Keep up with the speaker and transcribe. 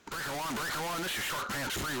on Breaker One. This is Short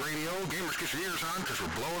Pants Free Radio. Gamers, get your ears on because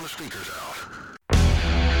we're blowing the speakers out.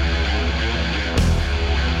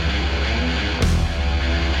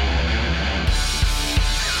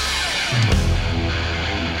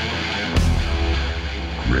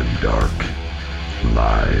 Grimdark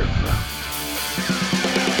Live.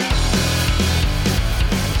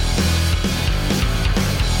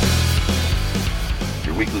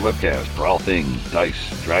 Your weekly webcast for all things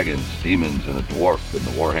dice, dragons, demons, and a dwarf in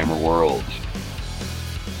the Warhammer worlds.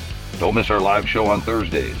 Don't miss our live show on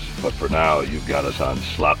Thursdays, but for now you've got us on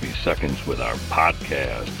sloppy seconds with our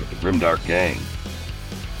podcast with the Grimdark Gang.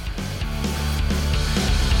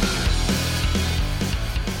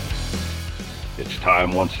 It's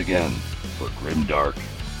time once again for Grimdark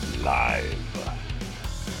Live.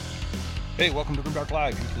 Hey, welcome to Grimdark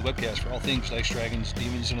Live, weekly webcast for all things dice, dragons,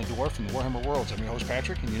 demons, and a dwarf in the Warhammer worlds. I'm your host,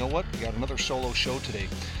 Patrick, and you know what? We got another solo show today.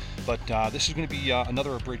 But this is going to be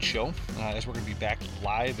another abridged show, as we're going to be back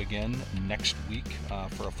live again next week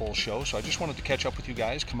for a full show. So I just wanted to catch up with you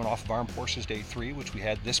guys coming off of Armed Forces Day 3, which we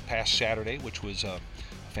had this past Saturday, which was a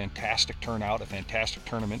fantastic turnout, a fantastic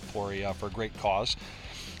tournament for a great cause.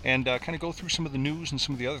 And kind of go through some of the news and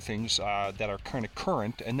some of the other things that are kind of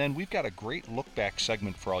current. And then we've got a great look-back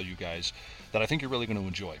segment for all you guys that I think you're really going to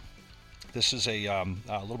enjoy. This is a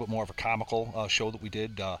little bit more of a comical show that we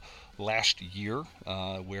did last year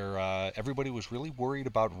where everybody was really worried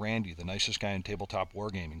about Randy, the nicest guy in tabletop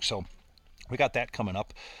wargaming. So we got that coming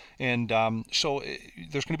up, and so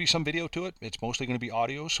there's going to be some video to it. It's mostly going to be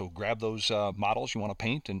audio, so grab those models you want to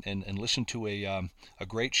paint and listen to a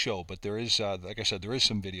great show. But there is, like I said, there is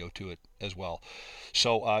some video to it as well.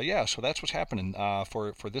 So yeah, so that's what's happening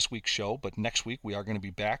for this week's show. But next week we are going to be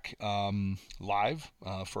back live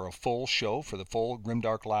for a full show, for the full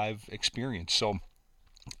Grimdark Live experience. So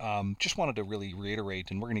just wanted to really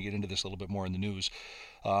reiterate, and we're going to get into this a little bit more in the news,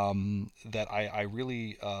 that I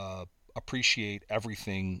really appreciate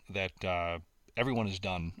everything that everyone has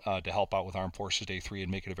done to help out with Armed Forces Day 3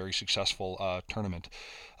 and make it a very successful tournament.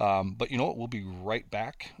 But you know what? We'll be right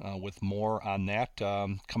back with more on that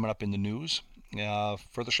coming up in the news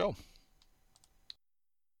for the show.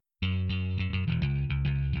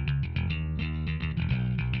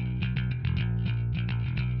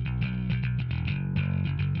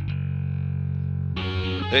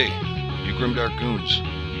 Hey, you Grimdark Goons.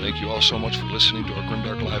 Thank you all so much for listening to our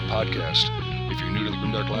Grimdark Live podcast. If you're new to the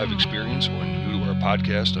Grimdark Live experience or new to our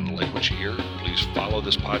podcast and like what you hear, please follow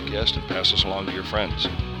this podcast and pass us along to your friends.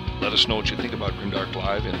 Let us know what you think about Grimdark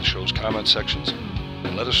Live in the show's comment sections,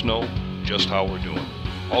 and let us know just how we're doing.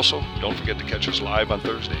 Also, don't forget to catch us live on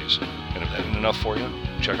Thursdays. And if that isn't enough for you,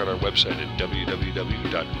 check out our website at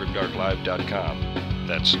www.grimdarklive.com.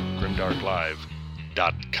 That's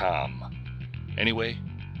grimdarklive.com. Anyway,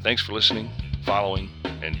 thanks for listening, following,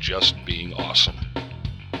 and just being awesome.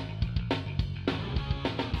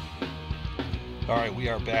 All right, we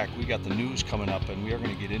are back. We got the news coming up, and we are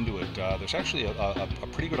going to get into it. There's actually a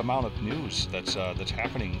pretty good amount of news that's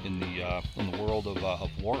happening in the world of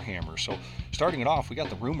Warhammer. So, starting it off, we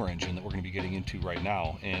got the rumor engine that we're going to be getting into right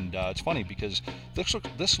now, and it's funny because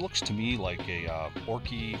this looks to me like a orc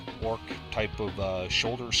type of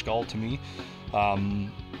shoulder skull to me.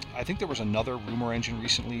 I think there was another rumor engine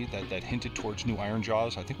recently that hinted towards new Iron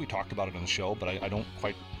Jaws. I think we talked about it on the show, but I don't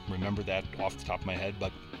quite remember that off the top of my head.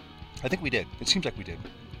 But I think we did. It seems like we did.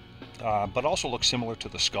 But it also looks similar to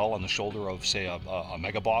the skull on the shoulder of, say, a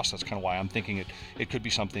Mega Boss. That's kind of why I'm thinking it could be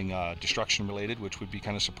something destruction related, which would be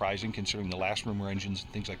kind of surprising considering the last rumor engines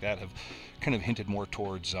and things like that have kind of hinted more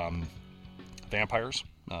towards vampires,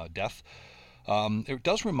 death. It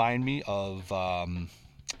does remind me of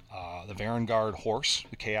the Varangard horse,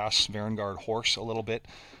 the Chaos Varangard horse a little bit.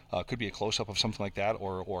 Could be a close-up of something like that,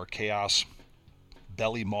 or Chaos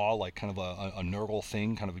belly maw, like kind of a Nurgle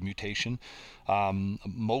thing, kind of a mutation.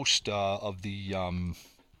 Most of the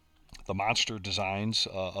monster designs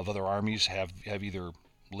of other armies have either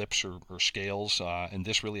lips or scales, and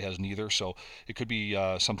this really has neither, so it could be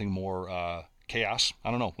something more chaos.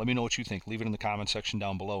 I don't know. Let me know what you think. Leave it in the comment section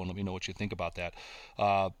down below and let me know what you think about that.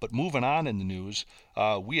 But moving on in the news,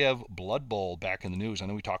 we have Blood Bowl back in the news. I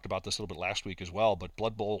know we talked about this a little bit last week as well, but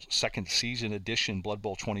Blood Bowl second season edition, Blood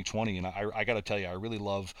Bowl 2020, and I got to tell you, I really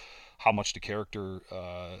love how much the character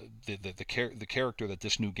that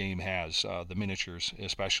this new game has, the miniatures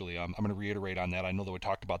especially. I'm going to reiterate on that. I know that we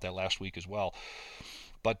talked about that last week as well.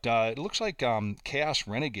 But it looks like Chaos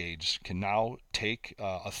Renegades can now take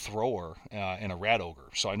a thrower and a rat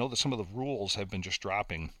ogre. So I know that some of the rules have been just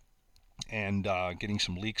dropping and getting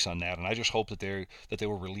some leaks on that. And I just hope that they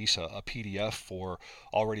will release a PDF for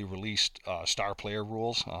already released star player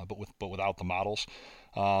rules, but without the models.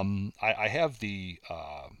 I have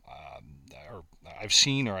or I've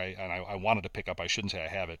seen, I wanted to pick up. I shouldn't say I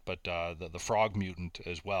have it, but the Frog Mutant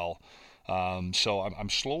as well. So I'm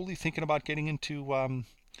slowly thinking about getting into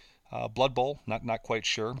Blood Bowl. Not quite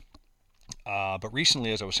sure. But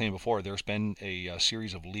recently, as I was saying before, there's been a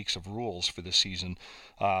series of leaks of rules for this season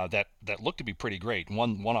that look to be pretty great.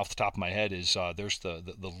 One off the top of my head is there's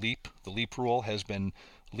the leap. The leap rule has been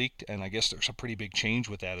leaked, and I guess there's a pretty big change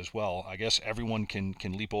with that as well. I guess everyone can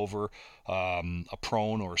leap over a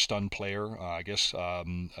prone or a stunned player. I guess a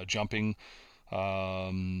jumping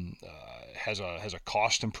has a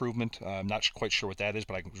cost improvement. I'm not quite sure what that is,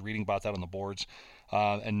 but I was reading about that on the boards.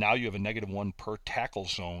 And now you have a -1 per tackle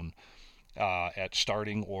zone at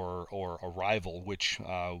starting or arrival,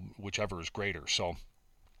 whichever is greater. So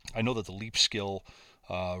I know that the leap skill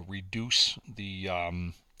reduce the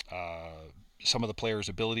some of the players'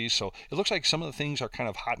 abilities. So it looks like some of the things are kind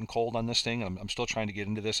of hot and cold on this thing. I'm still trying to get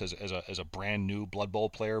into this as a brand new Blood Bowl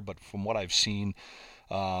player, but from what I've seen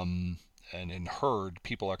and heard,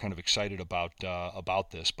 people are kind of excited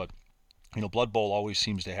about this. But Blood Bowl always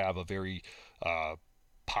seems to have a very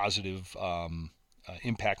positive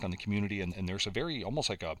impact on the community, and there's a very almost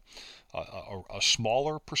like a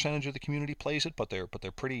smaller percentage of the community plays it, but they're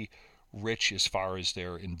pretty rich as far as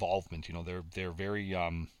their involvement. They're very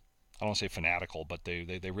I don't want to say fanatical, but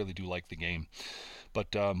they really do like the game.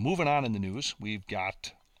 But moving on in the news, we've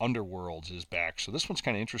got Underworlds is back. So this one's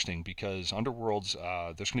kind of interesting because Underworlds,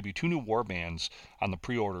 there's going to be 2 new war bands on the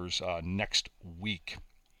pre-orders next week.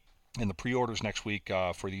 And the pre-orders next week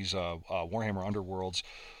for these Warhammer Underworlds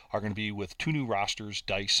are going to be with 2 new rosters,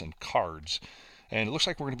 dice, and cards. And it looks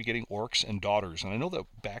like we're going to be getting orcs and daughters. And I know that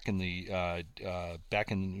back in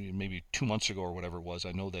maybe 2 months ago or whatever it was,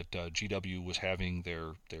 I know that GW was having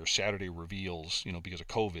their Saturday reveals. Because of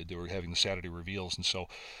COVID, they were having the Saturday reveals, and so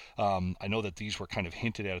I know that these were kind of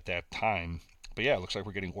hinted at that time. But yeah, it looks like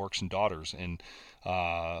we're getting orcs and daughters, and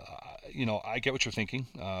I get what you're thinking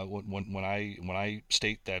when I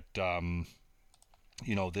state that.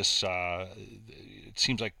 This it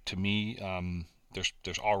seems like to me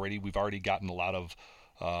we've already gotten a lot of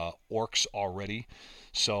orcs already,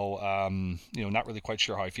 so not really quite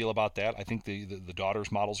sure how I feel about that. I think the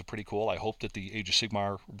daughters models are pretty cool. I hope that the Age of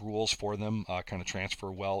Sigmar rules for them kind of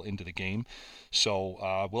transfer well into the game,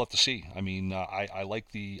 so we'll have to see. I mean, I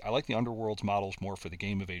like the Underworlds models more for the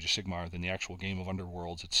game of Age of Sigmar than the actual game of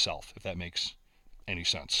Underworlds itself, if that makes any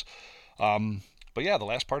sense. But yeah, the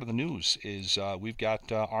last part of the news is we've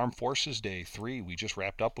got Armed Forces Day 3. We just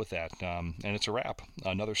wrapped up with that, and it's a wrap.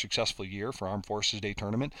 Another successful year for Armed Forces Day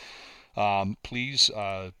tournament. Please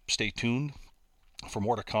stay tuned for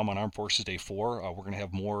more to come on Armed Forces Day 4. We're going to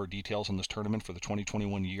have more details on this tournament for the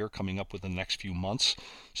 2021 year coming up within the next few months,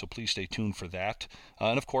 so please stay tuned for that.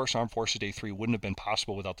 And of course, Armed Forces Day 3 wouldn't have been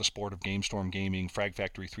possible without the support of GameStorm Gaming, Frag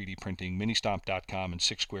Factory 3D Printing, Ministomp.com, and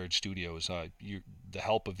Six Squared Studios. The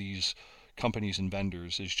help of these companies and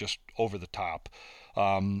vendors is just over the top.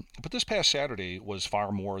 But this past Saturday was far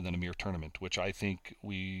more than a mere tournament, which I think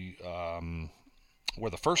we were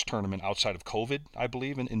the first tournament outside of COVID, I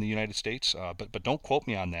believe, in the United States. But don't quote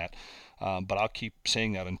me on that. But I'll keep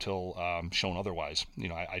saying that until shown otherwise.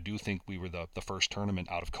 I do think we were the first tournament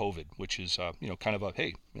out of COVID, which is kind of a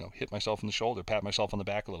hey, hit myself in the shoulder, pat myself on the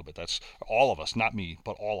back a little bit. That's all of us, not me,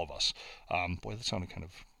 but all of us. Boy, that sounded kind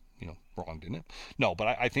of wrong, didn't it? No, but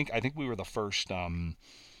I think we were the first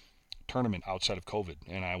tournament outside of COVID,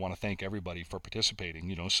 and I want to thank everybody for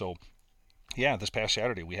participating. So yeah, this past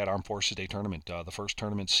Saturday we had Armed Forces Day tournament, the first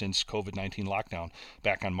tournament since COVID-19 lockdown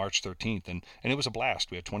back on March 13th, and it was a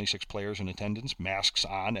blast. We had 26 players in attendance, masks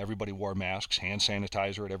on, everybody wore masks, hand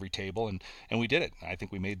sanitizer at every table, and we did it. I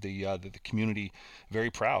think we made the community very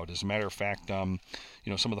proud. As a matter of fact, some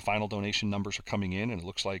of the final donation numbers are coming in, and it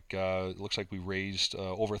looks like we raised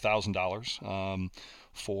over $1,000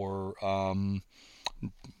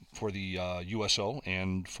 for the USO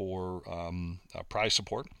and for prize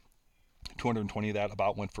support. 220 of that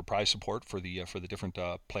about went for prize support for the different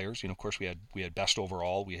players. Of course, we had best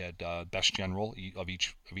overall, we had best general of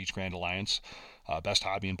each Grand Alliance, best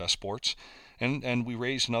hobby and best sports, and we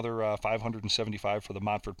raised another $575 for the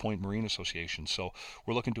Montfort Point Marine Association. So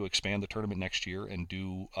we're looking to expand the tournament next year and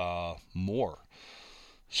do more.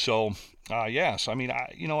 So yeah, so I mean,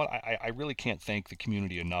 I really can't thank the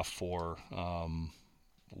community enough for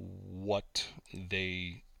what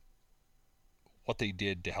they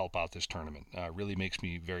did to help out this tournament. Really makes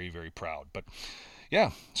me very, very proud. But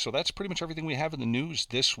yeah, so that's pretty much everything we have in the news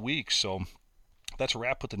this week. So that's a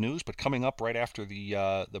wrap with the news. But coming up right after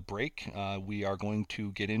the break, we are going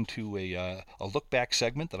to get into a look back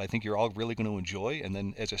segment that I think you're all really going to enjoy. And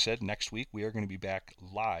then, as I said, next week we are going to be back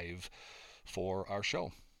live for our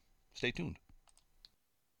show. Stay tuned.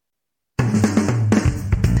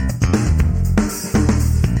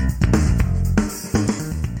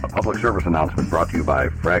 A public service announcement brought to you by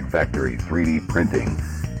Frag Factory 3D Printing.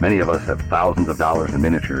 Many of us have thousands of dollars in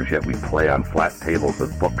miniatures, yet we play on flat tables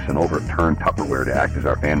with books and overturned Tupperware to act as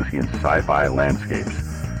our fantasy and sci-fi landscapes.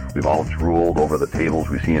 We've all drooled over the tables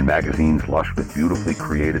we see in magazines, lush with beautifully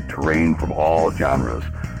created terrain from all genres.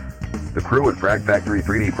 The crew at Frag Factory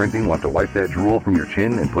 3D Printing want to wipe that drool from your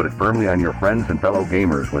chin and put it firmly on your friends and fellow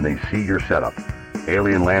gamers when they see your setup.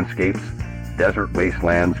 Alien landscapes, desert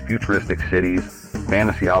wastelands, futuristic cities,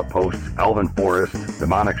 fantasy outposts, elven forests,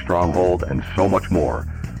 demonic stronghold, and so much more.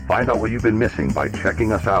 Find out what you've been missing by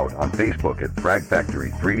checking us out on Facebook at Frag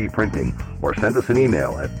Factory 3D Printing or send us an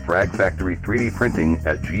email at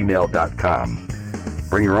fragfactory3dprinting@gmail.com.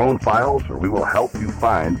 Bring your own files or we will help you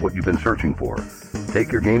find what you've been searching for.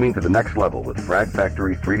 Take your gaming to the next level with Frag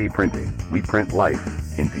Factory 3D Printing. We print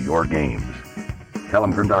life into your games. Tell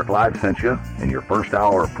them Grimdark Live sent you, and your first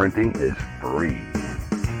hour of printing is free.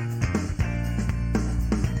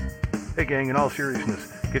 Hey gang, in all seriousness,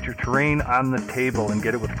 get your terrain on the table and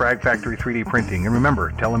get it with Frag Factory 3D Printing. And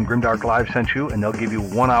remember, tell them Grimdark Live sent you and they'll give you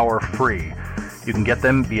 1 hour free. You can get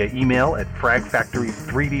them via email at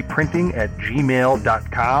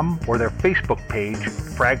fragfactory3dprinting@gmail.com or their Facebook page,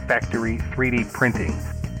 Frag Factory 3D Printing.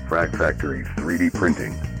 Frag Factory 3D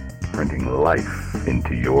Printing. Printing life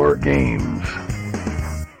into your games.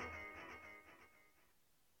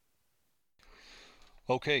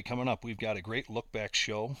 Okay, coming up, we've got a great look-back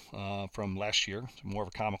show from last year. It's more of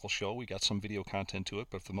a comical show. We got some video content to it,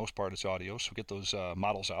 but for the most part, it's audio. So get those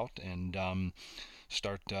models out and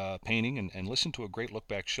start painting and listen to a great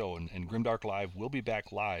look-back show. And Grimdark Live will be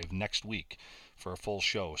back live next week for a full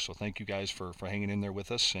show. So thank you guys for hanging in there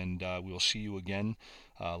with us, and we will see you again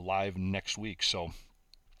live next week. So,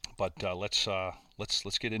 but let's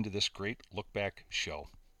get into this great look-back show.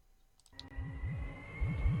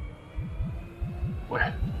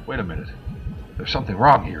 Wait a minute. There's something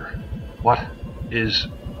wrong here. What is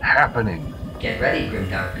happening? Get ready,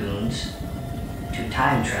 Grimdark Goons, to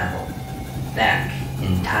time travel back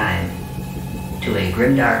in time to a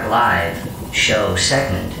Grimdark Live show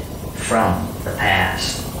segment from the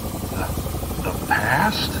past. The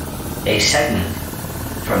past? A segment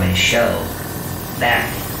from a show back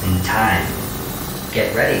in time.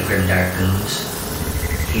 Get ready, Grimdark Goons.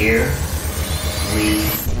 Here we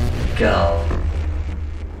go.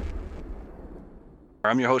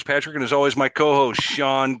 I'm your host, Patrick, and as always, my co-host,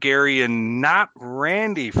 Sean, Gary, and not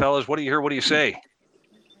Randy. Fellas, what do you hear? What do you say?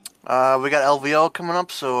 We got LVO coming up,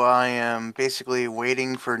 so I am basically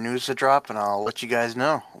waiting for news to drop, and I'll let you guys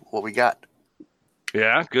know what we got.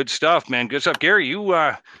 Yeah, good stuff, man. Good stuff. Gary, you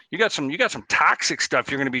got some toxic stuff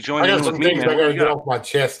you're going to be joining in with me, man. I got to get off my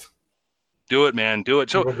chest. Do it, man. Do it.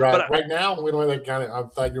 So, right now, we don't have that kind of. I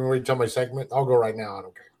thought you were ready to tell my segment. I'll go right now. I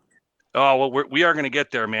don't care. Oh, well, we are going to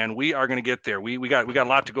get there, man. We are going to get there. We got a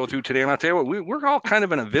lot to go through today. And I'll tell you what, we're all kind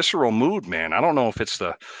of in a visceral mood, man. I don't know if it's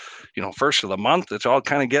the, first of the month. It's all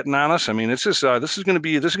kind of getting on us. I mean, it's just this is going to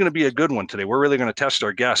be a good one today. We're really going to test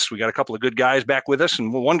our guests. We got a couple of good guys back with us,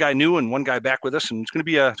 and one guy new and one guy back with us, and it's going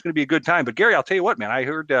to be a good time. But Gary, I'll tell you what, man. I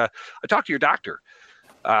heard I talked to your doctor.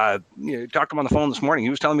 Talked to him on the phone this morning. He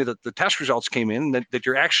was telling me that the test results came in that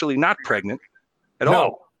you're actually not pregnant at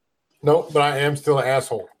all. No, but I am still an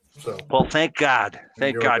asshole. So. Well, thank God.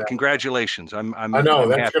 Thank God. Congratulations. I know I'm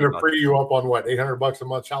that's going to free you up on what, $800 a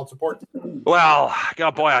month child support? Well,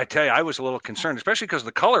 God, boy, I tell you, I was a little concerned, especially because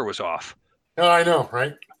the color was off. Oh, I know,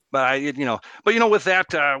 right? But with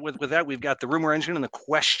that, we've got the rumor engine and the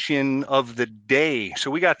question of the day.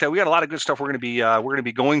 So we got a lot of good stuff we're going to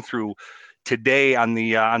be going through today on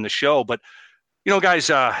the show. But guys,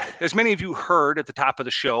 as many of you heard at the top of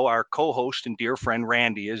the show, our co-host and dear friend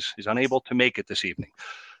Randy is unable to make it this evening.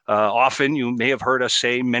 Often you may have heard us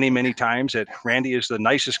say many, many times that Randy is the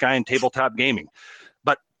nicest guy in tabletop gaming,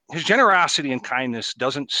 but his generosity and kindness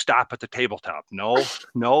doesn't stop at the tabletop. No,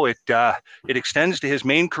 it extends to his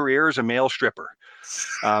main career as a male stripper.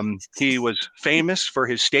 He was famous for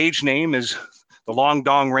his stage name as the Long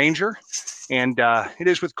Dong Ranger, and it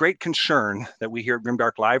is with great concern that we here at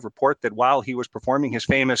Grimdark Live report that while he was performing his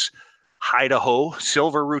famous Idaho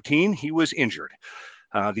silver routine, he was injured.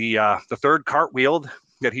 The third cartwheel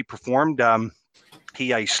that he performed,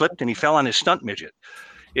 he slipped and he fell on his stunt midget.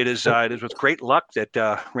 It is with great luck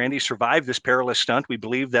that Randy survived this perilous stunt. We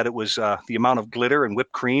believe that it was the amount of glitter and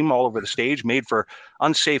whipped cream all over the stage made for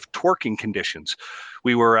unsafe twerking conditions.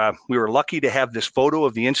 We were lucky to have this photo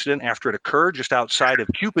of the incident after it occurred just outside of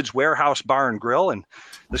Cupid's Warehouse Bar and Grill. And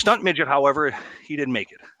the stunt midget, however, he didn't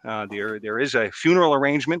make it. There is a funeral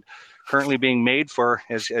arrangement currently being made for,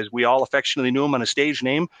 as we all affectionately knew him on a stage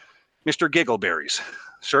name, Mr. Giggleberries.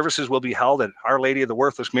 Services will be held at Our Lady of the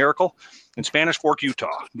Worthless Miracle in Spanish Fork,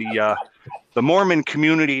 Utah. The Mormon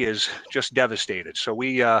community is just devastated. So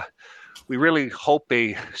we really hope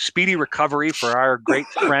a speedy recovery for our great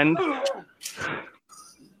friend,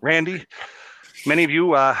 Randy. Many of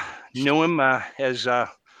you knew him as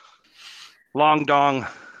Long Dong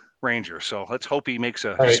Ranger. So let's hope he makes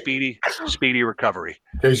a speedy recovery.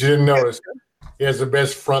 In case you didn't notice, he has the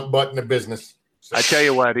best front butt in the business. I tell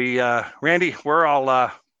you what, Randy, we're all,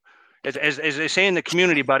 as they say in the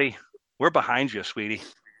community, buddy, we're behind you, sweetie.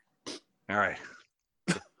 All right.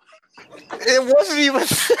 It wasn't even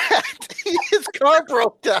that. His car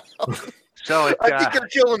broke down. So I think you're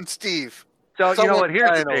killing Steve. So you know what?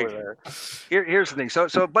 Here's the thing. Here's the thing.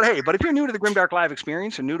 But if you're new to the Grimdark Live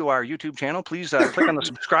experience and new to our YouTube channel, please click on the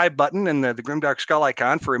subscribe button and the Grimdark skull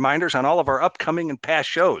icon for reminders on all of our upcoming and past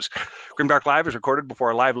shows. Grimdark Live is recorded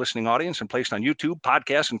before a live listening audience and placed on YouTube,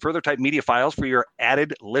 podcasts, and further type media files for your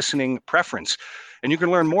added listening preference. And you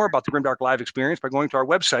can learn more about the Grimdark Live experience by going to our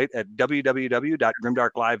website at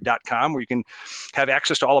www.grimdarklive.com, where you can have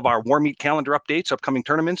access to all of our War Meet calendar updates, upcoming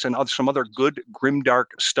tournaments, and some other good Grimdark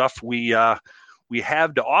stuff we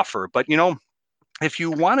have to offer. But if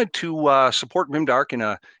you wanted to support Grimdark in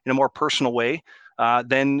a more personal way,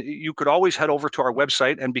 then you could always head over to our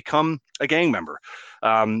website and become a gang member.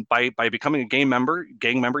 By becoming a gang member,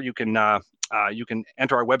 you can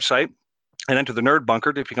enter our website and enter the Nerd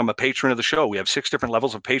Bunker to become a patron of the show. We have 6 different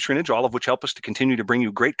levels of patronage, all of which help us to continue to bring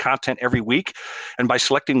you great content every week. And by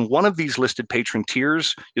selecting one of these listed patron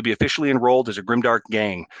tiers, you'll be officially enrolled as a Grimdark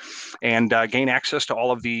gang and gain access to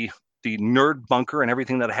all of the Nerd Bunker and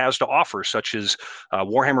everything that it has to offer, such as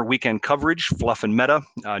Warhammer weekend coverage, fluff and meta,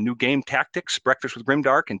 new game tactics, breakfast with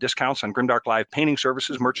Grimdark, and discounts on Grimdark Live painting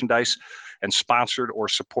services, merchandise, and sponsored or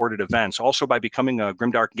supported events. Also, by becoming a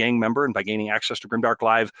Grimdark gang member and by gaining access to Grimdark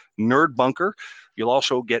Live Nerd Bunker, you'll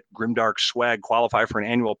also get Grimdark swag, qualify for an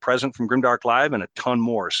annual present from Grimdark Live, and a ton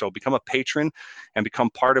more. So become a patron and become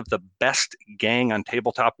part of the best gang on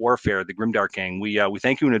tabletop warfare, the Grimdark gang. We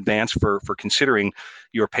thank you in advance for considering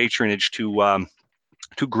your patronage to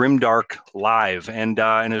Grimdark Live. And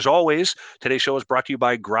as always, today's show is brought to you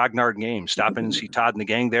by Grognard Games. Stop in and see Todd and the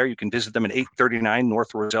gang there. You can visit them at 839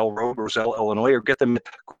 North Roselle Road, Roselle, Illinois, or get them at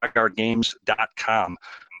grognardgames.com.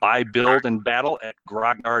 Buy, build, and battle at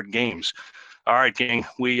Grognard Games. All right, gang,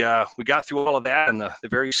 we got through all of that and the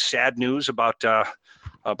very sad news about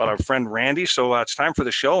our friend Randy. So it's time for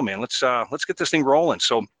the show, man. Let's get this thing rolling.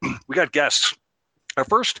 So we got guests. Our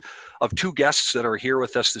first of 2 guests that are here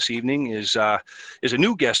with us this evening is a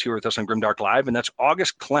new guest here with us on Grimdark Live, and that's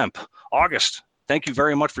August Klemp. August, thank you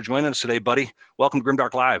very much for joining us today, buddy. Welcome to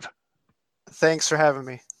Grimdark Live. Thanks for having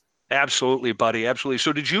me. Absolutely, buddy. Absolutely.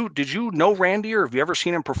 So did you know Randy, or have you ever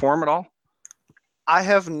seen him perform at all? I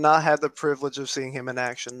have not had the privilege of seeing him in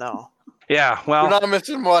action, no. Yeah, well, you're not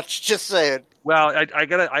missing much. Just saying. Well, I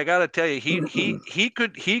gotta tell you, he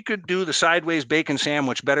could do the sideways bacon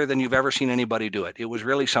sandwich better than you've ever seen anybody do it. It was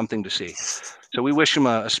really something to see. So we wish him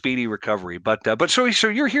a speedy recovery. But so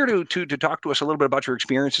you're here to talk to us a little bit about your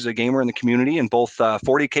experience as a gamer in the community in both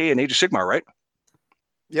 40K and Age of Sigmar, right?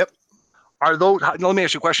 Yep. Let me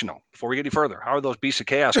ask you a question though, before we get any further. How are those Beasts of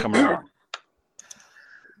Chaos coming along?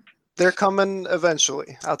 They're coming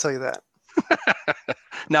eventually. I'll tell you that.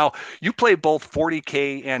 Now, you play both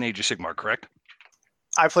 40K and Age of Sigmar, correct?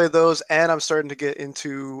 I play those, and I'm starting to get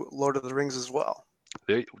into Lord of the Rings as well.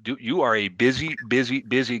 You are a busy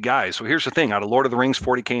guy. So here's the thing. Out of Lord of the Rings,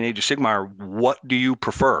 40K, and Age of Sigmar, what do you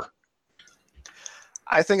prefer?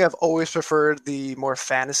 I think I've always preferred the more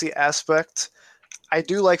fantasy aspect. I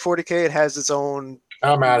do like 40K. It has its own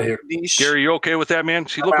I'm out of here. niche. Gary, you okay with that, man?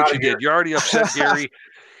 See, look what you did. You're already upset, Gary.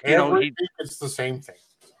 It's the same thing.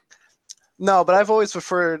 No, but I've always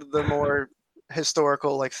preferred the more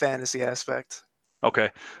historical, like fantasy aspect. Okay,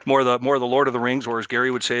 more the Lord of the Rings, or as Gary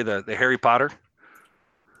would say, the Harry Potter.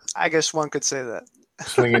 I guess one could say that.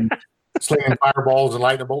 Slinging fireballs and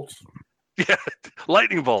lightning bolts. Yeah,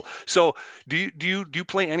 lightning bolt. So, do you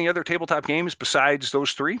play any other tabletop games besides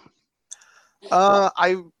those 3?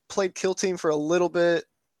 I played Kill Team for a little bit,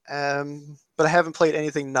 but I haven't played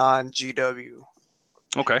anything non-GW.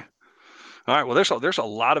 Okay. All right. Well, there's a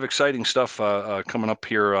lot of exciting stuff coming up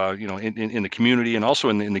here, in the community and also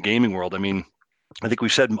in the gaming world. I mean, I think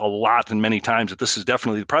we've said a lot and many times that this is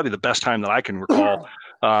definitely probably the best time that I can recall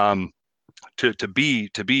to be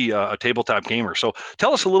a tabletop gamer. So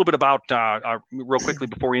tell us a little bit about real quickly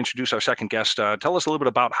before we introduce our second guest. Tell us a little bit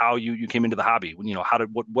about how you came into the hobby.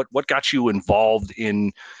 What got you involved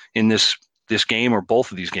in this game, or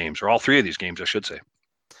both of these games, or all three of these games, I should say.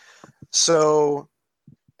 So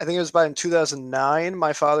I think it was about in 2009.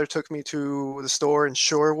 My father took me to the store in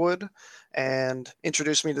Shorewood and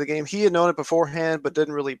introduced me to the game. He had known it beforehand, but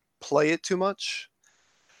didn't really play it too much.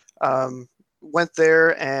 Went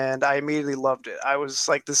there and I immediately loved it. I was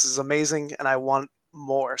like, this is amazing and I want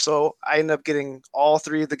more. So I ended up getting all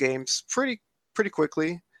three of the games pretty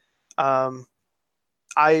quickly.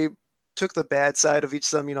 I took the bad side of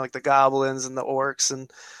each of them, like the goblins and the orcs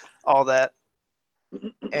and all that.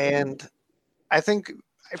 And I think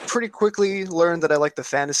I pretty quickly learned that I like the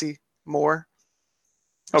fantasy more.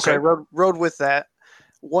 Okay. So I rode with that.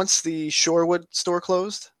 Once the Shorewood store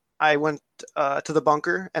closed, I went to the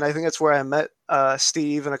bunker, and I think that's where I met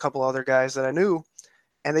Steve and a couple other guys that I knew,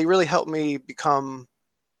 and they really helped me become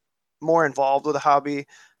more involved with the hobby.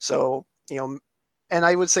 So, and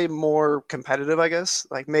I would say more competitive, I guess,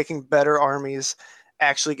 like making better armies,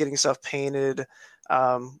 actually getting stuff painted,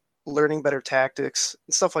 learning better tactics,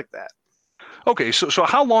 and stuff like that. Okay, so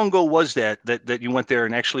how long ago was that you went there,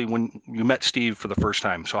 and actually when you met Steve for the first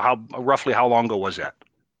time? So roughly how long ago was that?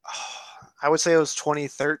 I would say it was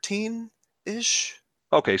 2013-ish.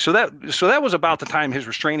 Okay, so that was about the time his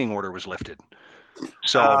restraining order was lifted.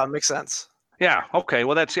 So makes sense. Yeah. Okay.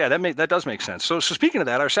 Well, that does make sense. So speaking of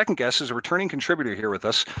that, our second guest is a returning contributor here with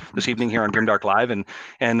us this evening here on Grimdark Live, and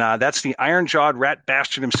that's the iron-jawed rat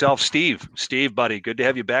bastard himself, Steve. Steve, buddy, good to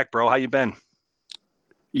have you back, bro. How you been?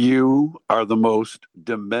 You are the most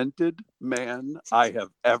demented man I have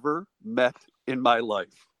ever met in my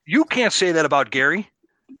life. You can't say that about Gary.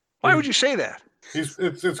 Why would you say that?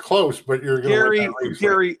 It's close, but you're going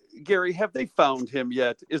Gary, have they found him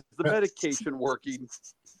yet? Is the medication working?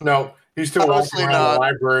 No, he's still walking around the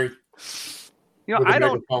library. I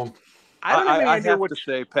don't have to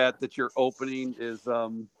say, Pat, that your opening is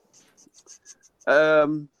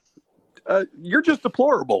you're just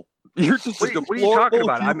deplorable. You're just what are you talking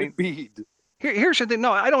about? I mean, here's the thing.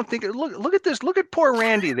 No, I don't think. Look at this. Look at poor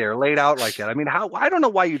Randy there, laid out like that. I mean, I don't know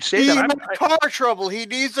why you'd say that. He's in car trouble. He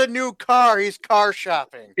needs a new car. He's car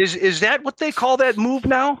shopping. Is that what they call that move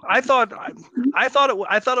now? I thought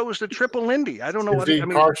it was the triple Lindy. I don't know what. Is he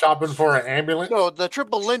car shopping for an ambulance? No, the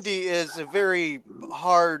triple Lindy is a very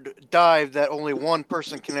hard dive that only one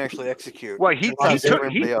person can actually execute. Well, he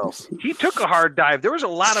took a hard dive. There was a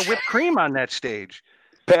lot of whipped cream on that stage.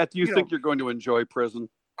 Pat, do you think you're going to enjoy prison?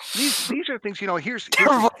 These are things, here's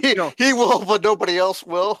he will, but nobody else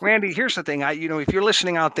will. Randy, here's the thing. If you're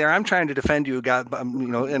listening out there, I'm trying to defend you,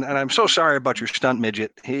 and I'm so sorry about your stunt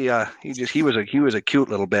midget. He was a cute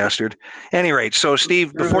little bastard. At any rate, so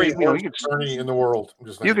Steve, before you in the world,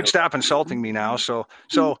 you could stop insulting me now. So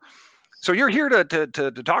you're here to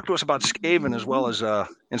talk to us about Skaven as well as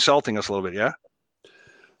insulting us a little bit, yeah?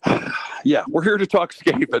 Yeah, we're here to talk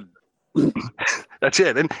Skaven. That's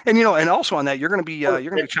it, and also on that, you're going to be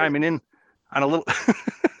chiming in on a little.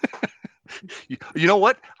 You know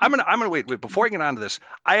what? I'm gonna wait before I get on to this.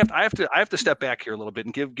 I have to step back here a little bit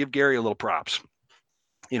and give Gary a little props.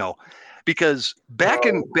 Because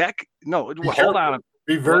hold on.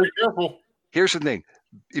 Be very careful. Here's the thing.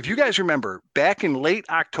 If you guys remember, back in late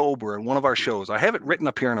October in one of our shows, I have it written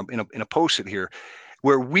up here in a post-it here,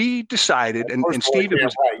 where we decided, and Steve,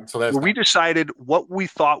 we decided what we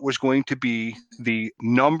thought was going to be the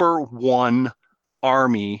number one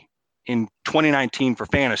army in 2019 for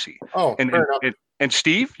fantasy. Oh, and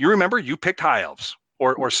Steve, you remember you picked High Elves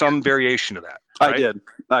or some variation of that. Right?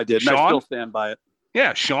 I did. Sean, and I still stand by it.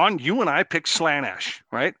 Yeah, Sean, you and I picked Slaanesh,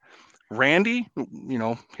 right? Randy,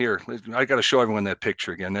 here, I got to show everyone that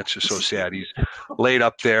picture again. That's just so sad. He's laid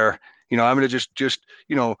up there. I'm going to just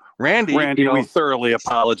Randy. Randy, we thoroughly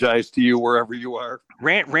apologize to you wherever you are.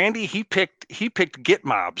 Randy, he picked Git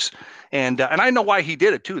mobs, and I know why he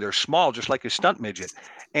did it too. They're small, just like his stunt midget.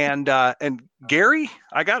 And Gary,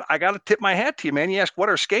 I got to tip my hat to you, man. You asked what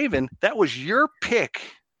are Skaven? That was your pick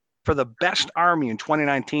for the best army in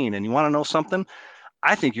 2019. And you want to know something?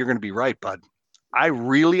 I think you're going to be right, bud. I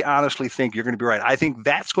really honestly think you're going to be right. I think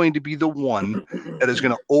that's going to be the one that is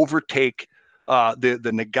going to overtake the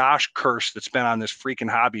Nagash curse that's been on this freaking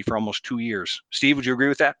hobby for almost 2 years. Steve, would you agree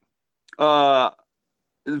with that?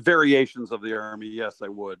 Variations of the army, yes, I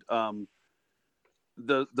would.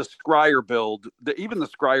 The Scryer build, even the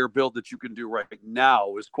Scryer build that you can do right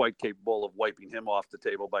now is quite capable of wiping him off the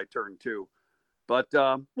table by turn 2. But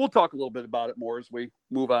we'll talk a little bit about it more as we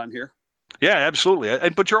move on here. Yeah, absolutely.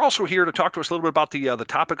 But you're also here to talk to us a little bit about the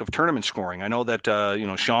topic of tournament scoring. I know that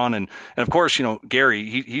Sean and of course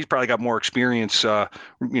Gary. He's probably got more experience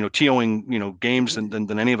TOing games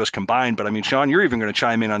than any of us combined. But I mean, Sean, you're even going to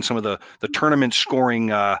chime in on some of the tournament scoring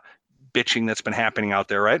bitching that's been happening out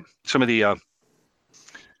there, right? Some of the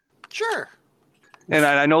Sure. and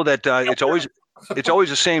I know that it's always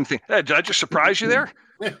the same thing. Did I just surprise you there?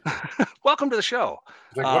 Welcome to the show.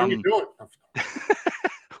 It's like, what are we doing?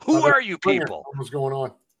 Who are you people? What's going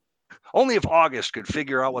on? Only if August could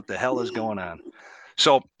figure out what the hell is going on.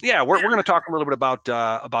 So yeah, we're going to talk a little bit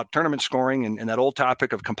about tournament scoring and that old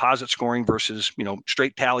topic of composite scoring versus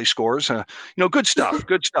straight tally scores. Good stuff,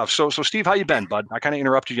 good stuff. So Steve, how you been, bud? I kind of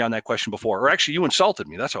interrupted you on that question before, or actually you insulted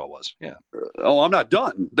me. That's how it was. Yeah. Oh, I'm not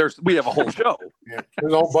done. We have a whole show. Yeah,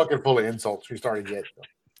 there's a whole bucket full of insults we started getting.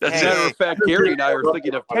 As a matter of fact, Gary and I are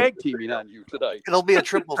thinking of tag teaming on you tonight. It'll be a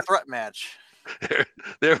triple threat match.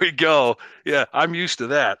 There we go. Yeah, I'm used to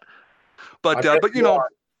that. But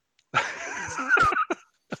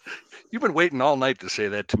you've been waiting all night to say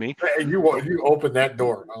that to me. Hey, you opened that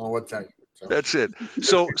door. I don't know what to tell you. So. That's it.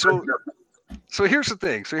 So here's the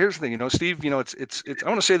thing. Steve, it's I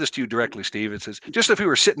want to say this to you directly, Steve. It says just if we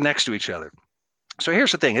were sitting next to each other. So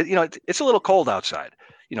here's the thing. It's a little cold outside,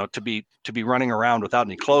 to be running around without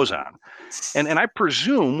any clothes on. And I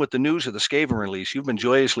presume with the news of the Skaven release, you've been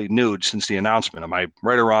joyously nude since the announcement. Am I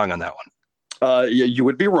right or wrong on that one? You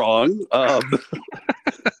would be wrong.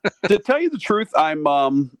 To tell you the truth, I'm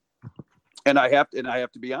and I have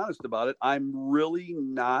to be honest about it. I'm really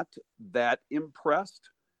not that impressed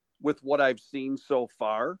with what I've seen so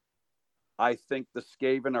far. I think the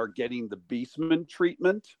Skaven are getting the Beastman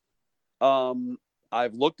treatment.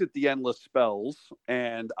 I've looked at the endless spells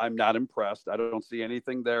and I'm not impressed. I don't see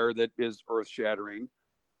anything there that is earth-shattering.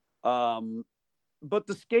 But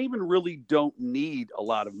the Skaven really don't need a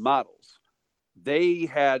lot of models. They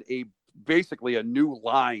had basically a new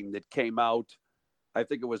line that came out. I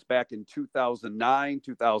think it was back in 2009,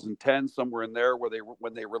 2010, somewhere in there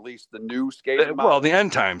when they released the new Skaven model. Well, the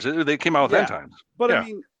End Times. They came out with End Times. But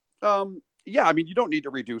yeah. I mean, you don't need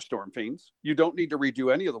to redo Storm Fiends. You don't need to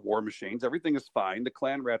redo any of the War Machines. Everything is fine. The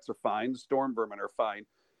Clan Rats are fine. The Storm Vermin are fine.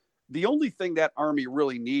 The only thing that army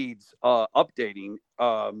really needs updating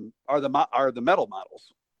are the metal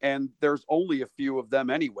models. And there's only a few of them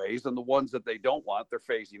anyways. And the ones that they don't want, they're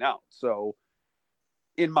phasing out. So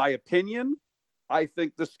in my opinion, I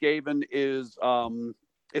think the Skaven is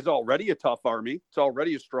already a tough army. It's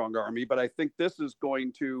already a strong army. But I think this is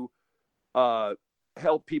going to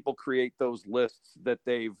help people create those lists that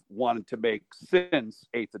they've wanted to make since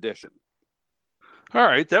 8th edition. All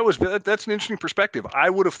right, that's an interesting perspective. I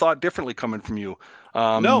would have thought differently coming from you.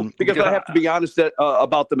 No, because I have to be honest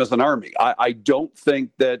about them as an army. I don't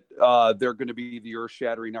think that they're going to be the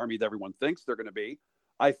earth-shattering army that everyone thinks they're going to be.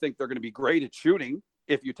 I think they're going to be great at shooting.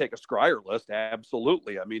 If you take a scryer list,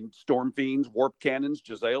 absolutely. I mean, Storm Fiends, Warp Cannons,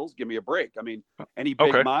 Jezzails, give me a break. I mean, any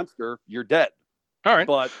big monster, you're dead. All right.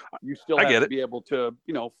 But you still have to be able to,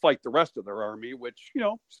 fight the rest of their army, which,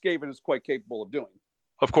 Skaven is quite capable of doing.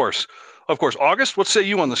 Of course. August, what say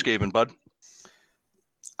you on the Skaven, bud?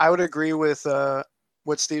 I would agree with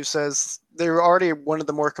what Steve says. They're already one of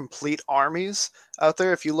the more complete armies out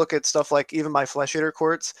there. If you look at stuff like even my Flesh Eater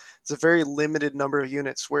courts, it's a very limited number of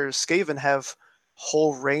units, whereas Skaven have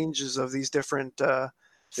whole ranges of these different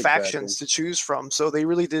factions to choose from. So they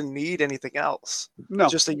really didn't need anything else. No.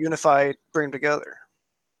 Just a unified, bring them together.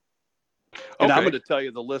 And I'm going to tell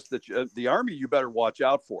you the list that the army you better watch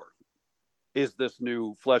out for is this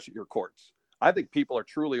new Flesh Eater courts. I think people are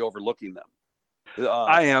truly overlooking them.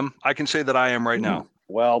 I am. I can say that I am right now.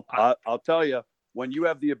 Well, I'll tell you, when you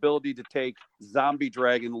have the ability to take zombie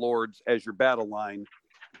dragon lords as your battle line,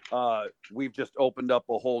 we've just opened up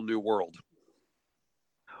a whole new world.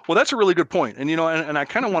 Well, that's a really good point. And, and I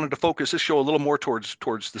kind of wanted to focus this show a little more towards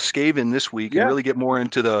the Skaven this week and really get more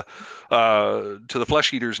into the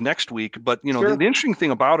Flesh Eaters next week. But, the interesting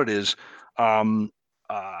thing about it is,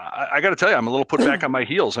 I got to tell you, I'm a little put back on my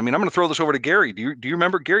heels. I mean, I'm going to throw this over to Gary. Do you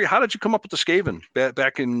remember, Gary? How did you come up with the Skaven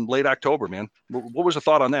back in late October, man? What was the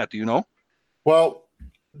thought on that? Do you know? Well,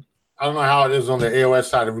 I don't know how it is on the AOS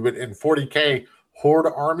side of it, but in 40K,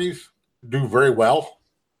 Horde armies do very well,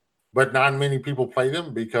 but not many people play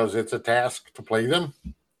them because it's a task to play them.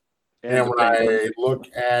 And when I look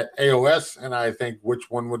at AOS and I think which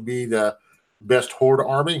one would be the best Horde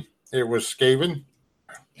army, it was Skaven.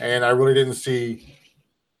 And I really didn't see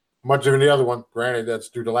much of any other one. Granted, that's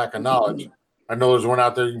due to lack of knowledge. I know there's one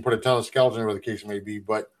out there you can put a ton of skeletons in, where the case may be,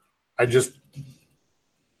 but I just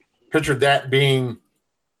pictured that being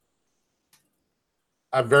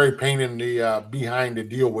a very pain in the behind to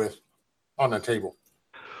deal with on the table.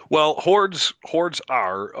 Well, hordes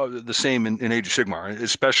are the same in Age of Sigmar,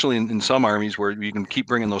 especially in some armies where you can keep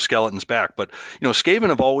bringing those skeletons back. But Skaven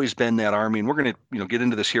have always been that army, and we're going to get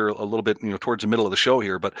into this here a little bit towards the middle of the show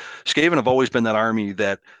here. But Skaven have always been that army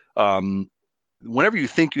that whenever you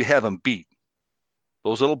think you have them beat,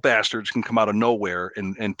 those little bastards can come out of nowhere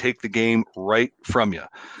and take the game right from you.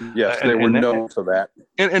 Yes, they were known for that.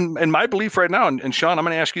 And my belief right now, and Sean, I'm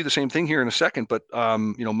going to ask you the same thing here in a second, but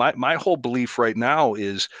my whole belief right now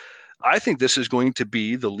is I think this is going to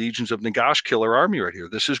be the Legions of Nagash killer army right here.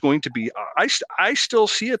 This is going to be, I still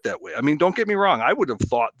see it that way. I mean, don't get me wrong. I would have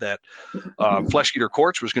thought that Flesh Eater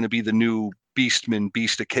Courts was going to be the new Beastman,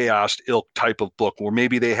 Beast of Chaos ilk type of book, where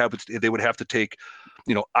maybe they would have to take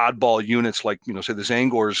oddball units like, say the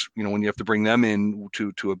Zangors, when you have to bring them in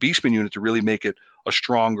to a Beastman unit to really make it a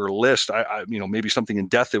stronger list. I maybe something in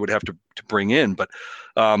Death they would have to bring in, but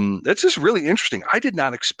that's just really interesting. I did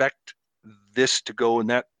not expect this to go in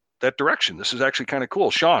that direction. This is actually kind of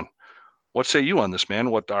cool. Sean, what say you on this,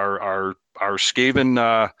 man? What are Skaven?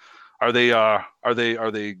 Are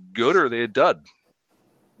they good or are they a dud?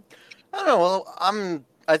 I don't know. Well,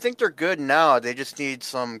 I think they're good now. They just need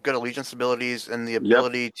some good allegiance abilities and the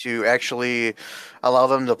ability to actually allow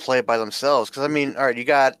them to play by themselves. Because, I mean, all right, you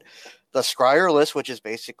got the Scryer list, which is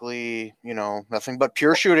basically, nothing but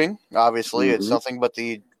pure shooting. Obviously, it's nothing but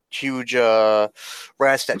the huge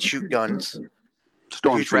rats that shoot guns.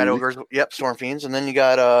 Storm Rat ogres. Yep, Storm Fiends. And then you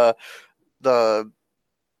got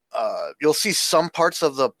you'll see some parts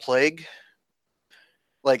of the Plague,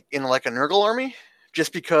 like in like a Nurgle army,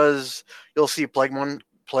 just because you'll see Plague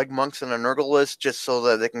monks in a Nurgle list, just so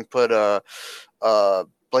that they can put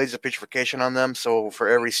Blades of Petrification on them. So for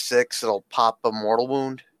every 6, it'll pop a mortal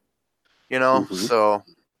wound. So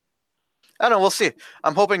I don't know. We'll see.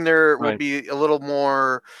 I'm hoping there will be a little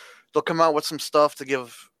more. They'll come out with some stuff to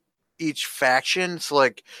give each faction. So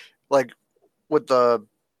like with the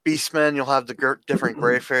Beastmen, you'll have the different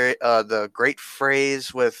the Great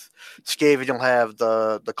Phrase. With Skaven, you'll have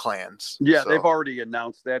the clans. Yeah, so they've already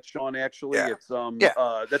announced that, Sean. Actually, it's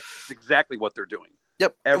that's exactly what they're doing.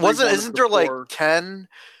 Yep. Isn't there like 10?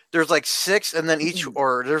 There's like 6, and then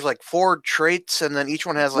or there's like 4 traits, and then each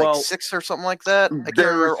one has like 6 or something like that. I can't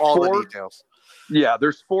remember all the details. Yeah,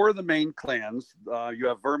 there's 4 of the main clans. You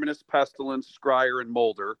have Verminous, Pestilence, Scryer, and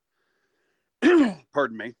Molder.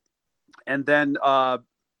 Pardon me. And then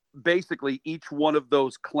basically each one of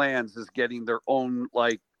those clans is getting their own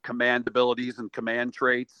like command abilities and command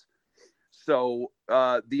traits. So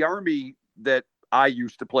the army that I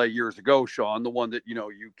used to play years ago, Sean, the one that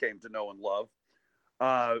you came to know and love,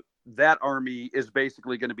 that army is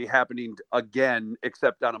basically going to be happening again,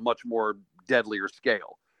 except on a much more deadlier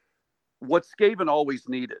scale. What Skaven always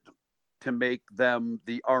needed to make them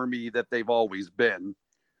the army that they've always been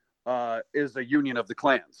is a union of the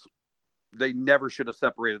clans. They never should have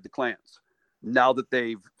separated the clans. Now that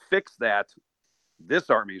they've fixed that, this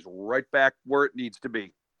army's right back where it needs to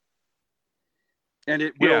be. And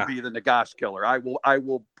it will be the Nagash killer. I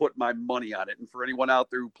will put my money on it. And for anyone out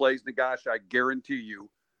there who plays Nagash, I guarantee you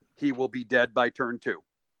he will be dead by turn 2.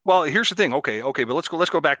 Well, here's the thing. Okay, but let's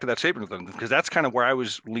go back to that Saber thing, because that's kind of where I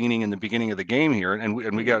was leaning in the beginning of the game here, and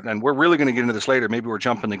we're really going to get into this later. Maybe we're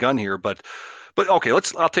jumping the gun here, but okay, I'll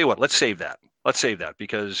tell you what. Let's save that.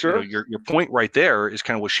 Because your point right there is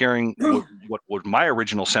kind of was sharing what my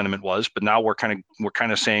original sentiment was, but now we're kind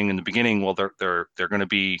of saying in the beginning, well, they're going to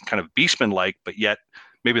be kind of Beastman like, but yet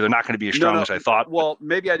maybe they're not going to be as strong as I thought. Well,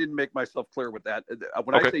 maybe I didn't make myself clear with that.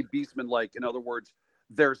 When I say Beastman like, in other words,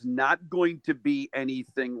 there's not going to be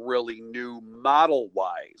anything really new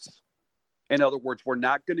model-wise. In other words, we're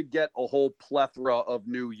not going to get a whole plethora of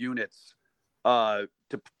new units to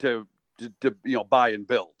buy and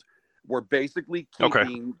build. We're basically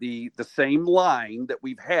keeping the same line that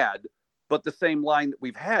we've had, but the same line that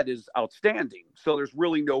we've had is outstanding. So there's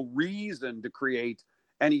really no reason to create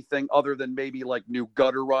anything other than maybe like new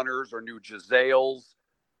gutter runners or new Jezzails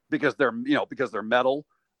because they're metal.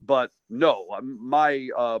 But no, my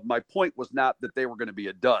point was not that they were going to be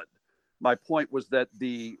a dud. My point was that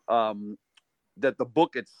the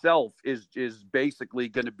book itself is basically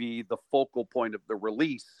going to be the focal point of the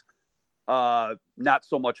release, not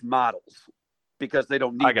so much models, because they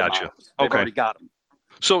don't need. I got you. They've already got them.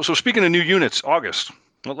 So speaking of new units, August.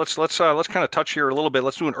 Well, let's kind of touch here a little bit.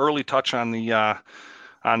 Let's do an early touch on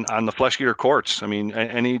the Flesh Eater Courts. I mean,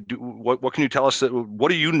 what can you tell us? What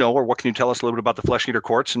do you know, or what can you tell us a little bit about the Flesh Eater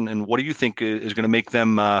Courts, and what do you think is going to make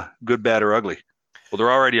them good, bad, or ugly? Well,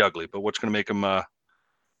 they're already ugly, but what's going to make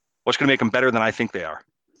them better than I think they are?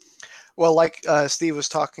 Well, like Steve was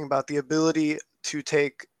talking about, the ability to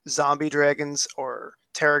take zombie dragons or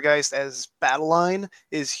Terrorgeist as battle line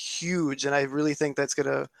is huge, and I really think that's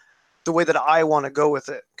the way that I want to go with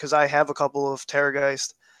it, because I have a couple of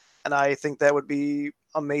Terrorgeist, and I think that would be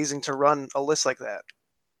amazing to run a list like that.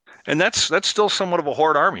 And that's still somewhat of a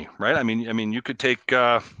horde army, right? I mean, you could take.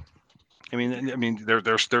 There's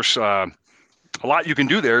a lot you can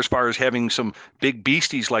do there as far as having some big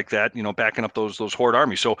beasties like that, backing up those horde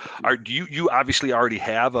armies. So, do you obviously already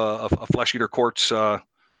have a Flesh Eater Courts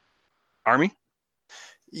army?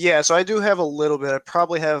 Yeah, so I do have a little bit. I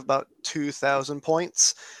probably have about 2,000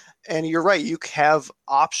 points. And you're right, you have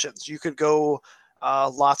options. You could go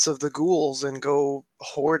lots of the ghouls and go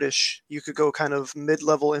horde-ish. You could go kind of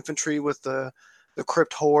mid-level infantry with the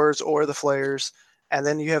crypt hordes or the flayers, and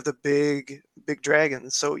then you have the big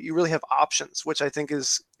dragons. So you really have options, which I think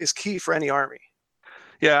is key for any army.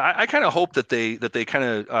 Yeah, I kind of hope that they kind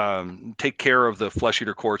of take care of the Flesh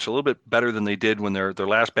Eater Courts a little bit better than they did when their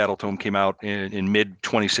last battle tome came out in mid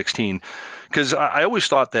 2016, because I always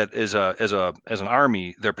thought that as an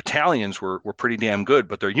army, their battalions were pretty damn good,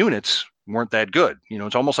 but their units weren't that good.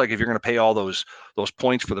 It's almost like if you're going to pay all those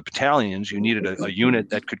points for the battalions, you needed a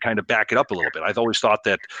unit that could kind of back it up a little bit. I've always thought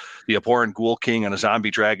that the Abhorrent Ghoul King on a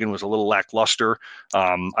zombie dragon was a little lackluster.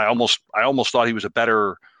 I almost thought he was a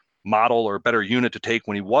better model or better unit to take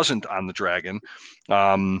when he wasn't on the dragon.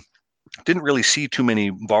 Didn't really see too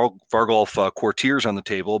many Vargulf courtiers on the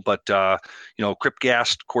table, but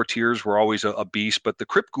Cryptghast courtiers were always a beast. But the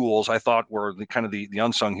Crypt Ghouls I thought were the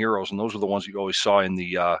unsung heroes, and those were the ones you always saw in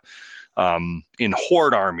the in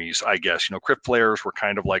horde armies, I guess. Crypt Flayers were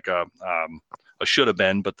kind of like a should have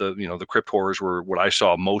been, but the Crypt Horrors were what I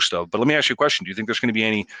saw most of. But let me ask you a question: do you think there's going to be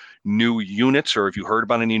any new units, or have you heard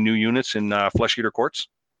about any new units in Flesh Eater Courts?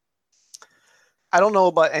 I don't know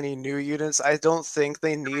about any new units. I don't think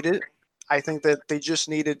they need it. I think that they just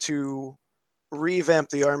needed to revamp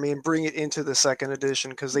the army and bring it into the second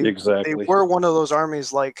edition, because they were one of those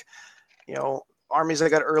armies, like, armies that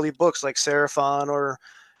got early books like Seraphon or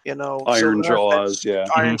Iron Jaws,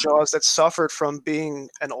 Iron Jaws, that suffered from being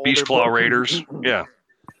an older Beastclaw book. Raiders.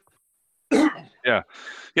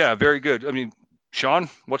 Yeah, very good. I mean, Sean,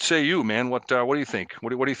 what say you, man? What do you think? What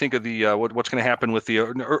do you think of the what's going to happen with the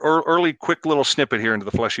early quick little snippet here into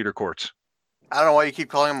the Flesh Eater Courts? I don't know why you keep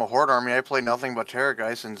calling them a horde army. I play nothing but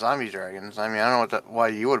Terrorgeist and zombie dragons. I mean, I don't know why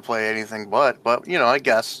you would play anything but I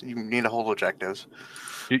guess you need to hold objectives.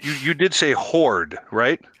 You did say horde,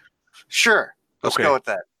 right? Sure. Let's go with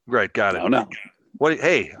that. Right, got it. No. What?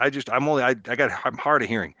 Hey, I'm hard of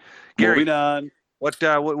hearing. Gary, moving on.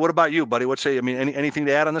 What about you, buddy? Anything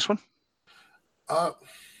to add on this one?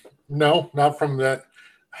 No, not from that.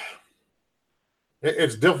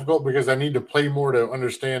 It's difficult because I need to play more to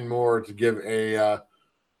understand more to give a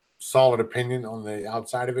solid opinion on the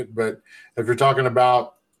outside of it. But if you're talking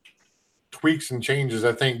about tweaks and changes,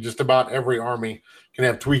 I think just about every army can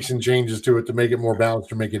have tweaks and changes to it to make it more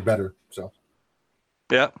balanced or make it better. So.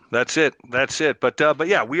 Yeah, that's it. But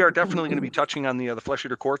yeah, we are definitely going to be touching on the Flesh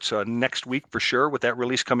Eater Courts next week for sure, with that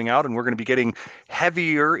release coming out, and we're going to be getting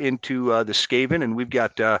heavier into the Skaven, and we've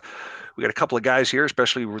got a couple of guys here,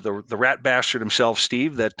 especially the rat bastard himself,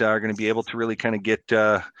 Steve, that are going to be able to really kind of get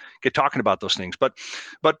talking about those things. But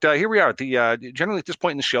here we are. Generally at this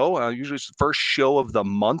point in the show, usually it's the first show of the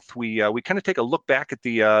month. We kind of take a look back at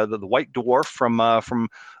the White Dwarf from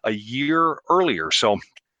a year earlier. So.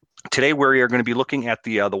 Today we are going to be looking at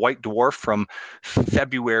the White Dwarf from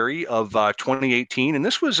February of 2018, and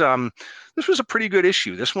this was a pretty good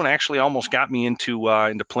issue. This one actually almost got me into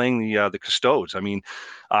playing the Custodes. I mean,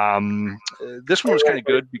 this one was kind of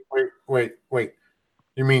good. Wait!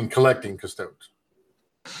 You mean collecting Custodes?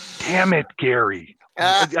 Damn it, Gary!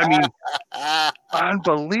 I mean,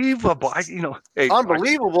 unbelievable.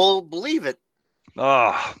 Unbelievable. Believe it.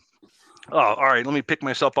 Oh, all right. Let me pick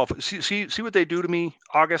myself off. See what they do to me,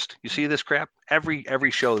 August. You see this crap?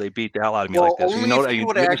 Every show they beat the hell out of me like this. Only if you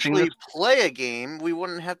would actually play a game, we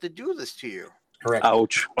wouldn't have to do this to you. Correct.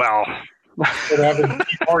 Ouch. Well,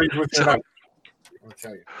 parties with your night. I'll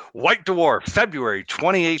tell you. White Dwarf, February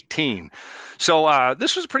 2018. So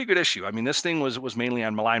this was a pretty good issue. I mean, this thing was mainly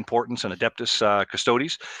on Malign Portents and Adeptus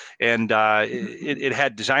Custodes, and it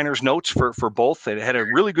had designer's notes for both. It had a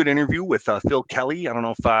really good interview with Phil Kelly. I don't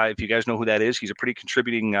know if you guys know who that is. He's a pretty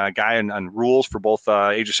contributing guy on rules for both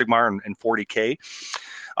Age of Sigmar and 40K.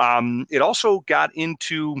 It also got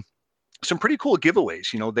into some pretty cool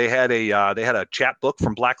giveaways. They had a chat book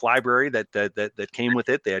from Black Library that came with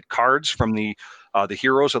it. They had cards from the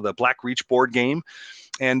Heroes of the Black Reach board game.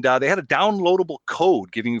 And they had a downloadable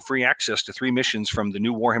code giving you free access to 3 missions from the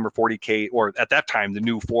new Warhammer 40K, or at that time, the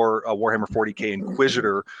new Warhammer 40K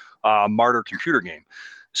Inquisitor Martyr computer game.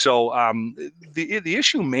 So the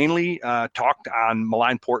issue mainly talked on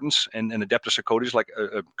malign portents and Adeptus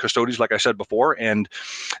Custodes, like I said before. And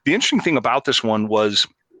the interesting thing about this one was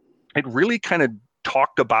it really kind of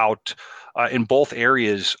talked about in both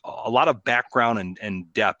areas a lot of background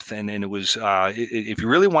and depth, and it was if you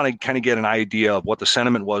really want to kind of get an idea of what the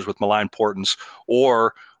sentiment was with malign portents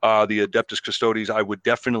or the Adeptus Custodes, I would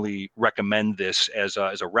definitely recommend this as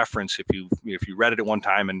a reference if you read it at one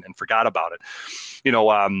time and forgot about it.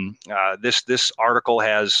 This article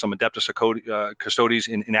has some Adeptus Custodes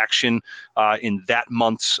in action in that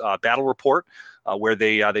month's battle report. Where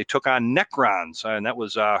they took on Necrons, and that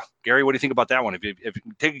was Gary. What do you think about that one? If you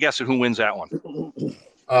take a guess at who wins that one?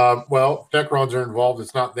 Well, Necrons are involved.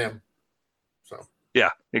 It's not them. So yeah,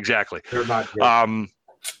 exactly. They're not good.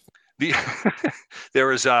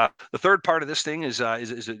 There is the third part of this thing is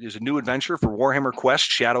a new adventure for Warhammer Quest: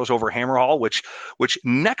 Shadows over Hammerhall, which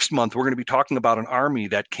next month we're going to be talking about an army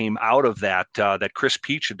that came out of that Chris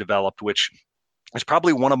Peach had developed, which is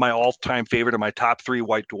probably one of my all-time favorite, of my top 3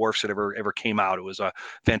 White Dwarfs that ever came out. It was a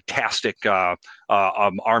fantastic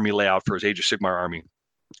army layout for his Age of Sigmar army.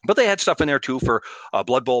 But they had stuff in there too for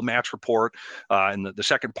Blood Bowl match report and the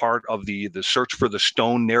second part of the Search for the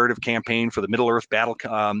Stone narrative campaign for the Middle Earth battle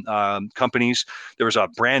companies. There was a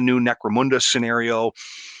brand new Necromunda scenario.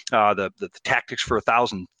 The tactics for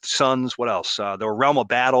 1,000 Suns. What else? There were Realm of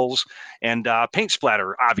Battles and paint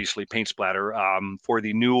splatter for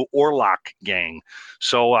the new Orlok gang.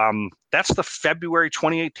 So that's the February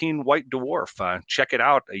 2018 White Dwarf. Check it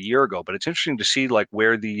out a year ago. But it's interesting to see like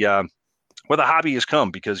where the hobby has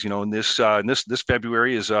come, because in this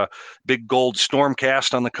February is a big gold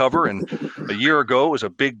Stormcast on the cover, and a year ago was a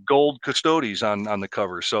big gold Custodes on the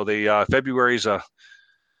cover. So the February is a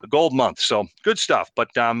gold month, so good stuff. But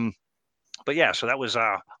yeah, so that was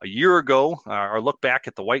a year ago. Our look back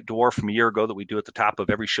at the White Dwarf from a year ago that we do at the top of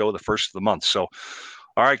every show, the first of the month. So,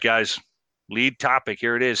 all right, guys, lead topic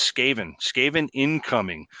here it is: Skaven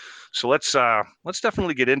incoming. So let's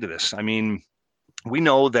definitely get into this. I mean, we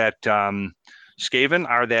know that Skaven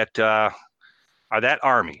are that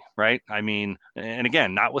army, right? I mean, and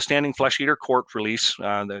again, notwithstanding Flesh Eater Court release,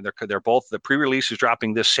 they're both, the pre-release is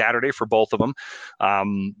dropping this Saturday for both of them.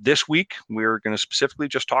 This week, we're going to specifically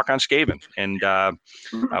just talk on Skaven, and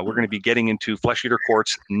we're going to be getting into Flesh Eater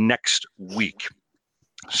Courts next week.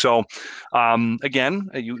 So, again,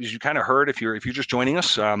 as you kind of heard, if you're just joining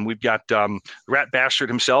us, we've got Rat Bastard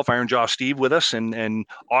himself, Iron Jaw Steve, with us, and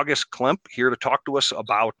August Klemp here to talk to us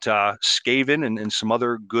about Skaven and some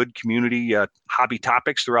other good community hobby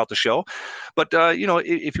topics throughout the show. But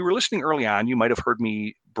if you were listening early on, you might have heard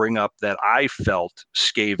me bring up that I felt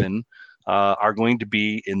Skaven are going to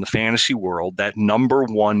be in the fantasy world that number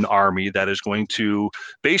one army that is going to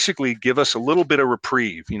basically give us a little bit of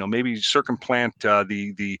reprieve, maybe circumplant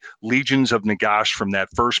the legions of Nagash from that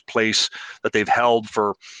first place that they've held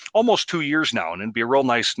for almost 2 years now. And it'd be a real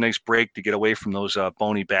nice break to get away from those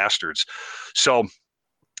bony bastards. So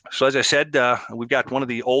as I said, we've got one of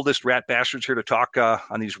the oldest rat bastards here to talk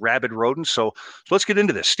on these rabid rodents. So let's get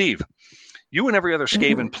into this. Steve, you and every other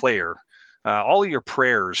Skaven player, all of your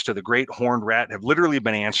prayers to the great horned rat have literally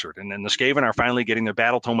been answered, and then the Skaven are finally getting their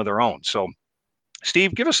battle tome of their own. So,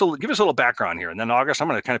 Steve, give us a little background here, and then August, I'm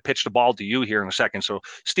going to kind of pitch the ball to you here in a second. So,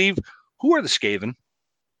 Steve, who are the Skaven?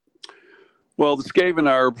 Well, the Skaven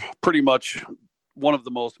are pretty much one of the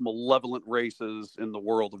most malevolent races in the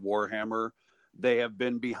world of Warhammer. They have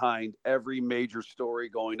been behind every major story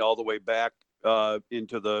going all the way back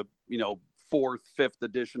into the 4th, 5th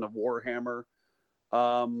edition of Warhammer.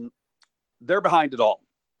 They're behind it all.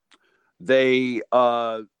 They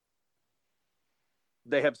have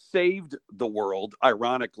saved the world,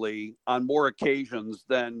 ironically, on more occasions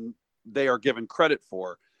than they are given credit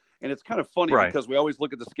for. And it's kind of funny, right? Because we always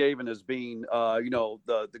look at the Skaven as being,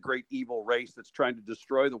 the great evil race that's trying to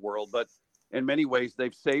destroy the world. But in many ways,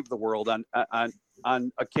 they've saved the world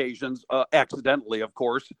on occasions, accidentally, of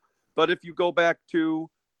course. But if you go back to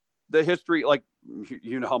the history, like,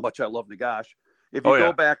 how much I love Nagash. If you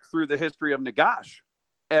go back through the history of Nagash,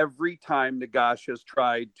 every time Nagash has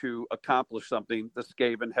tried to accomplish something, the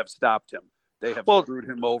Skaven have stopped him. They have screwed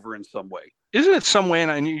him over in some way. Isn't it some way,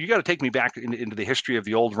 and you got to take me back into the history of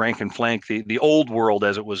the old rank and flank, the old world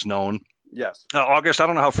as it was known. Yes. August, I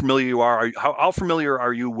don't know how familiar you are. How familiar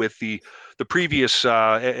are you with the previous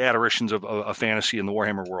iterations of fantasy in the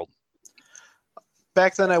Warhammer world?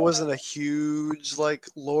 Back then, I wasn't a huge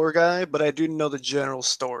lore guy, but I do know the general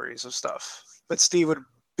stories of stuff. But Steve would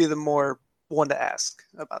be the more one to ask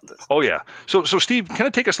about this. Oh yeah. So Steve, kind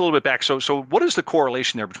of take us a little bit back. So what is the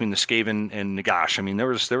correlation there between the Skaven and Nagash? I mean, there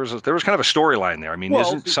was kind of a storyline there. I mean,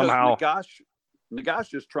 isn't somehow Nagash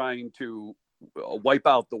Nagash is trying to wipe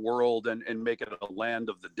out the world and make it a land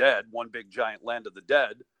of the dead, one big giant land of the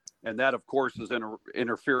dead. And that, of course, is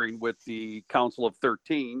interfering with the Council of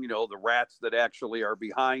 13, the rats that actually are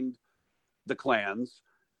behind the clans.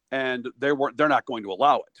 And they're not going to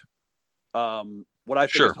allow it. What I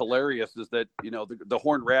think is hilarious is that, the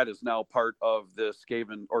Horned Rat is now part of the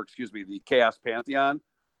the Chaos Pantheon.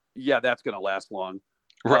 Yeah, that's going to last long.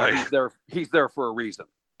 Right. He's there for a reason.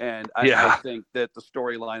 And I think that the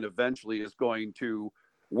storyline eventually is going to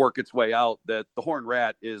work its way out that the Horned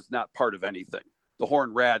Rat is not part of anything. The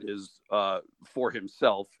Horned Rat is for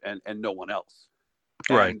himself and no one else.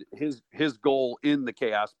 Right. And his goal in the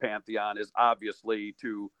Chaos Pantheon is obviously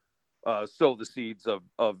to sow the seeds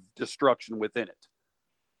of destruction within it.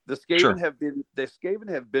 The Skaven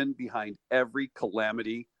have been behind every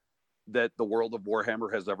calamity that the world of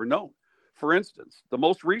Warhammer has ever known. For instance, the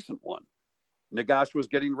most recent one, Nagash was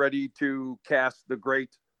getting ready to cast the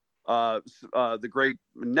great Necro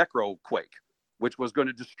Quake, which was going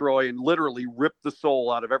to destroy and literally rip the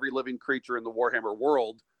soul out of every living creature in the Warhammer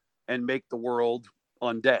world and make the world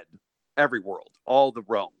undead. Every world, all the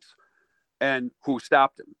realms. And who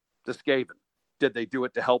stopped him? The Skaven. Did they do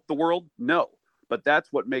it to help the world? No. But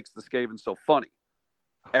that's what makes the Skaven so funny.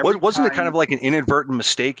 Wasn't it kind of like an inadvertent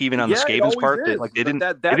mistake, even on the Skaven's part? They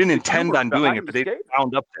didn't intend on doing it, but they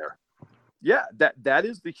wound up there. Yeah, that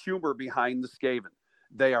is the humor behind the Skaven.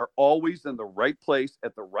 They are always in the right place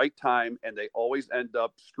at the right time, and they always end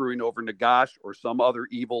up screwing over Nagash or some other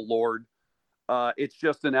evil lord. It's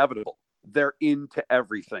just inevitable. They're into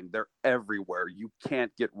everything. They're everywhere. You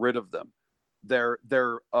can't get rid of them. They're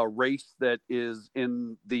a race that is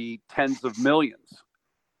in the tens of millions.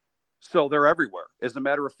 So they're everywhere. As a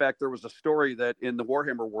matter of fact, there was a story that in the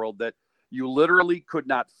Warhammer world that you literally could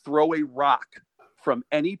not throw a rock from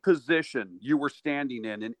any position you were standing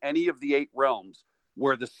in any of the 8 realms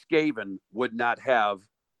where the Skaven would not have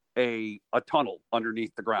a tunnel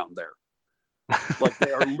underneath the ground there. Like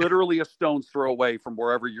they are literally a stone's throw away from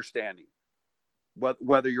wherever you're standing.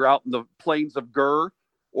 Whether you're out in the plains of Gur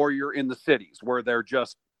or you're in the cities where they're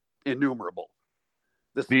just innumerable.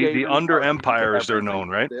 The Under Empire, as they're known,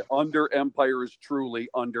 right? The Under Empire is truly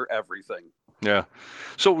under everything. Yeah.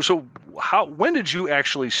 So when did you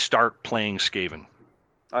actually start playing Skaven?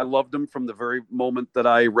 I loved them from the very moment that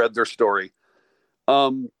I read their story.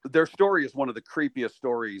 Their story is one of the creepiest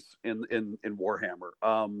stories in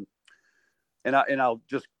Warhammer. And I'll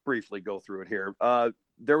just briefly go through it here.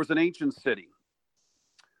 There was an ancient city.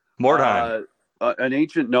 Mordheim.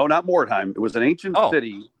 No, not Mordheim. It was an ancient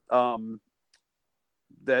city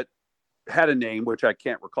that had a name, which I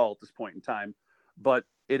can't recall at this point in time, but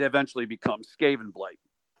it eventually becomes Skavenblight.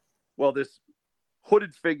 Well, this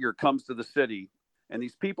hooded figure comes to the city, and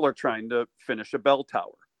these people are trying to finish a bell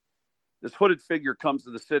tower. This hooded figure comes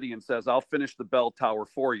to the city and says, "I'll finish the bell tower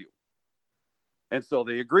for you." And so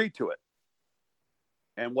they agree to it.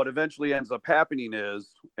 And what eventually ends up happening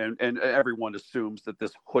is, and everyone assumes that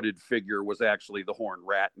this hooded figure was actually the Horned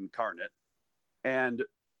Rat incarnate. And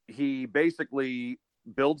he basically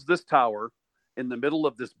builds this tower in the middle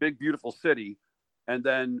of this big, beautiful city. And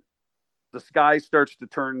then the sky starts to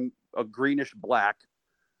turn a greenish black.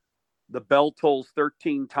 The bell tolls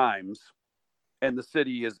 13 times, and the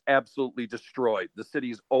city is absolutely destroyed. The city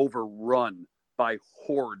is overrun by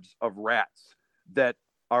hordes of rats that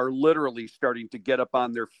are literally starting to get up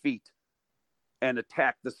on their feet and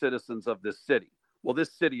attack the citizens of this city. Well,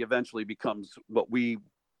 this city eventually becomes what we,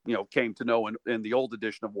 came to know in the old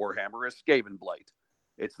edition of Warhammer as Skavenblight.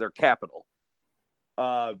 It's their capital.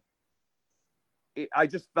 I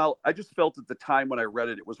just felt at the time when I read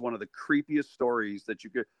it, it was one of the creepiest stories that you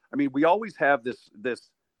could. I mean, we always have this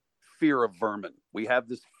fear of vermin. We have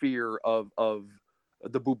this fear of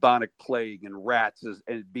the bubonic plague and rats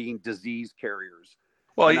and being disease carriers.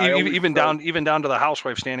 Well, even down to the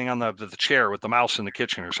housewife standing on the chair with the mouse in the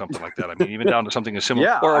kitchen or something like that. I mean, even down to something as similar.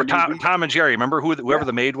 Yeah, or Tom and Jerry. Remember whoever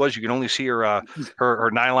the maid was? You can only see her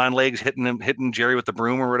nylon legs hitting Jerry with the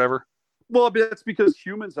broom or whatever. Well, that's because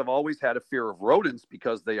humans have always had a fear of rodents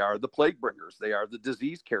because they are the plague bringers. They are the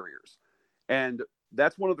disease carriers. And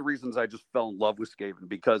that's one of the reasons I just fell in love with Skaven,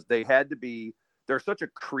 because they're such a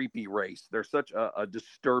creepy race. They're such a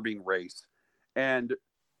disturbing race. And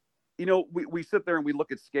we sit there and we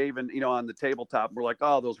look at Skaven, on the tabletop, and we're like,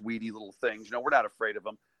 oh, those weedy little things. We're not afraid of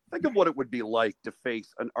them. Think of what it would be like to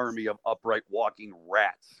face an army of upright walking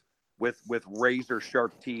rats with razor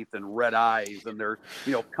sharp teeth and red eyes, and they're,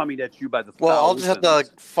 coming at you by the thousands. Well, I'll just have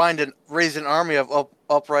to raise an army of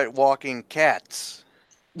upright walking cats.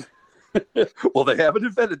 Well, they haven't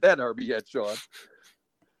invented that army yet, Sean.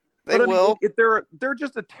 They But I mean, will. they're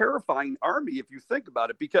just a terrifying army if you think about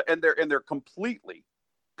it, because they're completely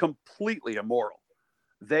immoral.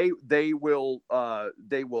 They will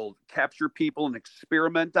capture people and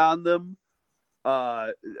experiment on them.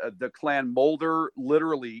 The clan Mulder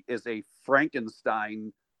literally is a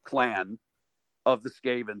Frankenstein clan of the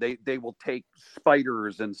Skaven. They will take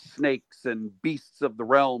spiders and snakes and beasts of the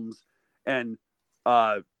realms and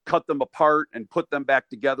cut them apart and put them back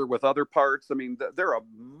together with other parts. I mean, they're a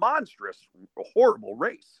monstrous, horrible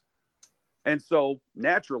race. And so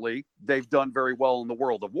naturally, they've done very well in the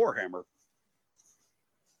world of Warhammer.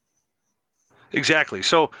 Exactly.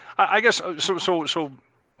 So I guess so.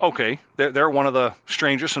 Okay, they're one of the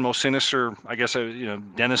strangest and most sinister, I guess,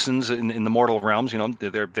 denizens in the mortal realms.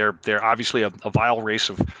 They're obviously a vile race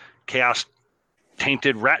of chaos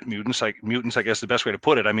tainted rat mutants, I guess the best way to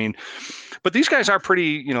put it. I mean, but these guys are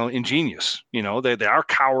pretty, ingenious. They are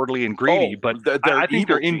cowardly and greedy, but I think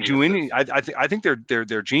their ingenuity. I think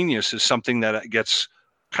their genius is something that gets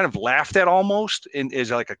kind of laughed at almost, and is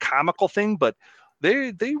like a comical thing. But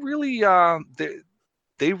they really Well,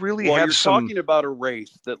 have you're some. talking about a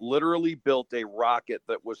race that literally built a rocket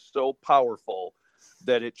that was so powerful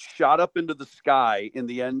that it shot up into the sky in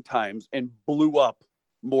the end times and blew up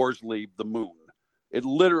Morsley, the moon. It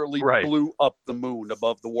literally blew up the moon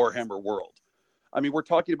above the Warhammer world. I mean, we're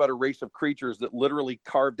talking about a race of creatures that literally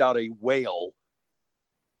carved out a whale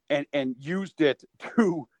and used it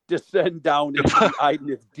to descend down into the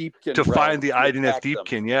Idoneth Deepkin to find the Idoneth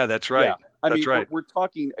Deepkin. Yeah, that's right. Yeah. I mean, right. We're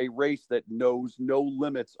talking a race that knows no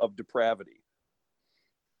limits of depravity.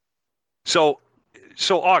 So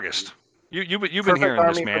August, you've been hearing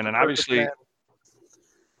this, man, and obviously man.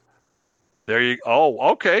 There you. Oh,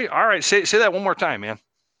 okay, all right. Say that one more time, man.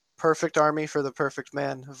 Perfect army for the perfect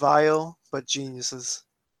man. Vile but geniuses.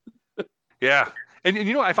 Yeah, and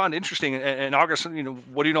I found interesting, and August,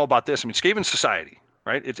 what do you know about this? I mean, Skaven society,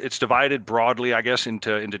 right? It's divided broadly, I guess,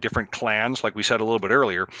 into different clans, like we said a little bit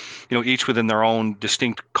earlier. Each within their own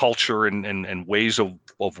distinct culture and ways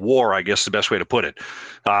of war, I guess the best way to put it.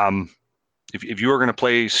 If you were going to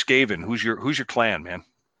play Skaven, who's your clan, man?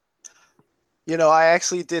 I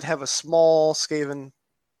actually did have a small Skaven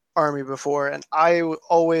army before, and I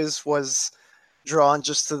always was drawn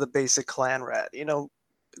just to the basic clan rat. Okay.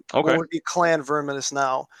 What would be clan verminous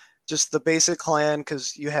now? Just the basic clan,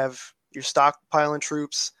 because you have your stockpiling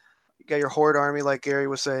troops, you got your horde army, like Gary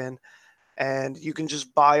was saying, and you can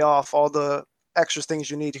just buy off all the extra things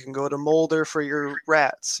you need. You can go to Mulder for your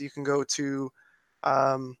rats. You can go to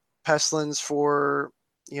Pestilence for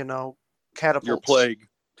catapults. Your plague,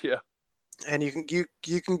 yeah. And you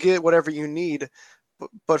can get whatever you need,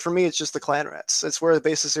 but for me, it's just the clan rats. It's where the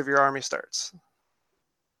basis of your army starts.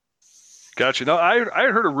 Gotcha. No, I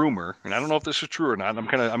heard a rumor, and I don't know if this is true or not. I'm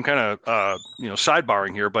kind of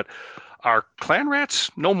sidebarring here, but are clan rats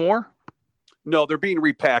no more? No, they're being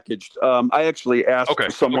repackaged. I actually asked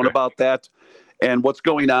someone about that, and what's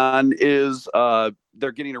going on is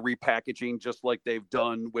they're getting a repackaging, just like they've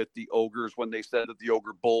done with the ogres when they said that the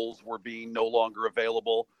ogre bulls were being no longer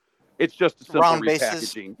available. It's just a simple round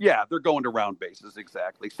repackaging. Bases. Yeah, they're going to round bases,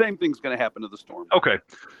 exactly. Same thing's going to happen to the Storm. Okay.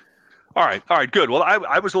 All right, good. Well,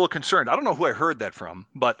 I was a little concerned. I don't know who I heard that from,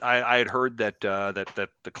 but I had heard that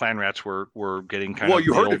the clan rats were getting kind of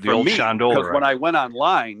you heard it from me, because when I went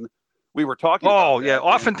online, we were talking about Oh, yeah.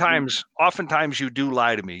 Oftentimes you do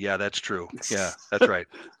lie to me. Yeah, that's true. Yeah, that's right.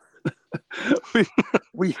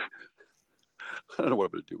 we I don't know what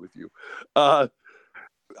I'm going to do with you.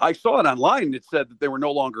 I saw it online, and it said that they were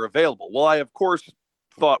no longer available. Well, I, of course,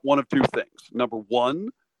 thought one of two things. Number one,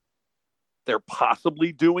 they're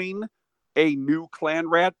possibly doing a new clan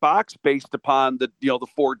rat box based upon the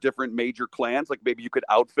 4 different major clans. Like maybe you could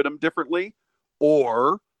outfit them differently,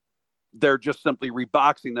 or they're just simply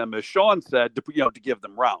reboxing them, as Sean said, to give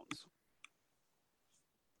them rounds.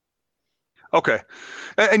 Okay,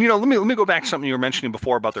 and let me go back to something you were mentioning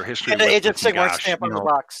before about their history. And the Age of Sigmar stamp on the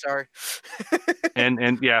box. Sorry. and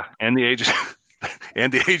the Age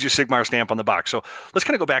of Sigmar stamp on the box. So let's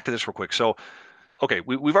kind of go back to this real quick. So, okay,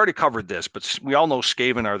 we've already covered this, but we all know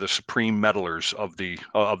Skaven are the supreme meddlers of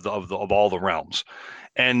all the realms,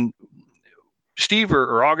 and Steve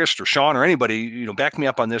or August or Sean or anybody, back me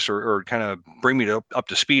up on this or kind of bring me up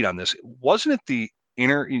to speed on this. Wasn't it the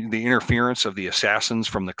interference of the assassins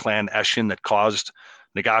from the clan Eshin that caused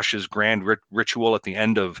Nagash's grand ritual at the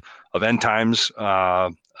end of end times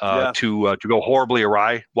to go horribly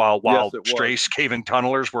awry, while Yes, it stray was. Skaven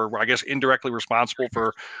tunnelers were, I guess, indirectly responsible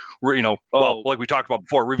for, Oh. like we talked about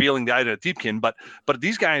before, revealing the idea of Deepkin. But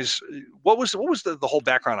these guys, what was the whole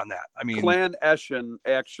background on that? I mean, Clan Eshin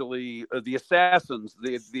actually, the assassins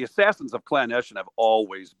of Clan Eshin have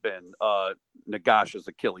always been Nagash's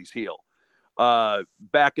Achilles heel.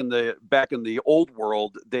 Back in the old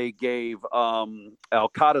world, they gave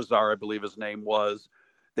Alcatazar, I believe his name was,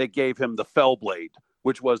 they gave him the Fellblade,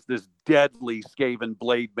 which was this deadly Skaven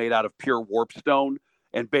blade made out of pure warpstone,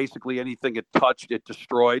 and basically anything it touched, it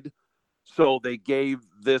destroyed. So they gave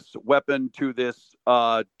this weapon to this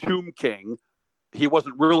Tomb King. He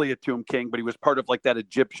wasn't really a Tomb King, but he was part of like that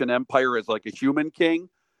Egyptian empire as like a human king.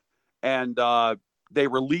 And they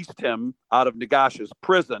released him out of Nagash's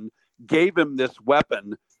prison, gave him this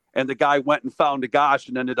weapon, and the guy went and found Nagash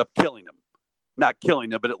and ended up killing him. Not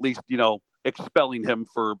killing him, but at least, expelling him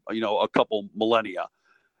for, a couple millennia.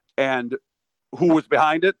 And who was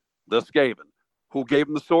behind it? The Skaven. Who gave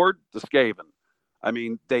him the sword? The Skaven. I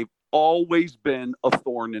mean, they've always been a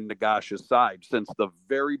thorn in Nagash's side since the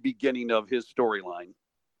very beginning of his storyline.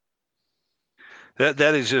 That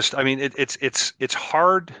is just, I mean, it's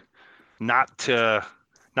hard not to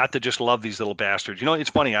just love these little bastards. It's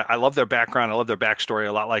funny. I love their background. I love their backstory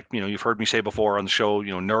a lot. Like, you've heard me say before on the show,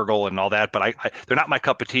 Nurgle and all that, but they're not my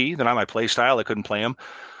cup of tea. They're not my play style. I couldn't play them.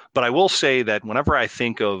 But I will say that whenever I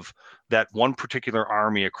think of that one particular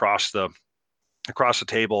army across the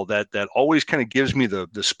table, that always kind of gives me the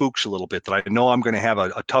spooks a little bit, that I know I'm going to have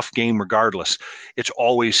a tough game regardless. It's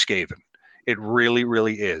always Skaven. It really,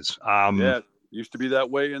 really is. Yeah. Used to be that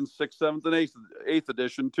way in 6th, 7th, and 8th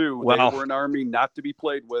edition too. Well, they were an army not to be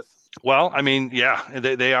played with. Well, I mean, yeah,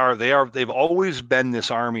 they are. They've always been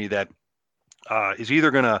this army that is either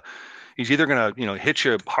gonna hit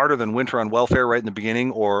you harder than winter on welfare right in the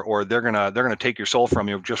beginning, or they're gonna take your soul from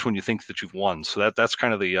you just when you think that you've won. So that's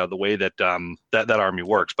kind of the way that that army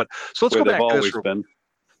works. But so let's go back to this. Been.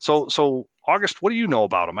 So August, what do you know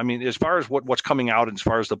about them? I mean, as far as what's coming out, and as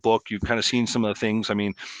far as the book, you've kind of seen some of the things. I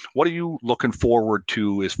mean, what are you looking forward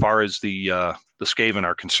to as far as the Skaven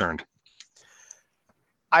are concerned?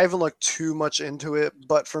 I haven't looked too much into it,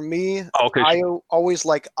 but for me, okay. I always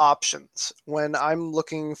like options. When I'm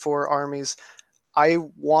looking for armies, I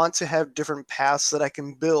want to have different paths that I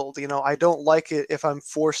can build. I don't like it if I'm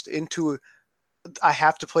forced into, I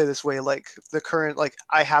have to play this way, like the current, like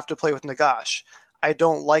I have to play with Nagash. I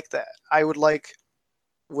don't like that. I would like,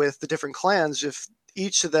 with the different clans, if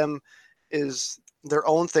each of them is their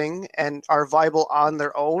own thing and are viable on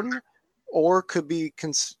their own, or could be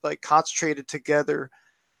concentrated together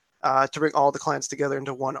to bring all the clans together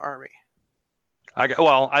into one army. I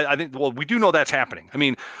think we do know that's happening. I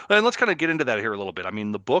mean, and let's kind of get into that here a little bit. I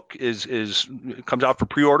mean, the book comes out for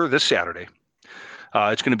pre-order this Saturday.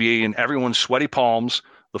 It's going to be in everyone's sweaty palms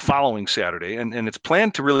the following Saturday, and it's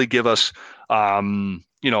planned to really give us,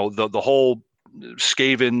 the whole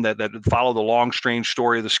Skaven that follow the long, strange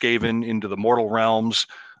story of the Skaven into the mortal realms.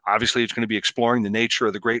 Obviously, it's going to be exploring the nature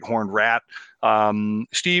of the Great Horned Rat.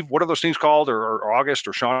 Steve, what are those things called, or August,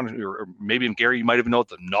 or Sean, or maybe Gary? You might even know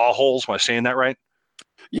the gnaw holes. Am I saying that right?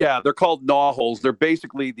 Yeah, they're called gnaw holes. They're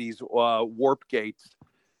basically these warp gates.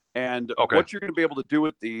 And what you're going to be able to do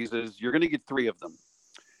with these is you're going to get 3 of them.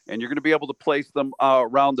 And you're going to be able to place them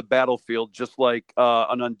around the battlefield, just like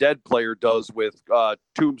an undead player does with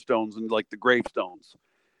tombstones and like the gravestones.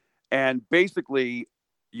 And basically,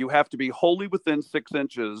 you have to be wholly within 6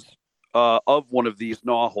 inches of one of these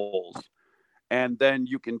gnaw holes. And then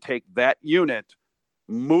you can take that unit,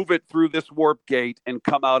 move it through this warp gate, and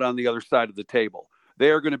come out on the other side of the table. They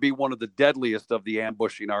are going to be one of the deadliest of the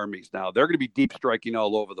ambushing armies now. They're going to be deep striking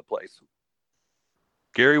all over the place.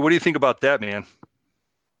 Gary, what do you think about that, man?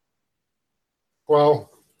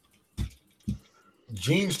 Well,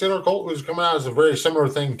 Gene's Dinner Cult was coming out as a very similar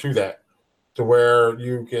thing to that, to where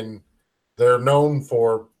they're known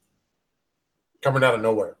for coming out of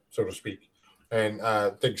nowhere, so to speak. And I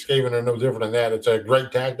think Skaven are no different than that. It's a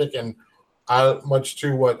great tactic, and much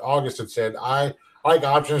to what August had said, I like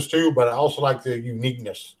options too, but I also like the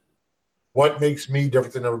uniqueness. What makes me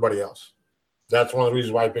different than everybody else? That's one of the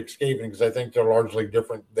reasons why I picked Skaven, because I think they're largely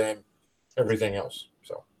different than everything else.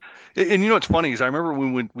 So. And what's funny is I remember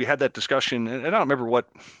when we had that discussion, and I don't remember what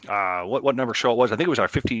number show it was. I think it was our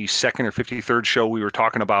 52nd or 53rd show. We were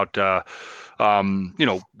talking about,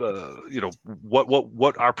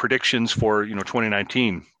 what our predictions for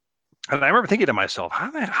 2019. And I remember thinking to myself,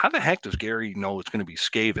 how the heck does Gary know it's going to be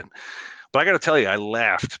Skaven? But I got to tell you, I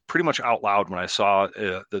laughed pretty much out loud when I saw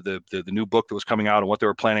the new book that was coming out and what they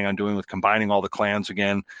were planning on doing with combining all the clans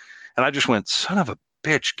again. And I just went, son of a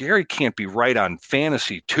bitch, Gary can't be right on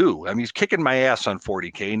fantasy too. I mean, he's kicking my ass on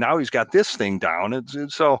 40K. Now he's got this thing down. It's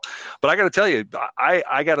so, but I got to tell you,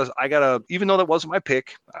 I gotta, even though that wasn't my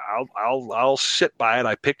pick, I'll sit by it.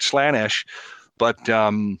 I picked Slanesh, but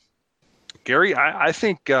Gary, I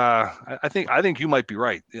think you might be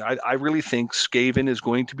right. I really think Skaven is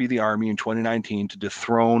going to be the army in 2019 to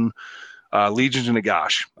dethrone Legions of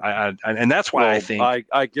Nagash. And that's why I think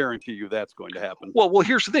I guarantee you that's going to happen. Well,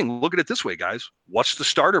 here's the thing. Look at it this way, guys. What's the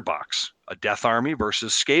starter box? A Death Army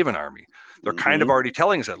versus Skaven Army. They're kind of already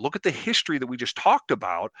telling us that. Look at the history that we just talked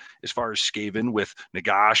about as far as Skaven with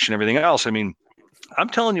Nagash and everything else. I mean, I'm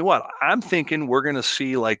telling you what, I'm thinking we're going to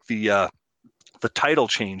see like the title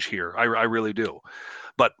change here. I really do.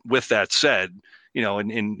 But with that said, in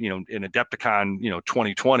Adepticon,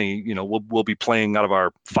 2020, we'll be playing out of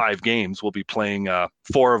our 5 games. We'll be playing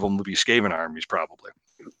 4 of them will be Skaven armies probably.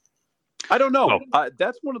 I don't know.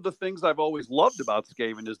 That's one of the things I've always loved about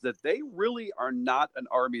Skaven is that they really are not an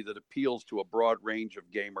army that appeals to a broad range of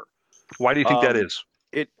gamer. Why do you think that is?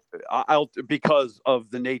 Because of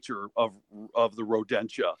the nature of the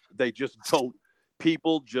rodentia. They just don't.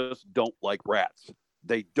 People just don't like rats.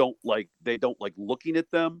 They don't like looking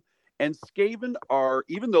at them. And Skaven are,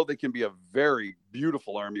 even though they can be a very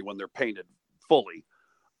beautiful army when they're painted fully,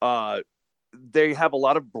 they have a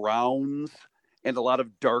lot of browns and a lot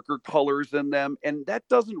of darker colors in them, and that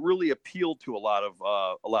doesn't really appeal to a lot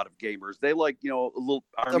of gamers. They like a little.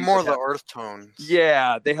 They're more the earth tones.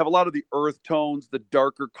 Yeah, they have a lot of the earth tones, the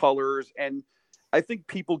darker colors, and I think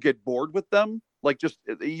people get bored with them. Like just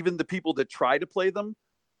even the people that try to play them,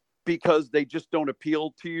 because they just don't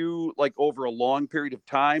appeal to you like over a long period of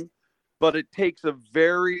time. But it takes a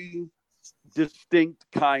very distinct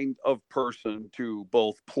kind of person to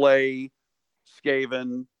both play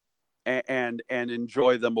Skaven and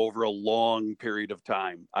enjoy them over a long period of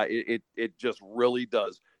time. It just really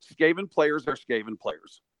does. Skaven players are Skaven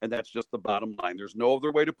players, and that's just the bottom line. There's no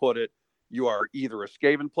other way to put it. You are either a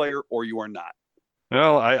Skaven player or you are not.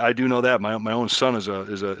 Well, I do know that my own son is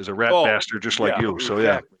a rat bastard just like you. So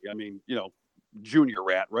exactly. Yeah, I mean, junior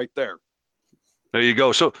rat right there. There you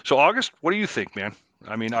go. So August, what do you think, man?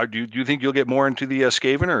 I mean, do you think you'll get more into the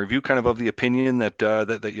Skaven, or have you kind of the opinion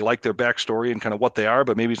that you like their backstory and kind of what they are,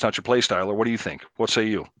 but maybe it's not your play style, or what do you think? What say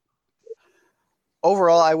you?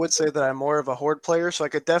 Overall, I would say that I'm more of a horde player, so I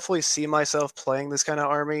could definitely see myself playing this kind of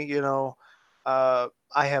army. I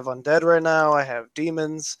have undead right now, I have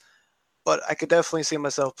demons, but I could definitely see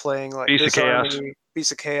myself playing like Beast this of Chaos. army,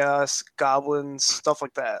 Beast of Chaos, goblins, stuff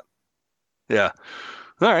like that. Yeah.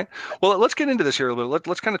 All right. Well, let's get into this here a little bit.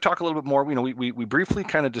 Let's kind of talk a little bit more. We briefly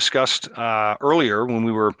kind of discussed earlier when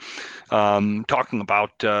we were talking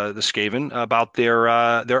about the Skaven, about their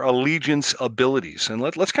allegiance abilities, and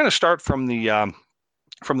let's kind of start from the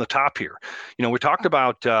top here. We talked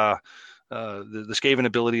about the Skaven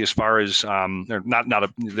ability as far as they're not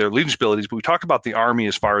their allegiance abilities, but we talked about the army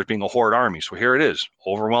as far as being a horde army. So here it is,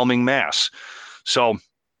 overwhelming mass. So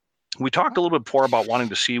we talked a little bit before about wanting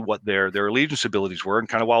to see what their allegiance abilities were, and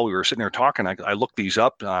kind of while we were sitting there talking, I looked these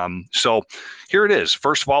up. So here it is.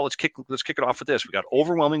 First of all, let's kick it off with this. We got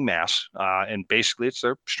overwhelming mass, and basically it's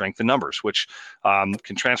their strength in numbers, which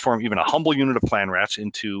can transform even a humble unit of clan rats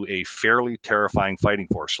into a fairly terrifying fighting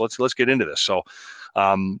force. So let's get into this. So,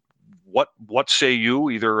 what say you?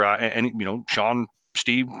 Either Sean,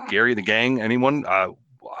 Steve, Gary, the gang, anyone?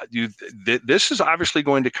 This is obviously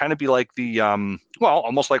going to kind of be like the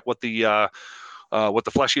almost like what the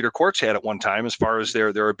Flesh Eater Courts had at one time, as far as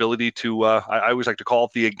their ability to I always like to call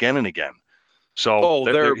it the again and again. So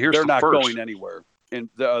they're not going anywhere, and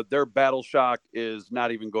their battle shock is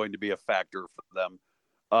not even going to be a factor for them.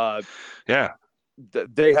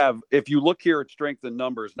 They have, if you look here at strength and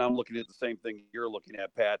numbers, now I'm looking at the same thing you're looking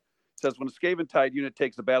at, Pat. It says when a Skaven Tide unit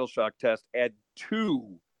takes a battle shock test, add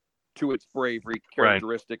 2 to its bravery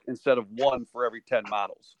characteristic instead of 1 for every 10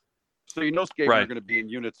 models. So Skaven are going to be in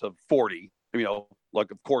units of 40. Like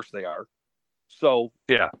of course they are. So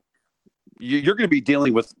yeah, you're going to be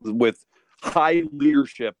dealing with high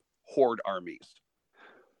leadership horde armies,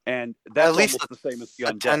 and that's at least the same as the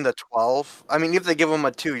undead. 10 to 12. I mean, if they give them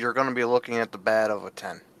a 2, you're going to be looking at the bad of a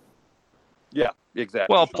 10. Yeah,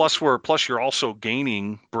 exactly. Well, plus you're also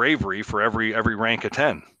gaining bravery for every rank of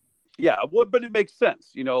 10. Yeah, but it makes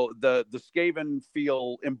sense. The Skaven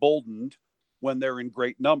feel emboldened when they're in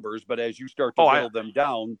great numbers, but as you start to whittle them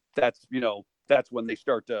down, that's when they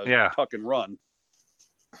start to tuck and run.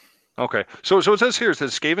 Okay, so it says here,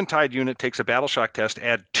 Skaven Tide unit takes a battle shock test,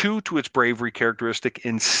 add 2 to its bravery characteristic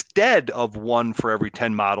instead of 1 for every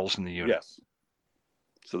 10 models in the unit. Yes.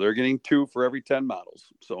 So they're getting 2 for every 10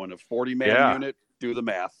 models. So in a 40-man unit, Do the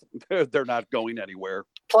math. They're not going anywhere.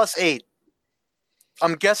 +8.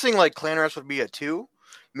 I'm guessing like clan reps would be a 2,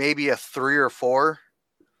 maybe a 3 or 4.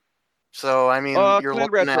 So I mean, you're clan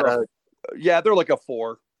looking reps at are yeah, they're like a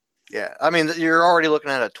 4. yeah. I mean, you're already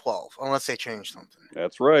looking at a 12 unless they change something.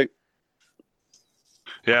 That's right.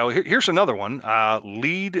 Yeah, well, here's another one.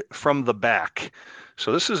 Lead from the back.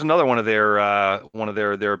 So this is another one of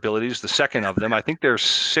their abilities. The second of them. I think there's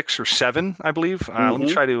 6 or 7, I believe. Let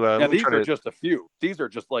me try to. And these are just a few. These are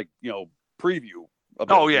just like preview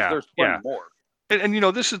abilities. Oh yeah, there's plenty more. And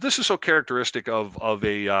this is so characteristic of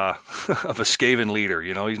a of a Skaven leader.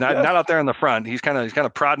 He's not out there in the front. He's kind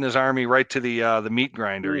of prodding his army right to the meat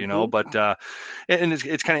grinder. But and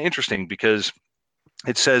it's kind of interesting because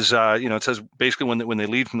it says basically when they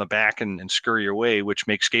lead from the back and scurry away, which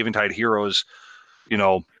makes Skaventide heroes,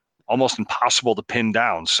 almost impossible to pin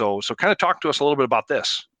down. So kind of talk to us a little bit about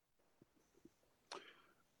this.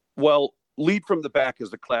 Well, lead from the back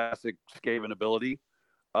is a classic Skaven ability.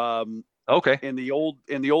 Okay. In the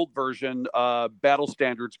old version, battle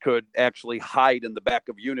standards could actually hide in the back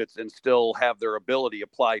of units and still have their ability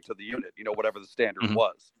apply to the unit, whatever the standard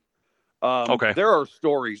was. Okay. There are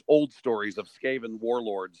old stories of Skaven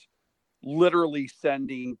warlords literally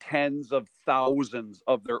sending tens of thousands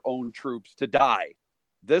of their own troops to die.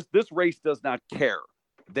 This race does not care.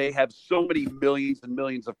 They have so many millions and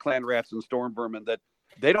millions of clan rats and storm vermin that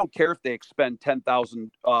they don't care if they expend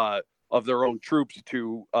 10,000 of their own troops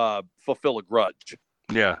to fulfill a grudge.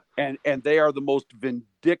 Yeah. And they are the most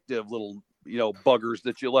vindictive little, buggers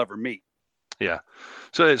that you'll ever meet. Yeah.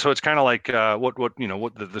 So it's kind of like what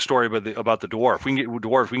the story about the dwarf. We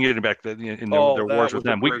can get it back in their wars with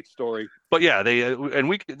them. Great story. But yeah,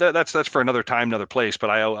 that's for another time, another place.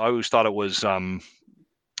 But I always thought it was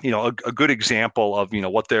a good example of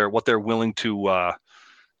what they're willing to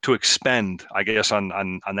expend, I guess,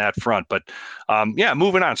 on that front. But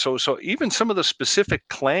moving on. So even some of the specific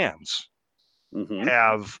clans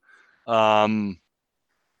have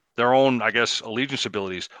their own, I guess, allegiance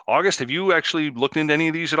abilities. August, have you actually looked into any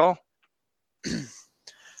of these at all?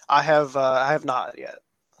 I have not yet.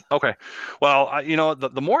 Okay. Well,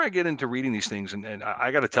 the more I get into reading these things, and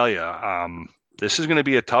I got to tell you, this is going to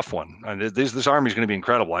be a tough one. This army is going to be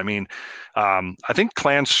incredible. I mean, I think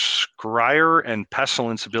Clan Scryer and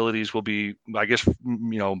Pestilence abilities will be, I guess,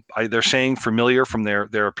 they're saying familiar from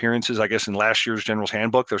their appearances, I guess, in last year's General's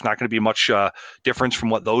Handbook. There's not going to be much difference from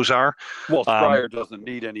what those are. Well, Scryer doesn't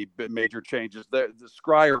need any major changes. The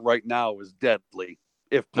Scryer right now is deadly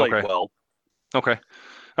if played well. Okay.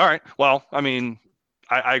 All right. Well, I mean,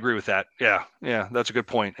 I agree with that. Yeah, that's a good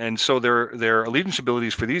point. And so their allegiance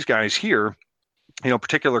abilities for these guys here,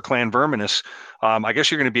 particular Clan Verminous, I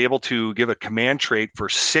guess you're going to be able to give a command trait for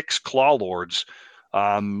 6 Claw Lords,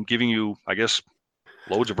 giving you, I guess,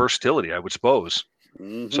 loads of versatility, I would suppose.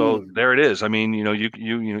 So there it is. I mean, you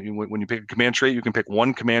when you pick a command trait, you can pick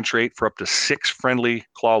one command trait for up to 6 friendly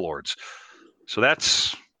Claw Lords. So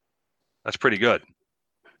that's pretty good.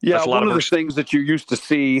 Yeah, one of the things that you used to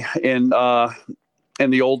see in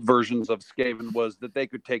the old versions of Skaven was that they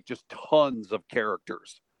could take just tons of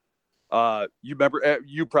characters.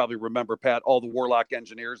 You probably remember, Pat, all the Warlock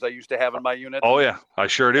engineers I used to have in my unit. Oh yeah, I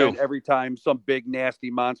sure do. And every time some big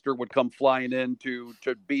nasty monster would come flying in to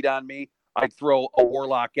beat on me, I'd throw a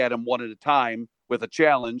Warlock at him one at a time with a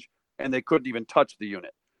challenge, and they couldn't even touch the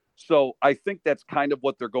unit. So I think that's kind of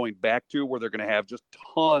what they're going back to, where they're going to have just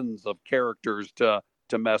tons of characters to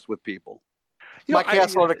mess with people. My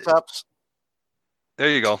cast load accepts. There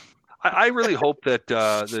you go. I really hope that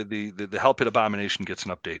the Hell Pit Abomination gets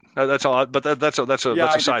an update. That's all. But that's a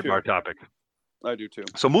sidebar topic. I do too.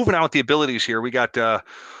 So moving on with the abilities here, we got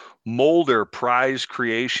Molder Prize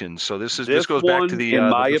Creation. So this goes back to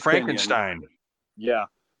the Frankenstein. Yeah,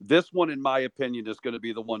 this one, in my opinion, is going to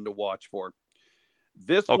be the one to watch for.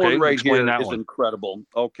 This one right here is incredible.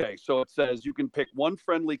 Okay, so it says you can pick one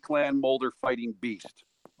friendly clan Molder fighting beast.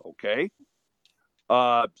 Okay.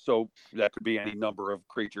 So that could be any number of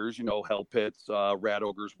creatures, hell pits, rat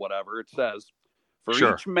ogres, whatever. It says for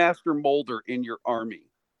each master molder in your army,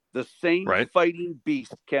 the same fighting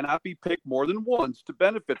beast cannot be picked more than once to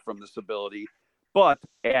benefit from this ability, but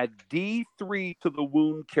add D3 to the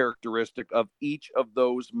wound characteristic of each of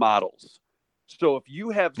those models. So if you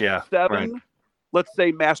have 7, let's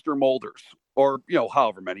say master molders, or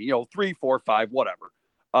however many, 3, 4, 5, whatever,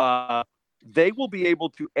 they will be able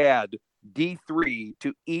to add D3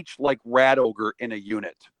 to each rat ogre in a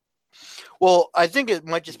unit. Well, I think it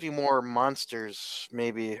might just be more monsters,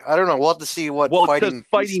 maybe. I don't know. We'll have to see what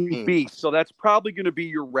fighting beast. So that's probably going to be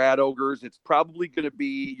your rat ogres. It's probably going to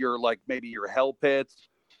be your maybe your hell pits,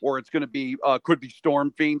 or it's going to be could be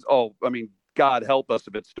storm fiends. Oh, I mean, God help us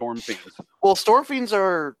if it's Storm Fiends. Well, Storm Fiends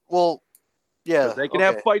are yeah. They can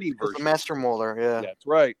have fighting It's versions. the Master Molder, yeah. That's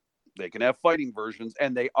right. They can have fighting versions,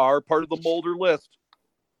 and they are part of the Molder list.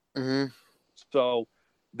 Mm-hmm. So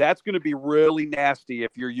that's going to be really nasty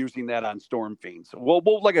if you're using that on Storm Fiends. Well,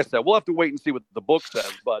 like I said, we'll have to wait and see what the book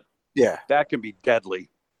says, but yeah, that can be deadly.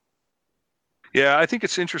 Yeah, I think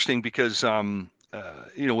it's interesting because,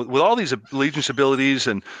 with all these allegiance abilities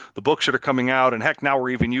and the books that are coming out, and heck, now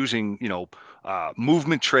we're even using,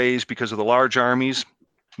 movement trays because of the large armies.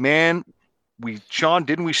 Man, Sean,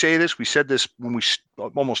 didn't we say this? We said this when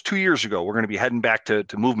almost 2 years ago. We're going to be heading back to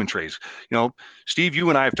movement trays. Steve, you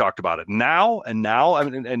and I have talked about it now, I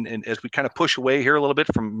mean, and as we kind of push away here a little bit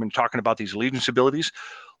from talking about these allegiance abilities,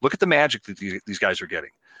 look at the magic that these guys are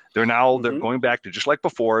getting. They're going back to just like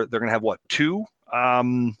before. They're going to have what, 2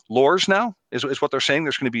 lores now is what they're saying.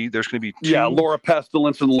 There's going to be 2. Yeah, Lore of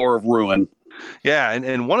Pestilence and Lore of Ruin. Yeah,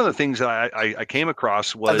 and one of the things that I came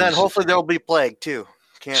across was, and then hopefully there'll be Plague too.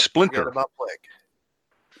 Can't Splinter forget about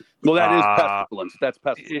Plague. Well, that is Pestilence. That's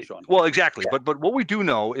Pestilence, Sean. Well, exactly. Yeah. But what we do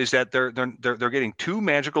know is that they're getting 2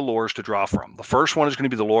 magical lores to draw from. The first one is going to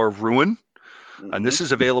be the Lore of Ruin. And this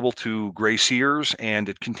is available to Grey Seers, and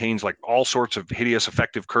it contains like all sorts of hideous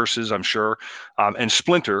effective curses, I'm sure. And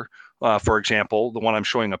Splinter, for example, the one I'm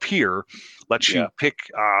showing up here, lets you pick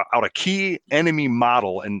out a key enemy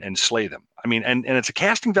model and slay them. I mean, and it's a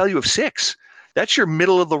casting value of 6. That's your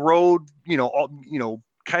middle of the road,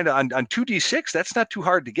 kind of on 2d6. That's not too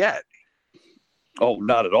hard to get. Oh,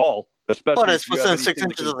 not at all. Especially but it's within 6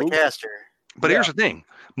 inches of the caster. But here's the thing.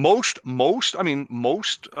 Most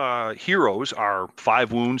heroes are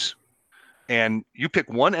 5 wounds, and you pick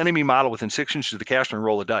one enemy model within 6 inches of the caster and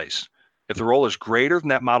roll a dice. If the roll is greater than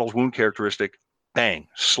that model's wound characteristic, bang,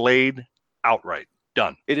 slayed outright.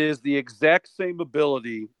 Done. It is the exact same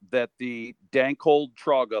ability that the Dankhold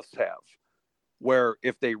Troggoths have, where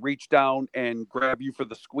if they reach down and grab you for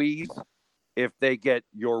the squeeze, if they get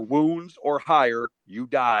your wounds or higher, you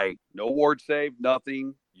die. No ward save,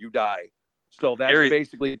 nothing, you die. So that's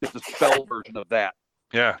basically just a spell version of that.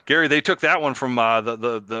 Yeah, Gary, they took that one from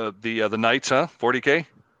the Knights, huh? 40K.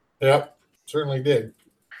 Yep, certainly did.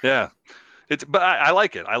 Yeah, but I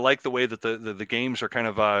like it. I like the way that the games are kind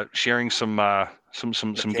of sharing some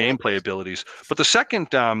gameplay abilities. But the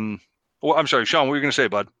second, I'm sorry, Sean, what were you going to say,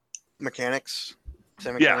 bud? Mechanics.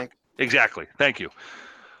 Yeah, exactly. Thank you.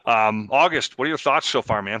 August, what are your thoughts so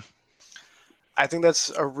far, man? I think that's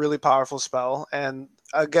a really powerful spell, and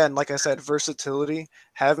again, like I said, versatility.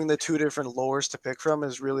 Having the 2 different lores to pick from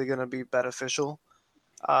is really going to be beneficial.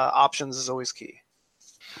 Options is always key.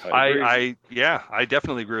 I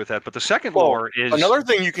definitely agree with that. But the second lore is another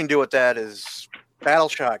thing you can do with that is Battle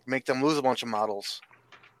Shock, make them lose a bunch of models.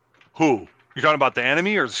 Who? You're talking about the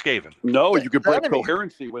enemy or the Skaven? No, you could break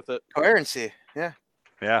coherency with it. Coherency, yeah.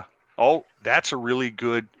 Yeah. Oh, that's a really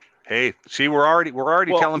good. Hey, see, we're already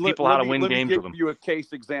telling people how to win games with them. Let me give you a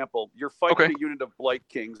case example. You're fighting a unit of Blight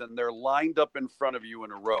Kings, and they're lined up in front of you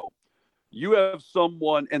in a row. You have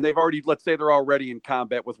someone, and let's say they're already in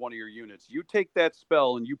combat with one of your units. You take that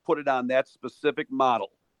spell and you put it on that specific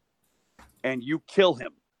model, and you kill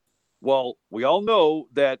him. Well, we all know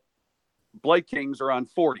that Blight Kings are on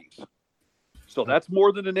 40s. So that's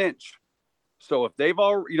more than an inch. So if they've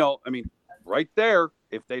already, right there,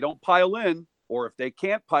 if they don't pile in, or if they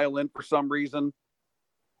can't pile in for some reason,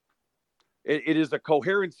 it is a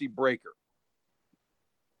coherency breaker.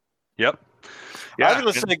 Yep. Yeah. I was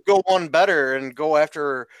going to say go one better and go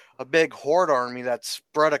after a big horde army that's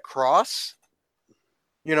spread across.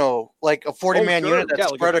 Like a 40-man unit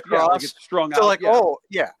that's spread across. Like it's strung so out.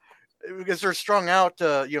 Because they're strung out,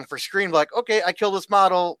 for screen. Like, okay, I kill this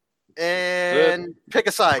model and pick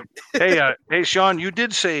a side. Hey, Sean, you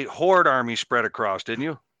did say horde army spread across, didn't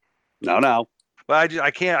you? No. But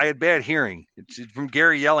I can't. I had bad hearing. It's from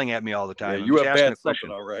Gary yelling at me all the time. Yeah, you have bad something,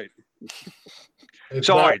 all right. It's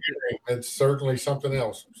so it's certainly something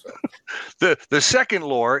else. So. The second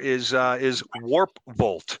lore is Warp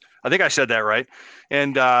Volt. I think I said that right.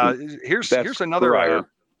 And here's another.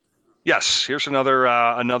 Yes, here's another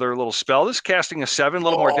little spell. This is casting a 7, a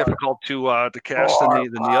little more difficult to cast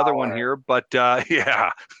than the other one here. But yeah,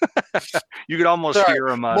 you could almost hear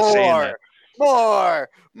him saying that.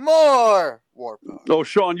 More warp. Oh,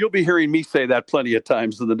 Sean, you'll be hearing me say that plenty of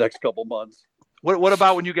times in the next couple months. What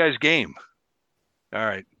about when you guys game? All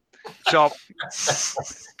right. So,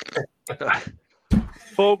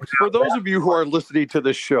 folks, for those of you who are listening to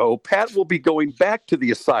the show, Pat will be going back to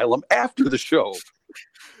the asylum after the show.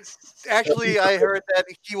 Actually, I heard that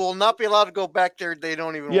he will not be allowed to go back there. They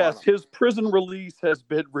don't even. Yes, his prison release has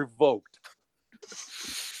been revoked.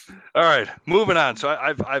 All right, moving on. So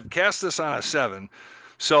I've cast this on a 7.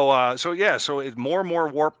 So it's more and more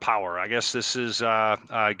warp power. I guess this is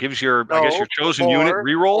gives your your chosen unit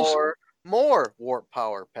rerolls. More warp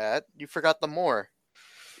power, Pat. You forgot the more.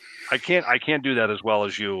 I can't do that as well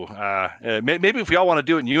as you. Maybe if we all want to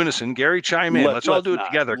do it in unison, Gary, chime in. Let's all do it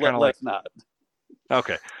together. Kind of like not.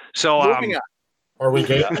 Okay. So moving on. Are we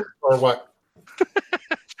game or what?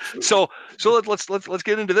 So let's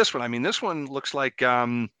get into this one. I mean, this one looks like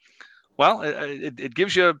it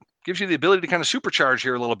gives you the ability to kind of supercharge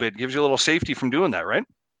here a little bit. It gives you a little safety from doing that, right?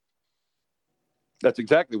 That's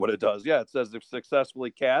exactly what it does. Yeah, it says if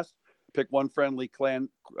successfully cast, pick one friendly clan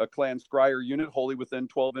scryer unit wholly within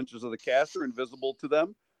 12 inches of the caster, invisible to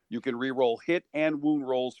them. You can reroll hit and wound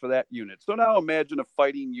rolls for that unit. So now imagine a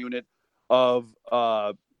fighting unit of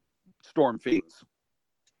Storm Fiends.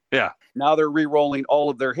 Yeah. Now they're re-rolling all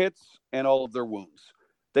of their hits and all of their wounds.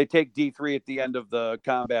 They take D3 at the end of the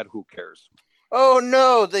combat. Who cares? Oh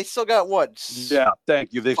no, they still got what? Yeah,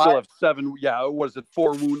 thank you. They still have 7. Yeah, what is it?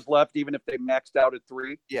 4 wounds left, even if they maxed out at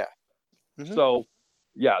 3. Yeah. Mm-hmm. So,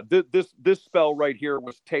 yeah, this spell right here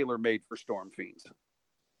was tailor made for Storm Fiends.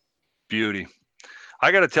 Beauty.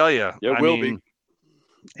 I got to tell you, it will be.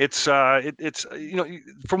 It's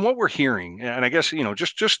from what we're hearing, and I guess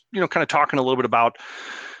just kind of talking a little bit about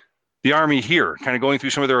the army here, kind of going through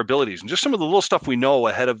some of their abilities and just some of the little stuff we know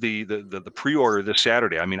ahead of the pre-order this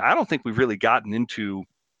Saturday. I mean, I don't think we've really gotten into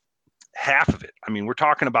half of it. I mean, we're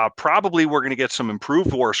talking about probably we're going to get some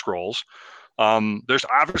improved war scrolls. There's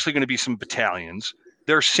obviously going to be some battalions.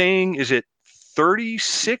 They're saying, is it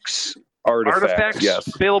 36 artifacts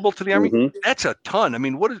available to the army? Mm-hmm. That's a ton. I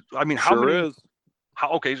mean, how sure many? Is.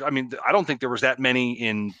 Okay, I mean, I don't think there was that many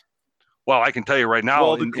in. Well, I can tell you right now.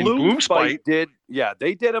 Well, the in Gloomspite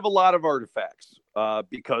they did have a lot of artifacts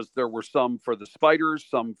because there were some for the spiders,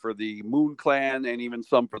 some for the Moon Clan, and even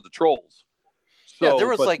some for the trolls. So, there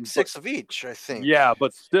was 6 of each, I think. Yeah,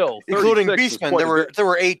 but still, including Beastmen, there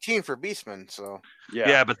were 18 for Beastmen. So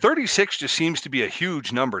yeah, but 36 just seems to be a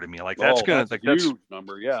huge number to me. Like that's a huge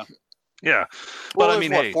number. Yeah. Yeah, well, but I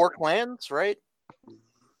mean, 4 clans, right?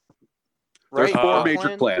 There's 4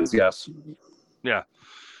 major clans. Yes.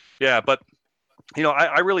 Yeah, but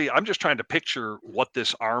I'm just trying to picture what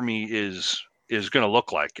this army is going to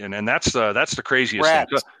look like, and that's the craziest thing.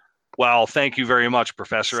 Well, thank you very much,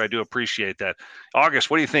 Professor. I do appreciate that. August,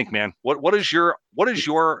 what do you think, man? What is your?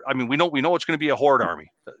 I mean, we know it's going to be a horde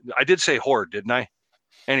army. I did say horde, didn't I? At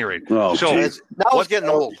any rate, now it's getting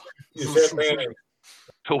old.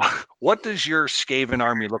 So, what does your Skaven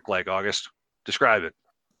army look like, August? Describe it.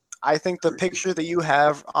 I think the picture that you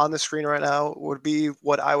have on the screen right now would be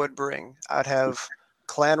what I would bring. I'd have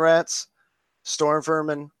clan rats, storm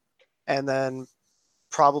vermin, and then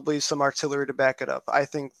probably some artillery to back it up. I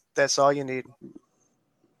think that's all you need.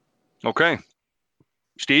 Okay.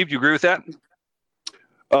 Steve, do you agree with that?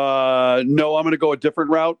 No, I'm going to go a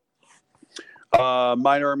different route.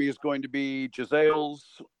 My army is going to be Jezzails,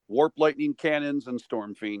 Warp Lightning Cannons, and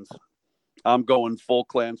Storm Fiends. I'm going full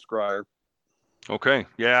clan scryer. Okay.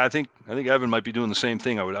 Yeah, I think Evan might be doing the same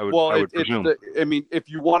thing. I would presume. If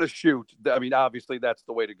you want to shoot, obviously that's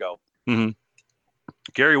the way to go. Mm-hmm.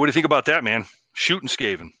 Gary, what do you think about that, man? Shooting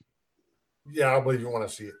Skaven. Yeah, I believe you want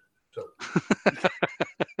to see it.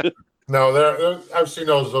 So. No, I've seen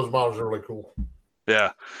those models are really cool.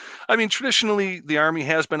 Yeah, I mean, traditionally the army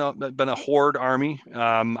has been a horde army.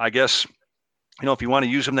 I guess if you want to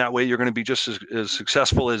use them that way, you're going to be just as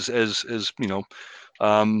successful as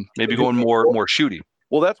maybe going more shooty.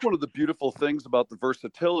 Well, that's one of the beautiful things about the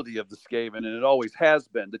versatility of the Skaven, and it always has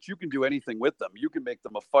been, that you can do anything with them. You can make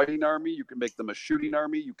them a fighting army, you can make them a shooting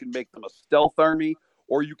army, you can make them a stealth army,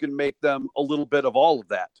 or you can make them a little bit of all of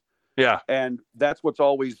that. Yeah. And that's what's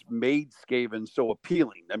always made Skaven so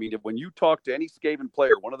appealing. I mean, when you talk to any Skaven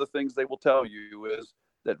player, one of the things they will tell you is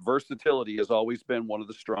that versatility has always been one of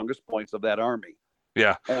the strongest points of that army.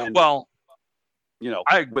 Yeah. And,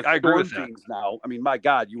 I agree with that. Now, I mean, my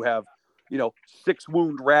God, you have 6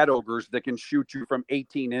 wound rat ogres that can shoot you from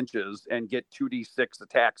 18 inches and get 2d6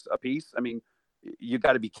 attacks apiece. I mean, you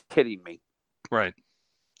got to be kidding me. Right.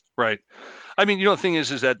 I mean, the thing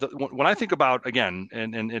is that when I think about, again,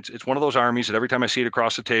 and it's one of those armies that every time I see it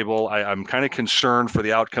across the table, I'm kind of concerned for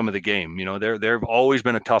the outcome of the game. They've always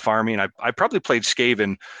been a tough army, and I probably played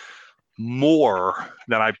Skaven more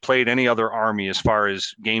than I played any other army as far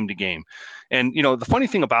as game to game. And, the funny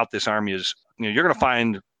thing about this army is, you're going to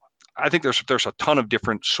find, I think there's a ton of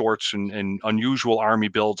different sorts and unusual army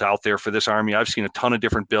builds out there for this army. I've seen a ton of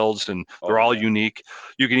different builds, and they're all unique.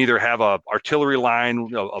 You can either have a artillery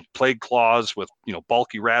line of plague claws with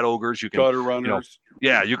bulky rat ogres. You can gutter runners.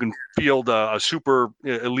 Yeah, you can field a super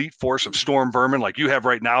elite force of storm vermin like you have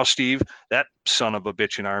right now, Steve, that son of a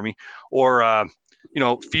bitchin' army, or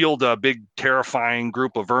field a big terrifying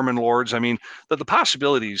group of vermin lords. I mean, the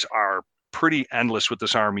possibilities are pretty endless with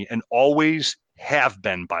this army, and always have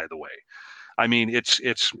been, by the way. I mean, it's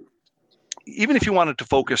even if you wanted to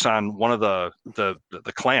focus on one of the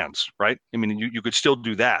clans, right? I mean, you could still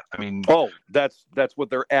do that. I mean, that's what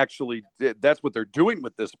they're doing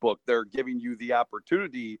with this book. They're giving you the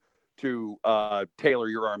opportunity to tailor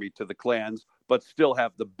your army to the clans, but still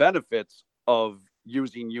have the benefits of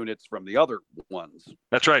using units from the other ones.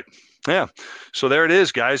 That's right. Yeah. So there it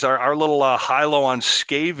is, guys. Our little high-low on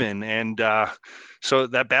Skaven, and so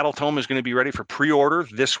that battle tome is going to be ready for pre-order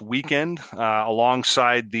this weekend,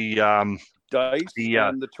 alongside the dice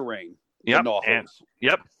and the terrain. Yep.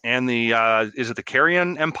 And the is it the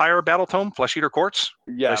Carrion Empire battle tome, Flesh Eater Courts?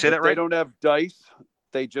 Yeah. Did I say that right? They don't have dice.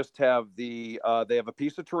 They just have they have a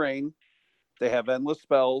piece of terrain. They have endless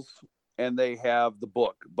spells, and they have the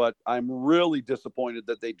book. But I'm really disappointed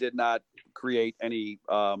that they did not create any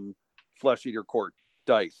Flesh Eater Court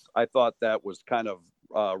dice. I thought that was kind of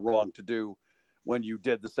wrong to do when you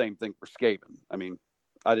did the same thing for Skaven. I mean,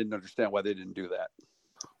 I didn't understand why they didn't do that.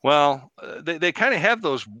 Well, they kind of have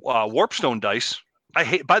those Warpstone dice.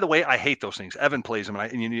 By the way, I hate those things. Evan plays them,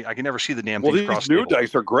 and I can never see the damn things across the table. These new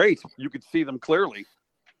dice are great. You could see them clearly.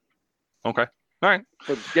 Okay. All right.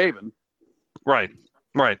 For the Skaven. Right.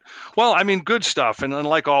 Well, I mean, good stuff, and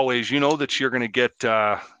like always, you know that you're going to get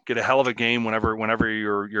a hell of a game whenever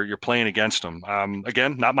you're playing against them.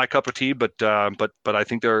 Again, not my cup of tea, but I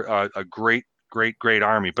think they're a great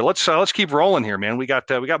army. But let's keep rolling here, man. We got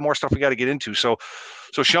more stuff we got to get into. So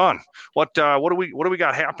Sean, what do we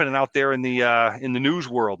got happening out there in the news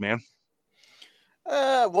world, man?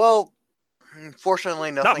 Well,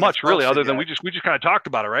 unfortunately, nothing. Not much really, other than yet. we just kind of talked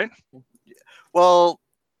about it, right? Well,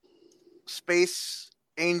 Space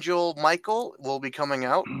Angel Michael will be coming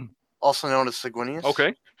out, also known as Seguinius.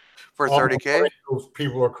 Okay. For $30K. Those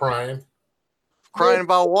people are crying. Crying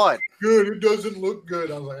about what? Good. It doesn't look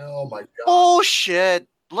good. I was like, oh my god. Oh shit.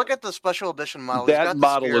 Look at the special edition model. That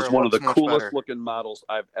model is one of the coolest looking models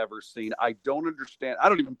I've ever seen. I don't understand. I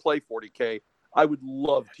don't even play 40K. I would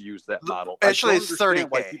love to use that model. Actually, it's 30K.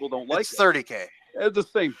 Why people don't like it. 30K. It's the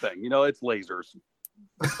same thing. It's lasers.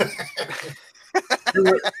 It's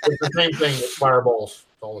the same thing with fireballs.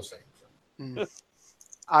 It's all the same.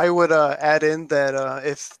 I would add in that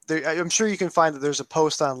I'm sure you can find that there's a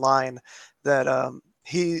post online that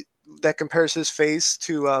that compares his face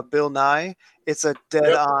to Bill Nye. It's a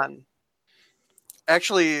dead on.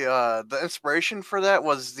 Actually, the inspiration for that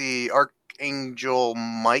was the Archangel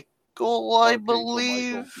Michael, I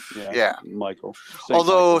believe. Michael. Yeah. Michael.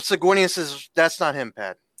 Although Seguinius that's not him,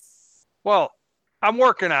 Pat. Well, I'm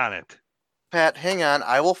working on it. Pat, hang on.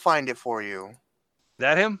 I will find it for you.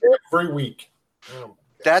 That him? Every week.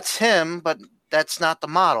 That's him, but that's not the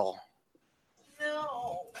model.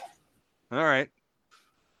 No. All right.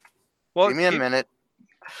 Well, give me a minute.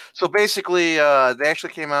 So basically, they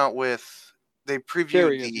actually came out with. They previewed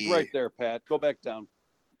there he is. He's right there, Pat. Go back down.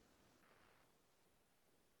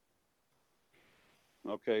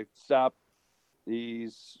 Okay, stop.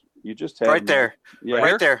 You just had right there. Yeah,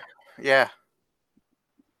 right there. Yeah.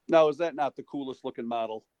 Now, is that not the coolest looking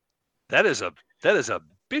model? That is a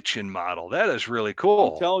bitchin' model. That is really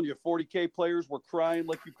cool. I'm telling you, 40K players were crying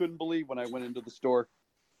like you couldn't believe when I went into the store.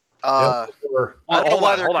 I don't know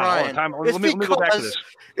why they're crying. Let me go back to this.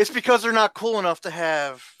 It's because they're not cool enough to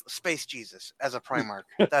have Space Jesus as a Primarch.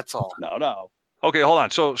 That's all. No. Okay, hold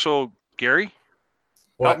on. So Gary,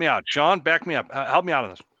 help me out. Sean, back me up. Help me out on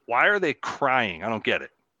this. Why are they crying? I don't get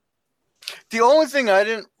it. The only thing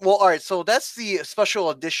all right, so that's the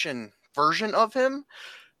special edition version of him.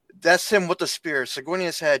 That's him with the spear.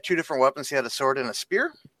 Seguinius had two different weapons. He had a sword and a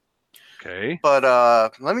spear. Okay. But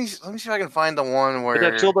let me see if I can find the one where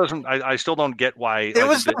that still doesn't. I still don't get why. It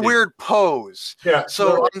was the weird pose. Yeah.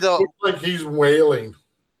 So it looks like he's wailing.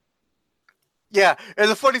 Yeah,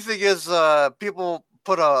 and the funny thing is, people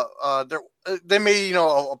put they made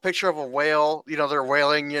a picture of a whale. They're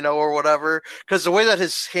wailing, or whatever, because the way that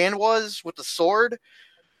his hand was with the sword,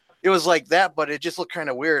 it was like that, but it just looked kind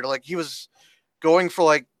of weird. Like he was going for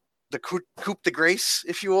like the coup de grace,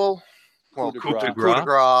 if you will. Well, coup de grace.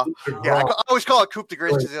 Yeah, I always call it coup de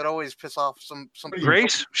grace because it always piss off some people.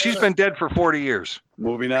 Grace. She's been dead for 40 years.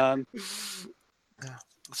 Moving on.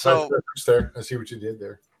 So there, I see what you did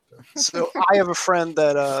there. So I have a friend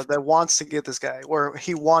that wants to get this guy, or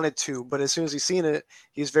he wanted to, but as soon as he's seen it,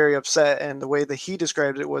 he's very upset. And the way that he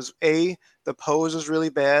described it was the pose was really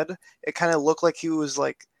bad. It kind of looked like he was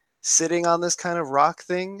like sitting on this kind of rock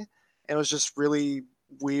thing. and it was just really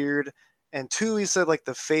weird. And 2, he said like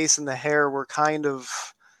the face and the hair were kind of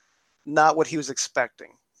not what he was expecting.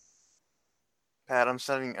 Pat, I'm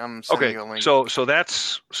sending Okay, you a link. so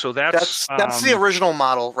that's the original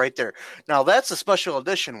model right there. Now that's the special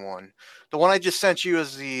edition one. The one I just sent you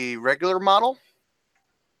is the regular model.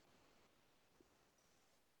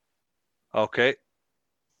 Okay.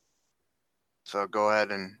 So go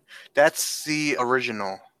ahead and that's the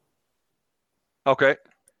original. Okay.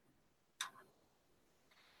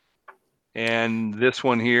 And this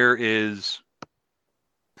one here is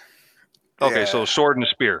okay. Yeah. So sword and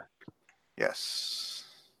spear. Yes.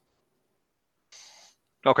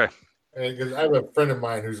 Okay. Because I have a friend of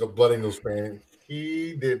mine who's a Blood Angels fan.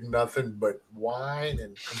 He did nothing but whine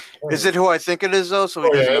and complain. Is it who I think it is though? So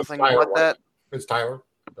he does nothing but that. It's Tyler.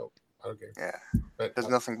 No, okay. Yeah. But, There's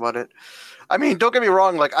nothing but it. I mean, don't get me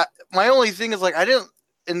wrong. Like, my only thing is like I didn't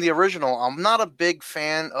in the original. I'm not a big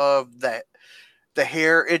fan of that. The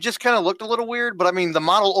hair, it just kind of looked a little weird. But I mean,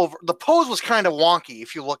 the pose was kind of wonky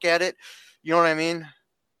if you look at it. You know what I mean?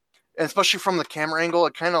 And especially from the camera angle,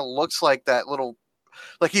 it kind of looks like that little,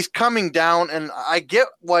 like he's coming down. And I get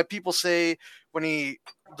why people say when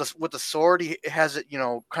with the sword, he has it,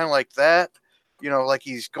 kind of like that, like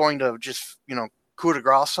he's going to just, coup de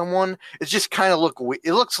grace someone. It just kind of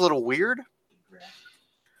it looks a little weird.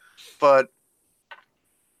 But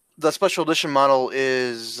the special edition model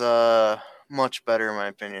is much better in my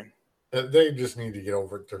opinion. They just need to get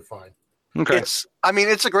over it. They're fine. Okay. It's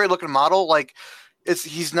a great looking model. Like,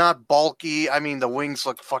 he's not bulky. I mean, the wings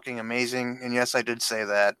look fucking amazing. And yes, I did say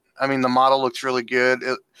that. I mean, the model looks really good.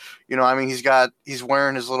 He's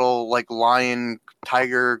wearing his little like lion,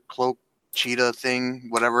 tiger, cloak, cheetah thing,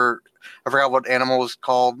 whatever. I forgot what animal was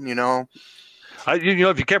called,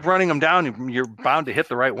 If you kept running them down, you're bound to hit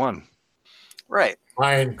the right one. Right.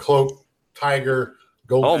 Lion, cloak, tiger,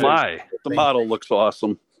 goldfish. Oh my. The model looks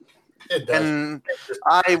awesome. It does. And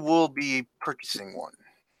I will be purchasing one.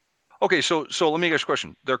 Okay, so let me ask you a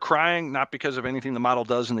question. They're crying not because of anything the model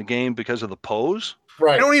does in the game, because of the pose?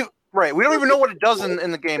 Right. We don't even know what it does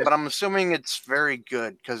in the game, but I'm assuming it's very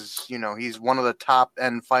good because, he's one of the top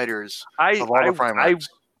end fighters of all the Primarchs.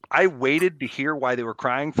 I waited to hear why they were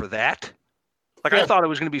crying for that. Like, I thought it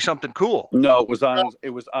was going to be something cool. No,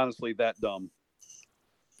 it was honestly that dumb.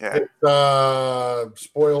 Yeah. It's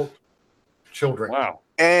spoiled children. Wow.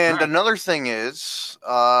 And another thing is,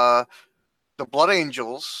 the Blood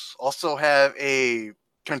Angels also have a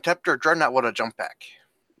Contemptor Dreadnought with a jump pack.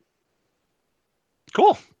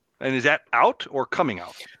 Cool. And is that out or coming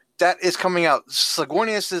out? That is coming out.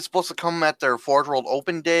 Sigonius is supposed to come at their Forge World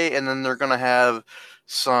Open Day, and then they're going to have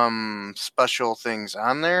some special things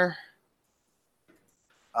on there.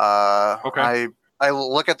 Okay. I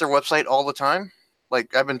look at their website all the time.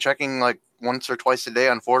 Like, I've been checking like once or twice a day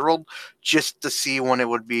on Forge World just to see when it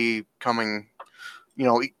would be coming,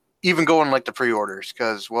 even going like the pre-orders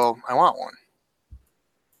because, well, I want one.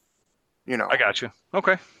 I got you.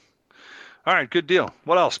 Okay. All right, good deal.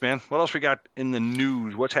 What else, man? What else we got in the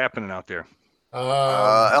news? What's happening out there?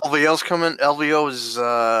 LVO's coming. LVO is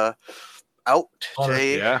out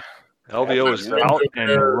today. Yeah. LVO is out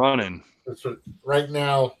and running. Right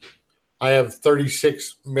now, I have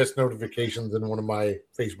 36 missed notifications in one of my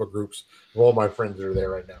Facebook groups of all my friends that are there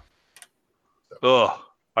right now. Ugh.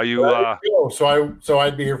 Are you? So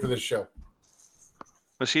I'd be here for this show.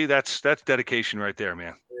 Let's see. That's dedication right there,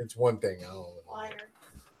 man. It's one thing. I don't know. Liar.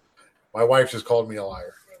 My wife just called me a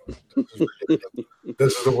liar.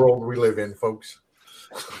 This is the world we live in, folks.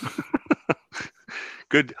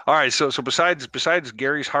 Good. All right. So besides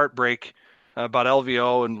Gary's heartbreak about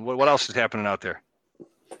LVO, and what else is happening out there?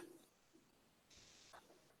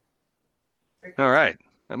 All right.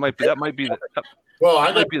 That might be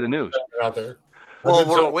the news out there. Well,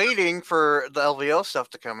 we're waiting for the LVO stuff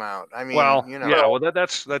to come out. I mean, yeah. Well,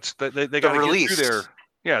 that's they got to get through their.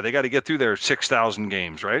 Yeah, they got to get through their 6,000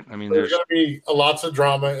 games, right? I mean, there's going to be lots of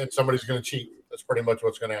drama, and somebody's going to cheat. That's pretty much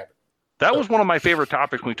what's going to happen. That was one of my favorite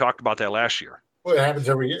topics when we talked about that last year. Well, it happens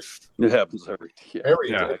every year. It happens every year.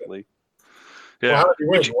 Exactly. Yeah. Well, how did you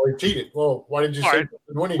win? Well, he cheated. Well, why did you say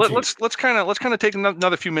when he cheated? Let's kind of take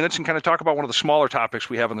another few minutes and kind of talk about one of the smaller topics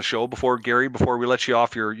we have on the show before we let you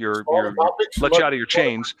off let you out of your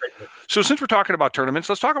chains. So since we're talking about tournaments,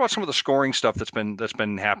 let's talk about some of the scoring stuff that's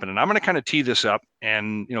been happening. I'm going to kind of tee this up,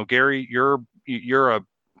 and Gary, you're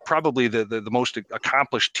probably the most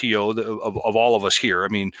accomplished TO of all of us here. I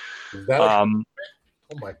mean, oh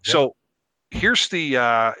my God. So here's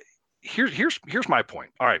my point.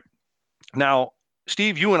 All right. Now,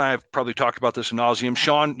 Steve, you and I have probably talked about this ad nauseum.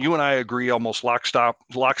 Sean, you and I agree almost lock, stock,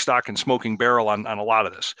 and smoking barrel on a lot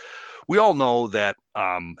of this. we all know that,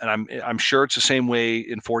 and I'm sure it's the same way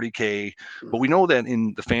in 40K, but we know that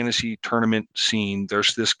in the fantasy tournament scene,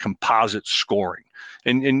 there's this composite scoring.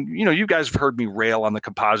 And you guys have heard me rail on the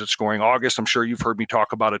composite scoring. August, I'm sure you've heard me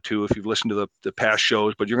talk about it too if you've listened to the past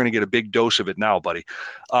shows, but you're going to get a big dose of it now, buddy.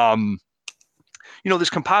 This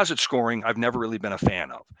composite scoring, I've never really been a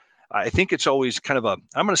fan of. I think it's always kind of I'm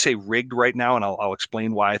going to say rigged right now, and I'll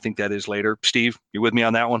explain why I think that is later. Steve, you with me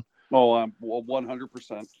on that one? Oh, I'm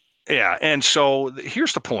 100%. Yeah, and so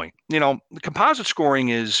here's the point. The composite scoring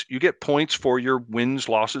is you get points for your wins,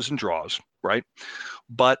 losses, and draws, right?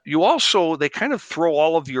 But they kind of throw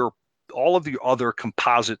all of your other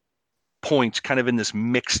composite points kind of in this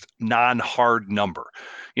mixed non-hard number.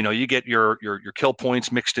 You get your kill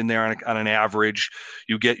points mixed in there on an average.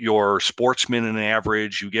 You get your sportsman in an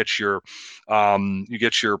average. You get your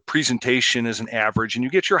presentation as an average, and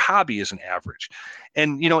you get your hobby as an average.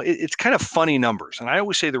 And it's kind of funny numbers. And I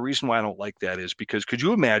always say the reason why I don't like that is because could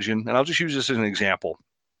you imagine? And I'll just use this as an example.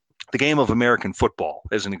 The game of American football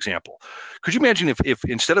as an example. Could you imagine if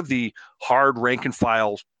instead of the hard rank and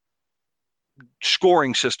file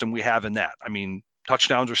scoring system we have in that, I mean,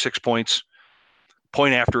 touchdowns are 6 points,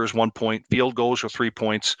 point after is 1 point, field goals are 3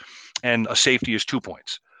 points, and a safety is 2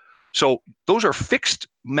 points. So those are fixed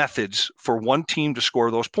methods for one team to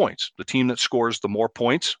score those points. The team that scores the more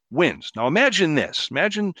points wins. Now imagine this.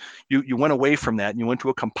 Imagine you went away from that and you went to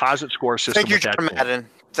a composite score system. Thank you, John Madden.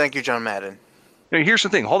 Thank you, John Madden. Here's the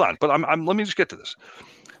thing. Hold on. But let me just get to this.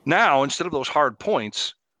 Now, instead of those hard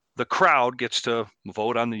points, the crowd gets to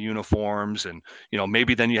vote on the uniforms, and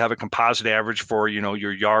maybe then you have a composite average for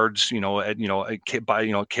your yards carried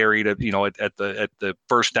at the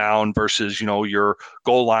first down versus your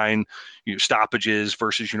goal line, your stoppages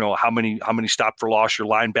versus how many stop for loss your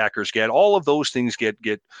linebackers get. All of those things get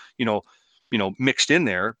mixed in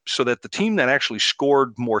there so that the team that actually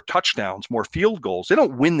scored more touchdowns, more field goals, they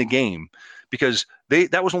don't win the game because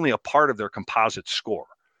that was only a part of their composite score.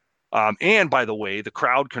 And by the way, the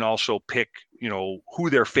crowd can also pick, who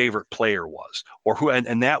their favorite player was or who,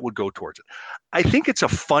 and that would go towards it. I think it's a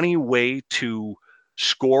funny way to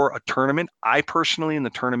score a tournament. I personally, in the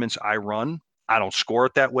tournaments I run, I don't score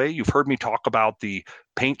it that way. You've heard me talk about the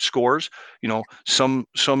paint scores. Some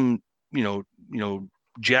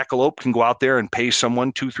jackalope can go out there and pay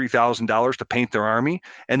someone $2,000-$3,000 to paint their army,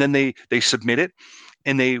 and then they submit it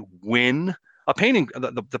and they win a painting,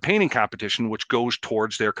 the painting competition, which goes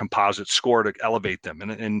towards their composite score to elevate them.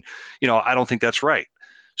 And I don't think that's right.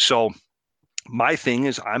 So my thing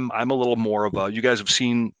is I'm a little more of you guys have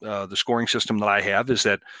seen the scoring system that I have is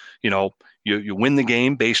that, you win the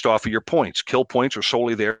game based off of your points. Kill points are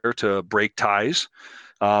solely there to break ties.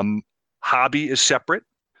 Hobby is separate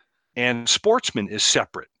and sportsman is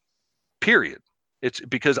separate, period. It's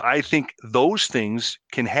because I think those things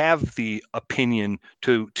can have the opinion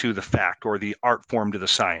to the fact or the art form to the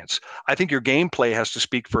science. I think your gameplay has to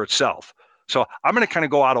speak for itself. So I'm going to kind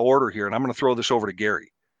of go out of order here, and I'm going to throw this over to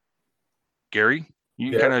Gary. Gary,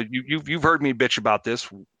 you've heard me bitch about this.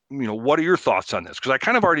 What are your thoughts on this? Because I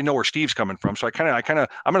kind of already know where Steve's coming from. So I'm going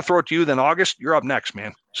to throw it to you. Then August, you're up next,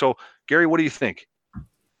 man. So Gary, what do you think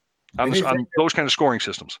on those kind of scoring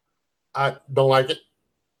systems? I don't like it.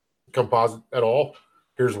 Composite at all.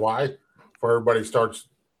 Here's why. Before everybody starts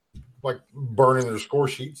burning their score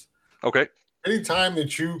sheets. Okay. Anytime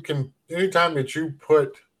that you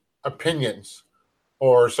put opinions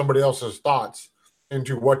or somebody else's thoughts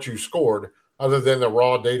into what you scored, other than the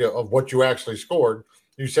raw data of what you actually scored,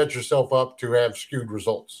 you set yourself up to have skewed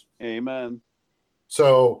results. Amen.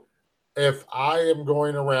 So if I am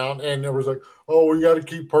going around and there was we got to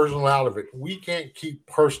keep personal out of it. We can't keep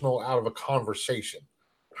personal out of a conversation.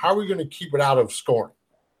 How are we going to keep it out of scoring?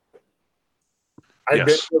 I've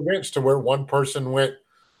been to events to where one person went,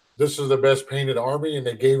 this is the best painted army, and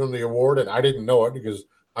they gave him the award, and I didn't know it because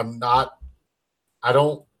I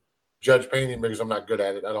don't judge painting because I'm not good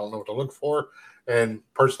at it. I don't know what to look for. And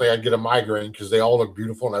personally, I'd get a migraine because they all look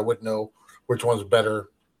beautiful, and I wouldn't know which one's better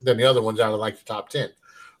than the other ones out of the top 10.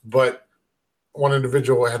 But one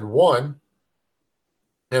individual had won,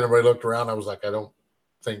 and everybody looked around. I was like, I don't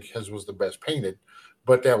think his was the best painted.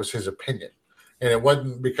 But that was his opinion. And it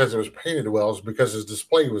wasn't because it was painted well, it's because his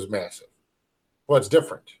display was massive. Well, it's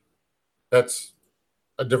different. That's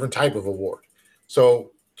a different type of award. So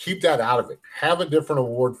keep that out of it. Have a different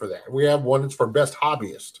award for that. We have one that's for best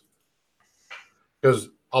hobbyist. Because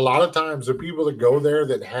a lot of times the people that go there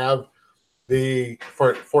that have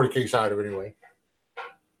for 40K side of it anyway,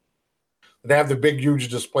 that have the big, huge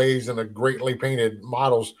displays and the greatly painted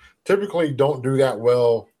models typically don't do that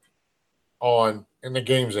well in the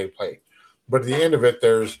games they play. But at the end of it,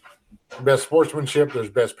 there's best sportsmanship, there's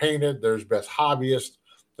best painted, there's best hobbyist,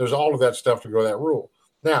 there's all of that stuff to go that rule.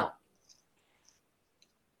 Now,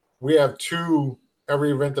 we have two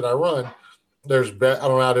every event that I run. There's I don't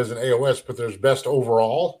know how it is in AOS, but there's best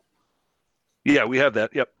overall. Yeah, we have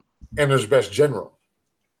that. Yep. And there's best general.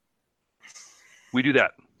 We do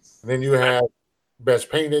that. And then you have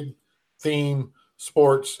best painted, theme,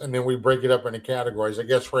 sports, and then we break it up into categories. I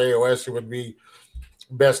guess for AOS, it would be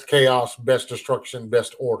best chaos, best destruction,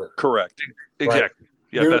 best order. Correct. Exactly.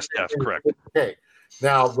 Right? Yeah, best F, correct. Okay.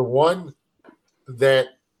 Now, the one that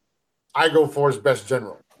I go for is best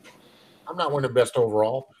general. I'm not winning best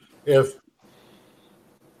overall. If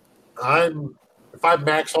I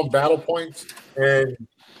max on battle points and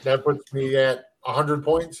that puts me at 100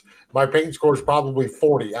 points, my paint score is probably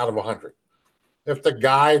 40 out of 100. If the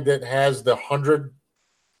guy that has the 100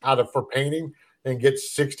 for painting and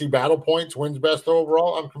gets 60 battle points wins best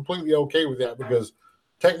overall, I'm completely okay with that because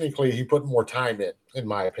technically he put more time in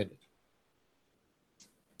my opinion.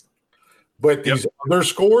 But these other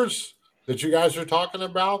scores that you guys are talking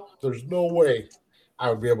about, there's no way I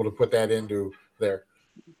would be able to put that into there.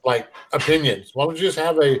 Like opinions. Why don't you just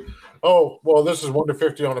have this is 1 to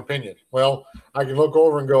 50 on opinion. Well, I can look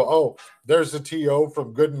over and go, oh, there's the TO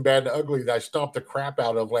from Good and Bad to Ugly that I stomped the crap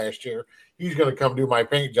out of last year. He's going to come do my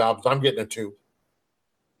paint jobs. I'm getting a 2.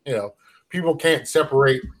 People can't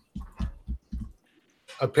separate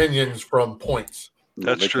opinions from points.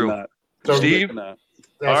 That's true. So Steve, all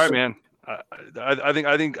right, man. I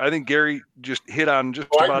think Gary just hit on just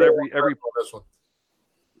about every. On this one.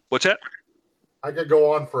 What's that? I could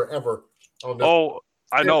go on forever on this. Oh,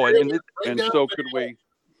 I know, and so could we.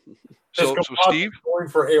 So Steve, going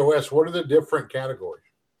for AOS, what are the different categories?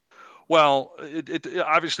 Well, it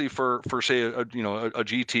obviously for say a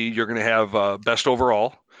GT, you're going to have best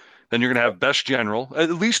overall, then you're going to have best general. At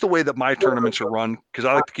least the way that my tournaments are run, because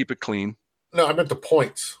I like to keep it clean. No, I meant the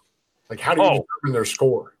points. Like, how do you determine their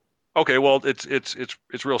score? Okay, well,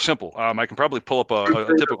 it's real simple. I can probably pull up a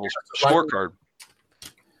typical scorecard.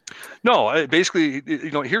 No, basically,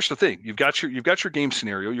 here's the thing: you've got your game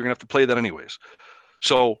scenario. You're gonna have to play that anyways.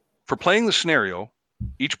 So for playing the scenario,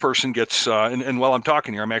 each person gets. And while I'm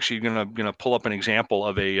talking here, I'm actually gonna pull up an example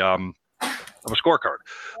of a scorecard.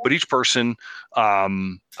 But each person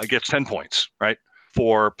gets 10 points, right,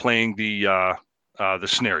 for playing the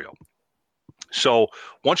scenario. So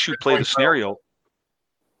once you play the scenario,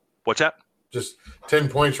 what's that? Just 10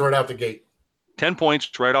 points right out the gate. 10 points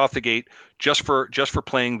right off the gate just for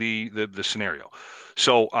playing the scenario.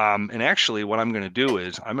 So and actually what I'm going to do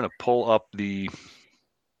is I'm going to pull up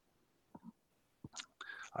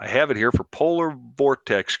I have it here for Polar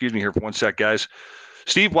Vortex. Excuse me here for 1 sec, guys.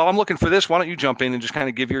 Steve, while I'm looking for this, why don't you jump in and just kind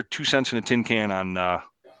of give your 2 cents in a tin can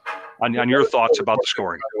on your thoughts about the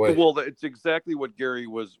scoring? Well, it's exactly what Gary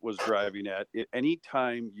was driving at.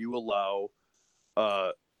 Anytime you allow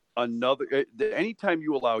anytime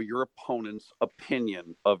you allow your opponent's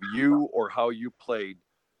opinion of you or how you played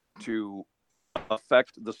to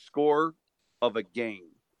affect the score of a game,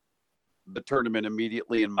 the tournament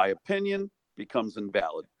immediately, in my opinion, becomes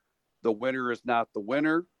invalid. The winner is not the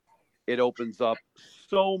winner. It opens up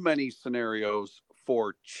so many scenarios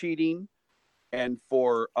for cheating and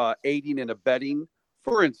for aiding and abetting.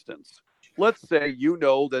 For instance, let's say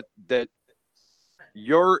that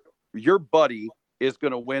your buddy is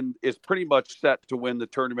going to win, is pretty much set to win the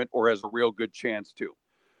tournament or has a real good chance to.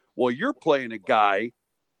 Well, you're playing a guy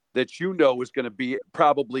that is going to be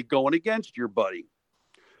probably going against your buddy.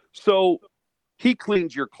 So he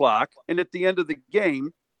cleans your clock, and at the end of the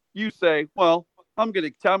game, you say, well, I'm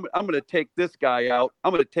going to take this guy out.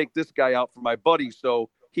 I'm going to take this guy out for my buddy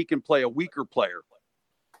so he can play a weaker player.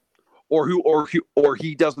 Or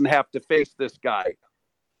he doesn't have to face this guy.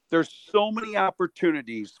 There's so many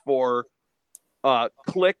opportunities for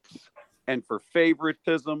clicks and for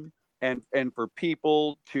favoritism and for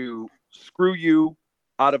people to screw you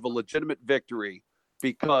out of a legitimate victory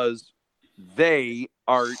because they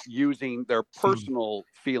are using their personal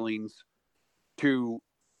feelings to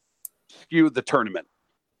skew the tournament.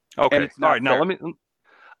 Okay. All right. Now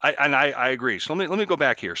I agree. So let me go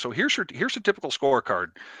back here. So here's a typical scorecard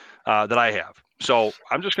that I have. So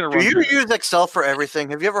I'm just going to run. Do you use Excel for everything?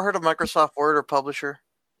 Have you ever heard of Microsoft Word or Publisher?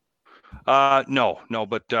 No,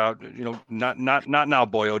 but not now,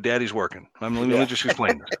 boyo. Daddy's working. Let me just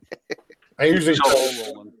explain this. I usually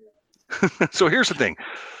So here's the thing.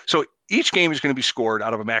 So each game is going to be scored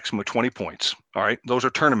out of a maximum of 20 points. All right, those are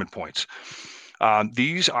tournament points.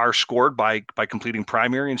 These are scored by completing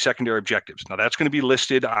primary and secondary objectives. Now that's going to be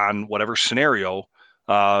listed on whatever scenario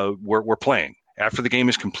we're playing. After the game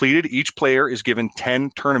is completed, each player is given 10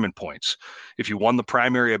 tournament points. If you won the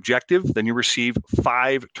primary objective, then you receive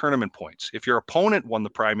 5 tournament points. If your opponent won the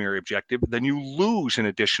primary objective, then you lose an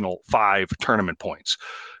additional 5 tournament points.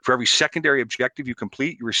 For every secondary objective you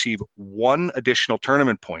complete, you receive 1 additional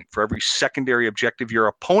tournament point. For every secondary objective your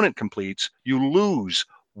opponent completes, you lose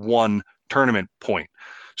 1 tournament point.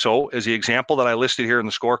 So as the example that I listed here in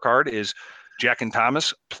the scorecard is Jack and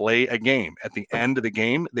Thomas play a game. At the end of the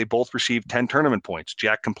game, they both receive 10 tournament points.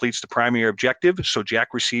 Jack completes the primary objective, so Jack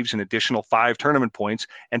receives an additional 5 tournament points,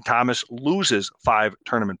 and Thomas loses 5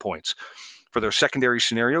 tournament points. For their secondary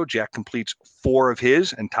scenario, Jack completes 4 of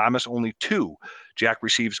his, and Thomas only 2. Jack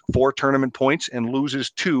receives 4 tournament points and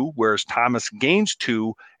loses 2, whereas Thomas gains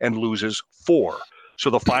 2 and loses 4.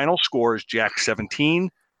 So the final score is Jack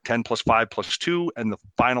 17, 10 plus 5 plus 2, and the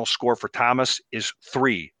final score for Thomas is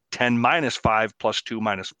 3. 10 minus 5 plus 2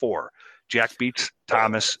 minus 4. Jack beats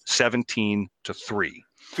Thomas 17-3.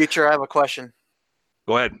 Future, I have a question.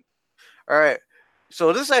 Go ahead. All right.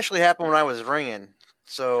 So this actually happened when I was ringing.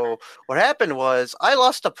 So what happened was I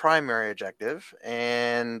lost the primary objective,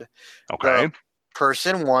 and the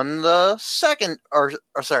person won the second. Or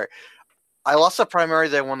sorry, I lost the primary.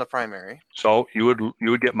 They won the primary. So you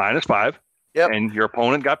would get minus 5. Yep. And your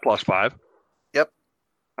opponent got plus 5. Yep.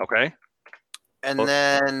 Okay. And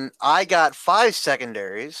then I got 5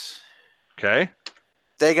 secondaries. Okay.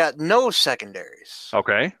 They got no secondaries.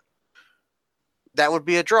 Okay. That would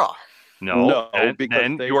be a draw. No, because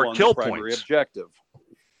then they your won kill the primary points. objective.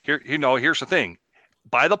 Here's the thing.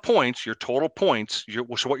 By the points, your total points,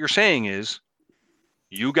 so what you're saying is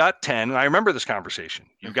you got 10. And I remember this conversation.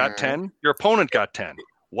 You got 10. Your opponent got 10.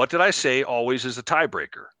 What did I say always is the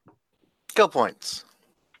tiebreaker? Kill points.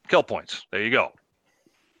 Kill points. There you go.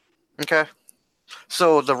 Okay.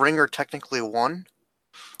 So the ringer technically won?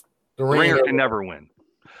 The ringer can never win.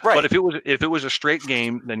 Right. But if it was a straight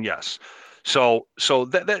game, then yes. So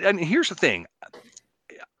that and here's the thing.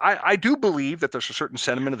 I do believe that there's a certain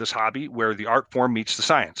sentiment of this hobby where the art form meets the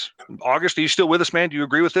science. August, are you still with us, man? Do you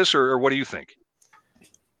agree with this, or what do you think?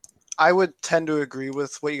 I would tend to agree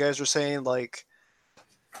with what you guys are saying. Like,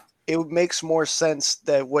 it makes more sense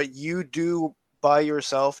that what you do by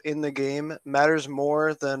yourself in the game matters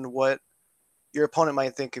more than what your opponent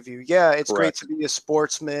might think of you. Yeah, it's great to be a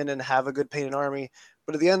sportsman and have a good painted army,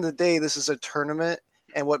 but at the end of the day, this is a tournament,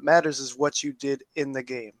 and what matters is what you did in the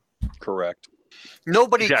game. Correct.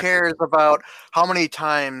 Nobody cares about how many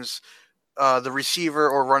times the receiver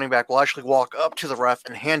or running back will actually walk up to the ref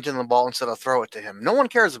and hand him the ball instead of throw it to him. No one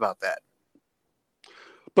cares about that.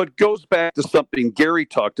 But goes back to something Gary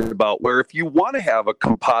talked about, where if you want to have a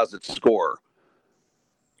composite score,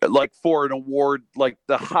 like for an award like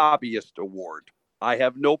the Hobbyist Award, I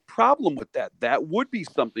have no problem with that. That would be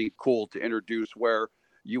something cool to introduce, where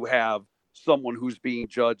you have someone who's being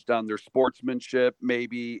judged on their sportsmanship,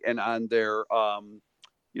 maybe, and on their, on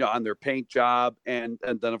their paint job, and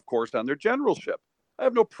then of course on their generalship. I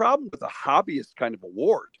have no problem with a hobbyist kind of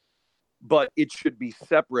award, but it should be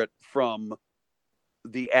separate from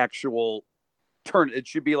the actual turn. It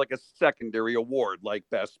should be like a secondary award, like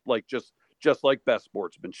best, like just like best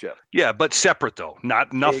sportsmanship. Yeah, but separate though,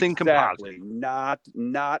 nothing composite.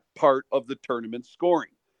 Not part of the tournament scoring.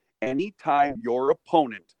 Anytime your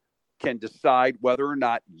opponent can decide whether or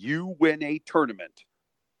not you win a tournament,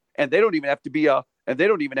 and they don't even have to be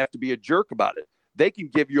a jerk about it. They can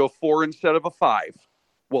give you a 4 instead of a 5.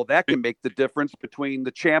 Well, that can make the difference between the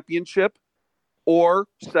championship or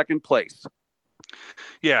second place.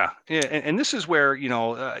 Yeah, and this is where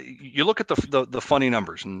you look at the funny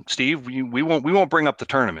numbers. And Steve, we won't bring up the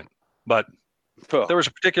tournament, but there was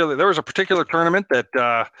a particular tournament that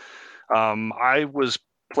I was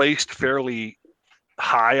placed fairly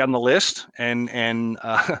high on the list, and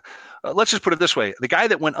let's just put it this way: the guy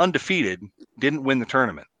that went undefeated didn't win the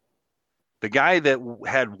tournament. The guy that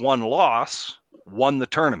had one loss won the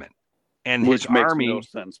tournament, and his army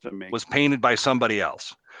was painted by somebody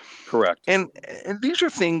else. Correct. And these are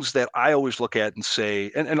things that I always look at and say,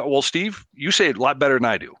 and well, Steve, you say it a lot better than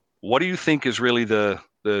I do. What do you think is really the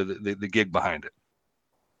gig behind it?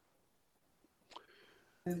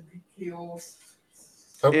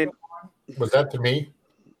 Was that to me?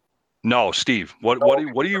 No, Steve. What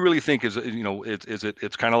do you really think is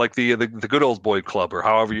it's kind of like the good old boy club, or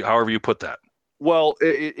however you put that? Well,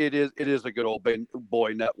 it is a good old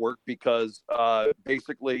boy network, because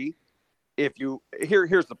basically, if you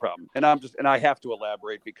here's the problem, and I have to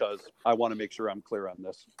elaborate because I want to make sure I'm clear on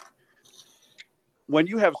this. When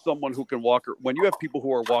you have someone who can when you have people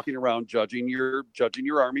who are walking around judging your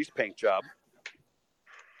army's paint job,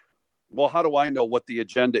 well, how do I know what the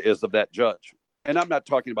agenda is of that judge? and I'm not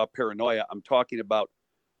talking about paranoia. I'm talking about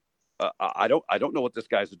I don't know what this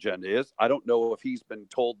guy's agenda is. I don't know if he's been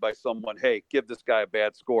told by someone, hey, give this guy a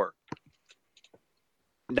bad score.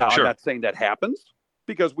 Now, Sure. I'm not saying that happens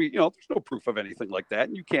because there's no proof of anything like that,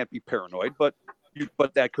 and you can't be paranoid, but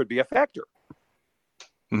that could be a factor.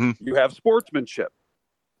 Mhm. You have sportsmanship.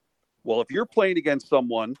 Well, if you're playing against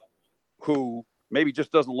someone who maybe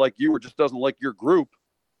just doesn't like you or just doesn't like your group,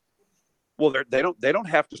 well, they don't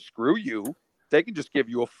have to screw you. They can just give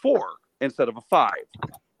you a 4 instead of a 5.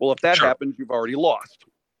 Well, if that Sure. happens, you've already lost.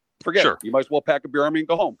 Forget Sure. it. You might as well pack up your army and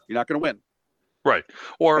go home. You're not going to win. Right.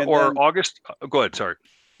 Or And then- August. Go ahead. Sorry.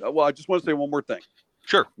 Well, I just want to say one more thing.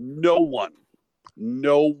 Sure. No one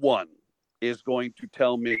is going to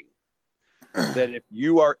tell me that if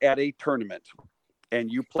you are at a tournament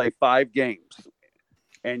and you play 5 games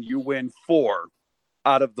and you win 4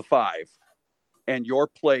 out of the 5 and you're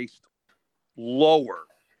placed lower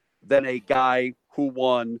than a guy who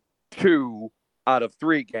won 2 out of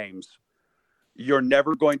 3 games, you're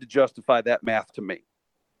never going to justify that math to me.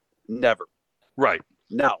 Never. Right.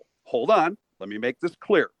 Now, hold on. Let me make this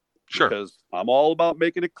clear. Sure. Because I'm all about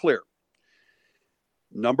making it clear.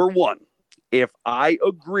 Number 1, if I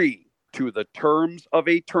agree to the terms of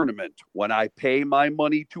a tournament when I pay my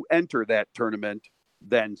money to enter that tournament,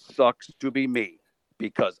 then sucks to be me,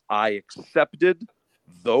 because I accepted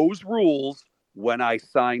those rules when I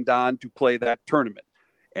signed on to play that tournament.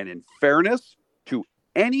 And in fairness to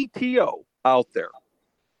any TO out there,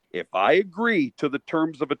 if I agree to the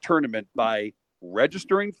terms of a tournament by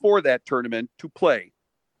registering for that tournament to play,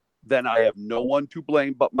 then I have no one to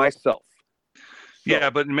blame but myself. Yeah,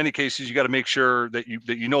 but in many cases, you got to make sure that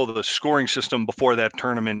you know the scoring system before that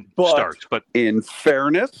tournament starts. But in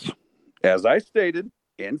fairness, as I stated,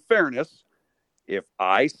 in fairness, if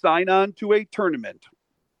I sign on to a tournament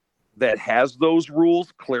that has those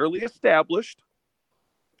rules clearly established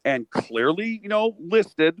and clearly,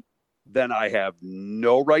 listed, then I have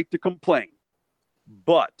no right to complain.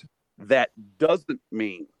 But that doesn't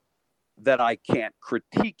mean that I can't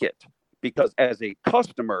critique it, because as a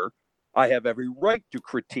customer, I have every right to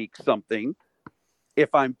critique something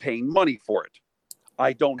if I'm paying money for it.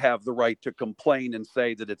 I don't have the right to complain and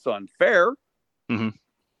say that it's unfair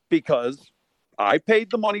because I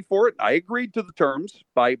paid the money for it. I agreed to the terms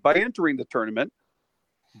by entering the tournament,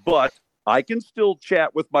 but I can still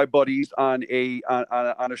chat with my buddies on a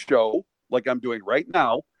show like I'm doing right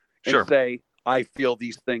now and say, I feel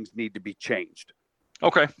these things need to be changed.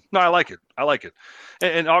 Okay. No, I like it.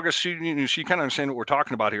 And August, she kind of understand what we're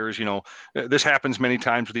talking about here is, this happens many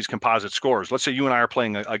times with these composite scores. Let's say you and I are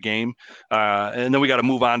playing a game, and then we got to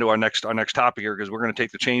move on to our next topic here, because we're going to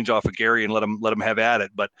take the change off of Gary and let him have at it.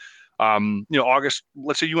 But, August,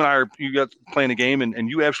 let's say you and I you got playing a game and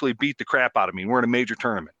you absolutely beat the crap out of me. We're in a major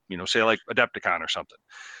tournament, say like Adepticon or something.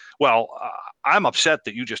 Well, I'm upset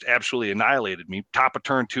that you just absolutely annihilated me. Top of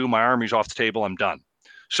turn 2, my army's off the table. I'm done.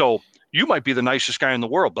 So you might be the nicest guy in the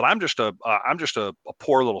world, but I'm just a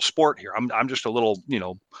poor little sport here. I'm just a little,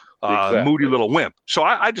 moody little wimp. So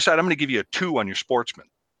I decided I'm going to give you a 2 on your sportsman.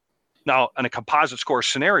 Now, in a composite score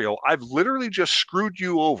scenario, I've literally just screwed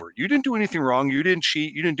you over. You didn't do anything wrong. You didn't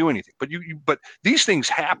cheat. You didn't do anything. But these things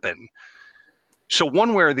happen. So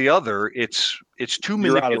one way or the other, it's too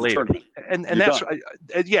manipulative. And that's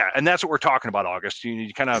and that's what we're talking about, August.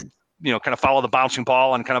 You kind of follow the bouncing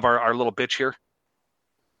ball on kind of our little bitch here.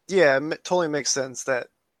 Yeah, it totally makes sense. That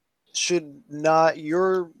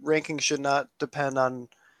your ranking should not depend on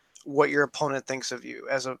what your opponent thinks of you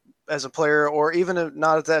as a player, or even if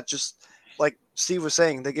not at that, just like Steve was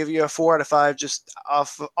saying, they give you a 4 out of 5 just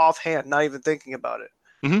offhand, not even thinking about it,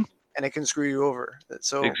 and it can screw you over.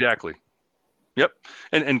 So exactly. Yep.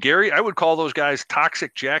 And Gary, I would call those guys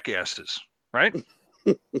toxic jackasses, right?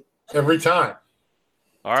 Every time.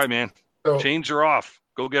 All right, man. So, chains are off.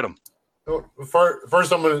 Go get them. So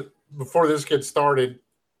first, before this gets started,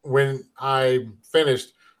 when I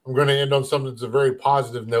finished, I'm going to end on something that's a very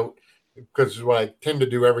positive note, because it's what I tend to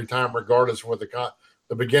do every time, regardless of what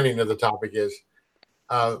the beginning of the topic is.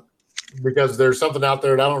 Because there's something out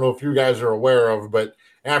there that I don't know if you guys are aware of, but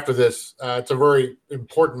after this, it's a very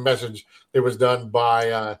important message that was done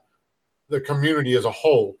by the community as a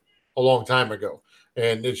whole a long time ago.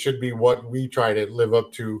 And it should be what we try to live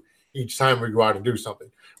up to each time we go out and do something.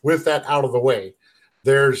 With that out of the way,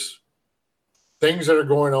 there's things that are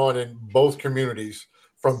going on in both communities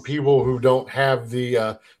from people who don't have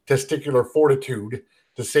the testicular fortitude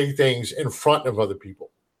to say things in front of other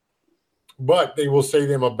people. But they will say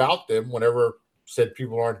them about them whenever said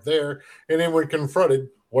people aren't there. And then when confronted,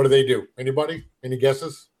 what do? Anybody? Any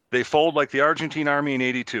guesses? They fold like the Argentine army in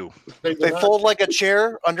 '82. They fold like a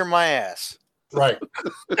chair under my ass. Right.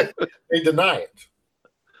 They deny it.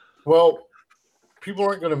 Well, people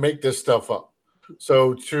aren't going to make this stuff up.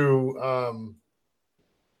 So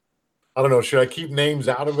I don't know, should I keep names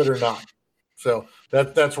out of it or not? So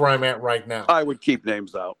that's where I'm at right now. I would keep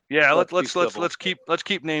names out. Yeah, Let's let's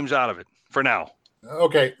keep names out of it for now.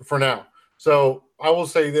 Okay, for now. So I will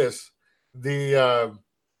say this: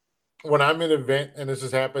 when I'm in an event, and this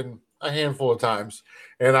has happened a handful of times,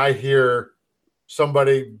 and I hear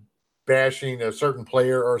somebody bashing a certain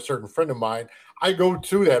player or a certain friend of mine, I go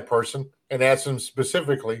to that person and ask them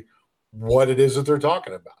specifically what it is that they're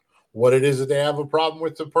talking about, what it is that they have a problem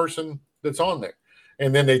with the person that's on there.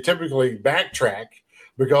 And then they typically backtrack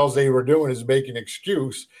because they were doing is making an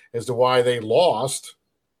excuse as to why they lost,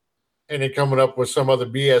 and then coming up with some other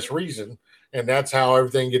BS reason. And that's how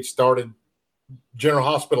everything gets started, general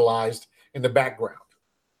hospitalized in the background.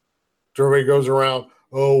 So everybody goes around,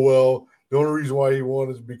 oh, well, the only reason why he won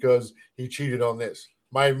is because he cheated on this.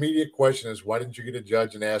 My immediate question is, why didn't you get a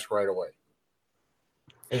judge and ask right away?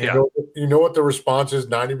 And you know what the response is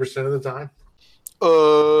 90% of the time?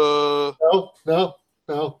 No.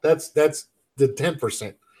 That's the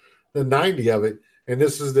 10%. The 90 of it, and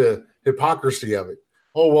this is the hypocrisy of it.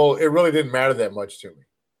 Oh, well, it really didn't matter that much to me.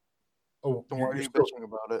 Oh, Why are you bitching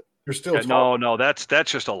about it? You're still no, that's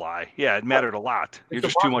just a lie. Yeah, it mattered a lot. You're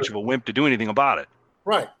just too much of a wimp to do anything about it.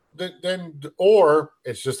 Right. Then or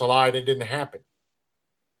it's just a lie that didn't happen.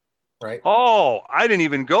 Right. Oh, I didn't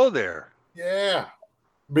even go there. Yeah.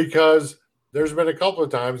 Because there's been a couple of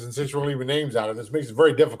times, and since we're leaving names out of this, makes it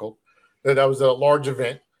very difficult, that I was at a large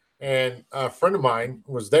event, and a friend of mine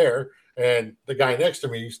was there, and the guy next to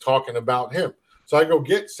me is talking about him. So I go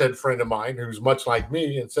get said friend of mine who's much like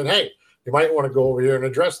me and said, hey, you might want to go over here and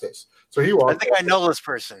address this. So he walked. I think I know this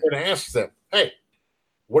person. And asks them, hey,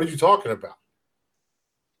 what are you talking about?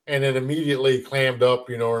 And then immediately clammed up,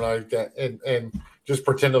 or like that, and just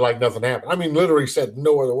pretended like nothing happened. I mean, literally said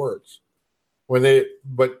no other words.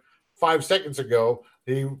 But 5 seconds ago,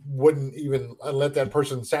 he wouldn't even let that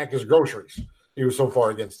person sack his groceries. He was so far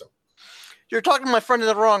against them. You're talking to my friend in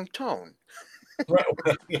the wrong tone.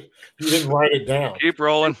 You didn't write it down. Keep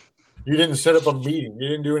rolling. You didn't set up a meeting. You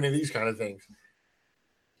didn't do any of these kind of things.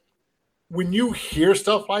 When you hear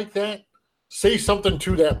stuff like that, say something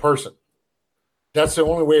to that person. That's the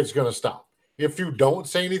only way it's going to stop. If you don't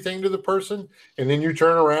say anything to the person and then you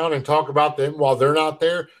turn around and talk about them while they're not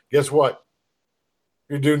there, guess what?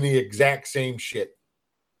 You're doing the exact same shit.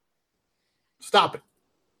 Stop it.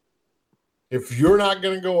 If you're not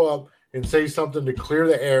going to go up and say something to clear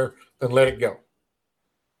the air, then let it go.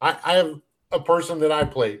 I have a person that I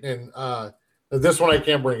played, and this one I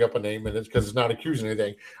can't bring up a name in it because it's not accusing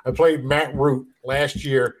anything. I played Matt Root last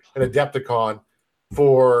year at Adepticon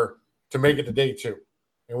to make it to day 2.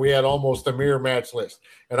 And we had almost a mirror match list.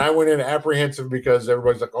 And I went in apprehensive because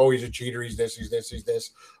everybody's like, oh, he's a cheater, he's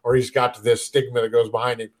this, or he's got this stigma that goes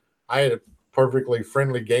behind him. I had a perfectly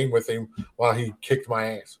friendly game with him while he kicked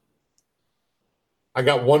my ass. I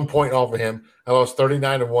got 1 point off of him. I lost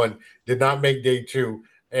 39-1, did not make day 2,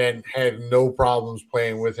 and had no problems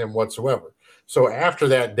playing with him whatsoever. So after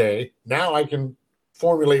that day, now I can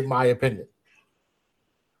formulate my opinion.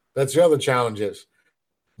 That's the other challenge is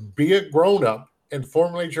be a grown-up and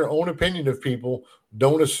formulate your own opinion of people.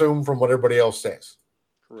 Don't assume from what everybody else says.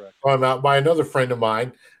 Correct. I'm out by another friend of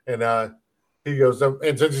mine, and he goes,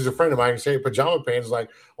 and since he's a friend of mine, I can say pajama pants like,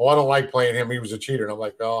 oh, I don't like playing him. He was a cheater. And I'm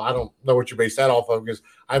like, oh, I don't know what you base that off of because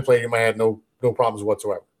I played him. I had no problems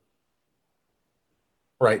whatsoever.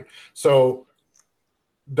 Right. So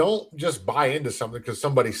don't just buy into something because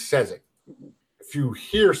somebody says it. If you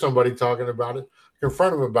hear somebody talking about it,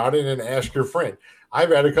 confront them about it and ask your friend.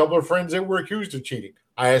 I've had a couple of friends that were accused of cheating.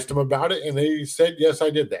 I asked them about it and they said, yes,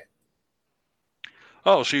 I did that.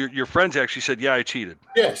 Oh, so your friends actually said, yeah, I cheated.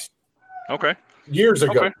 Yes. Okay. Years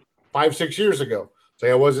ago, Okay. 5-6 years ago.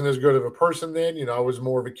 Say I wasn't as good of a person then. I was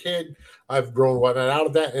more of a kid. I've grown whatnot out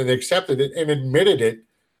of that and accepted it and admitted it.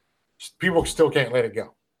 People still can't let it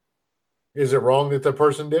go. Is it wrong that the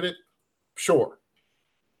person did it? Sure.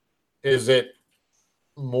 Is it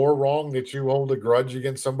more wrong that you hold a grudge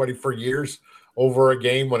against somebody for years over a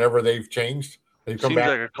game whenever they've changed? They come Seems back,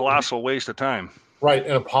 like a colossal waste of time. right,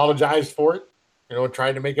 and apologize for it, and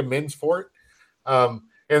trying to make amends for it. And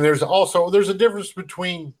there's a difference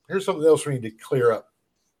between, here's something else we need to clear up.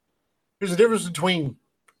 There's a difference between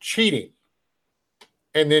cheating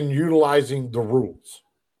and then utilizing the rules.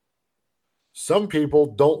 Some people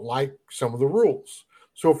don't like some of the rules.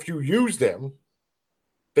 So if you use them,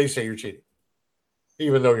 they say you're cheating,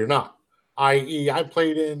 even though you're not. I.e., I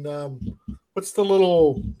played in, what's the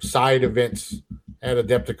little side events at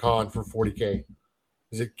Adepticon for 40K?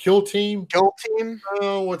 Is it Kill Team? Kill Team?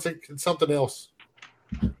 Oh, what's it? It's something else.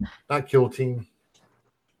 Not Kill Team.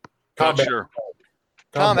 Not sure.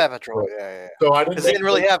 Combat Patrol. Yeah. So I Because they didn't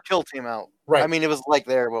really have Kill Team out. Right. I mean, it was like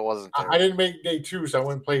there, but it wasn't there. I didn't make day 2, so I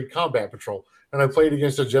went and played Combat Patrol. And I played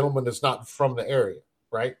against a gentleman that's not from the area,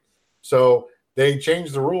 right? So they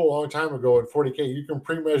changed the rule a long time ago in 40K. You can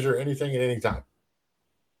pre-measure anything at any time,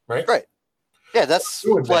 right? Right. Yeah, that's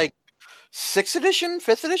like 6th edition,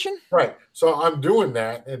 5th edition? Right. So I'm doing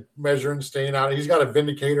that and measuring, staying out. He's got a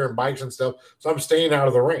Vindicator and bikes and stuff, so I'm staying out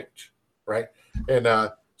of the range, right? And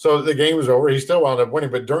so the game was over. He still wound up winning,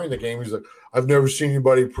 but during the game, he's like, I've never seen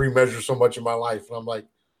anybody pre-measure so much in my life. And I'm like,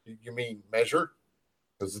 you mean measure?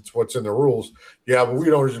 Because it's what's in the rules. Yeah, but we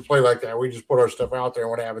don't just play like that. We just put our stuff out there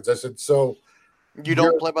and what happens. I said, so you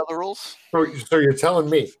don't play by the rules? So you're telling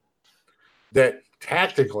me that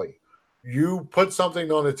tactically you put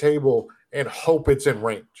something on the table and hope it's in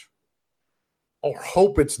range or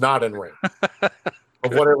hope it's not in range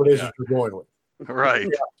of whatever it is that you're going with. Right.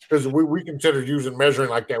 Because we consider using measuring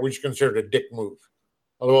like that. We just consider it a dick move.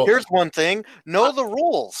 Although, here's one thing. Know the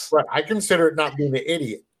rules. Right. I consider it not being an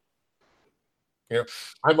idiot. You know,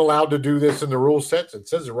 I'm allowed to do this in the rule sets. It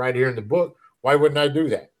says it right here in the book. Why wouldn't I do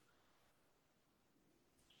that?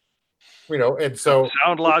 You know, and so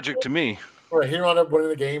sound logic to me. Right, he wound up winning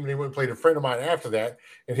the game, and he went and played a friend of mine after that,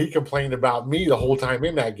 and he complained about me the whole time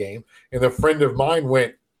in that game. And the friend of mine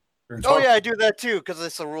went, "Oh yeah, I do that too because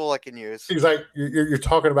it's a rule I can use." He's like, "You're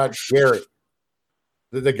talking about Jared,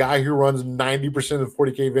 the guy who runs 90% of the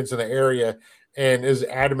 40K events in the area, and is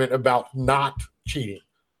adamant about not cheating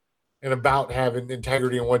and about having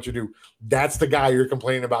integrity in what you do. That's the guy you're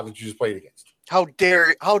complaining about that you just played against. How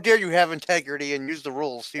dare you have integrity and use the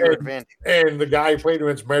rules to your advantage?" And the guy who played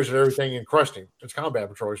against measured everything and crushed him. It's Combat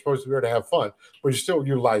Patrol. You're supposed to be able to have fun, but you still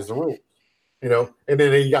utilize the rules, you know. And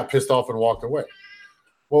then he got pissed off and walked away.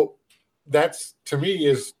 Well, that's to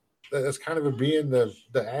me that's kind of being the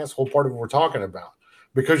asshole part of what we're talking about.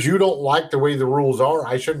 Because you don't like the way the rules are,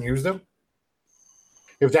 I shouldn't use them.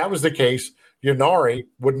 If that was the case, Yanari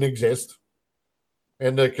wouldn't exist.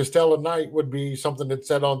 And the Castella Knight would be something that's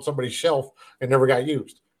set on somebody's shelf and never got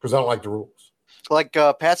used because I don't like the rules. Like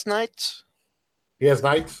Pat's Knights? He has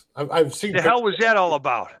Knights? I've seen. The hell was that all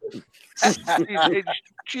about?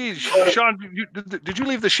 Jeez, Sean, did you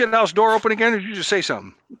leave the shit house door open again or did you just say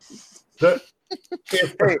something? Hey,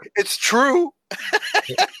 it's true.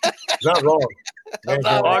 It's not wrong.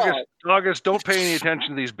 August, don't pay any attention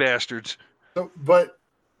to these bastards. So, but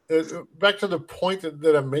back to the point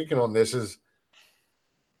that I'm making on this is,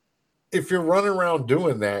 if you're running around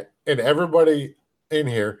doing that, and everybody in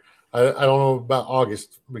here, I don't know about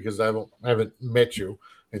August because I haven't met you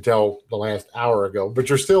until the last hour ago, but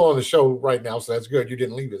you're still on the show right now, so that's good. You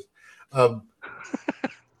didn't leave us.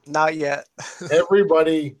 Not yet.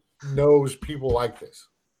 Everybody knows people like this,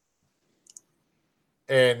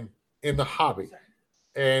 and in the hobby,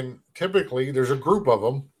 and typically there's a group of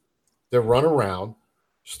them that run around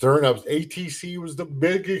stirring up. ATC was the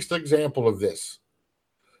biggest example of this.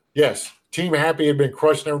 Yes, Team Happy had been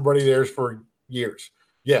crushing everybody there for years.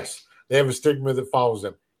 Yes, they have a stigma that follows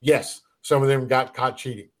them. Yes, some of them got caught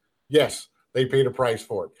cheating. Yes, they paid a price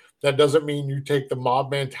for it. That doesn't mean you take the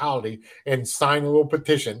mob mentality and sign a little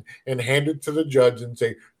petition and hand it to the judge and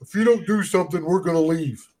say, if you don't do something, we're going to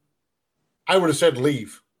leave. I would have said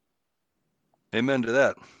leave. Amen to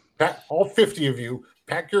that. Pack, all 50 of you,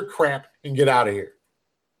 pack your crap and get out of here.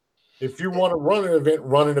 If you want to run an event,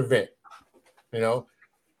 run an event. You know,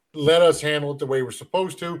 let us handle it the way we're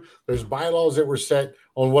supposed to. There's bylaws that were set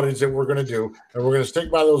on what it is that we're going to do, and we're going to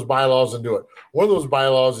stick by those bylaws and do it. One of those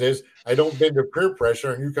bylaws is I don't bend to peer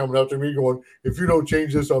pressure, and you coming up to me going, if you don't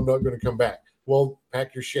change this, I'm not going to come back. Well,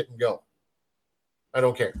 pack your shit and go. I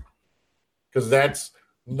don't care. Because that's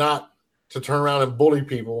not to turn around and bully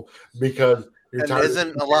people because you're tired.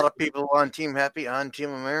 Isn't a lot of people on Team Happy on Team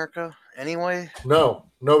America anyway? No,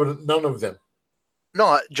 none of them.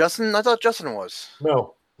 No, Justin, I thought Justin was.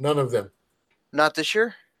 No, none of them. Not this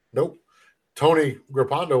year? Nope. Tony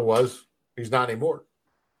Grappondo was. He's not anymore.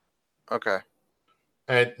 Okay.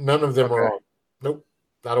 And none of them are on. Nope.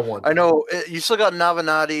 Not a one. I know. You still got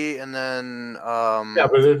Navanati and then... yeah,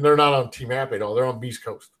 but they're not on Team Happy at all. They're on Beast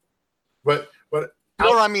Coast. But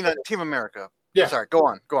no, I mean Team America. Yeah. Sorry, go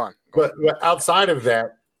on. But outside of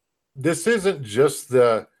that, this isn't just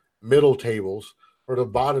the middle tables or the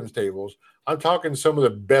bottoms tables. I'm talking some of the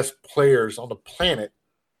best players on the planet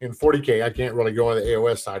in 40K. I can't really go on the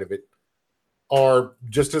AOS side of it. Are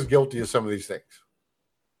just as guilty as some of these things.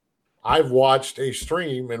 I've watched a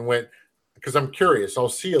stream and went, because I'm curious. I'll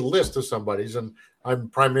see a list of somebody's, and I'm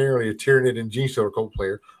primarily a Tyranid and Gene Stealer Cult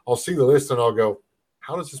player. I'll see the list and I'll go,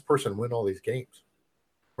 how does this person win all these games?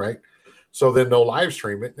 Right? So then they'll live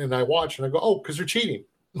stream it, and I watch, and I go, oh, because they're cheating.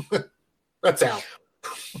 That's out.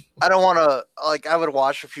 I don't want to, like, I would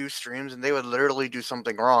watch a few streams, and they would literally do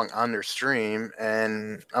something wrong on their stream,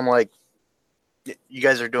 and I'm like, you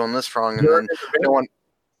guys are doing this wrong, and then no one.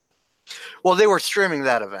 Well, they were streaming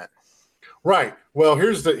that event. Right. Well,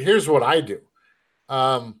 here's what I do.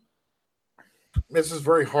 This is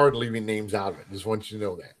very hard leaving names out of it. Just want you to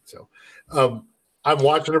know that. So I'm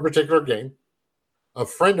watching a particular game. A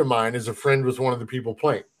friend of mine is a friend with one of the people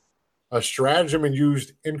playing. A stratagem and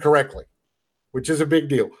used incorrectly, which is a big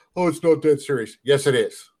deal. Oh, it's not that serious. Yes, it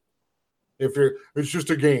is. It's just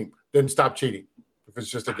a game, then stop cheating. If it's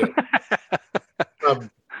just a game.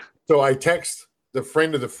 So I text the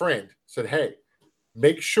friend of the friend, said, hey,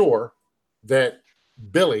 make sure that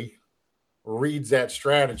Billy reads that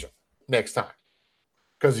stratagem next time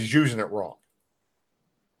because he's using it wrong.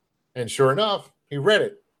 And sure enough, he read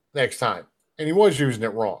it next time and he was using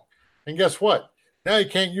it wrong. And guess what? Now he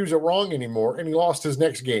can't use it wrong anymore and he lost his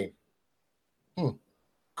next game.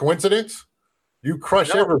 Coincidence? You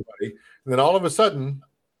crush everybody. And then all of a sudden,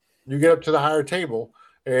 you get up to the higher table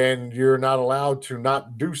and you're not allowed to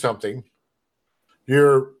not do something.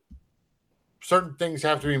 Certain things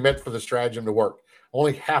have to be met for the stratagem to work.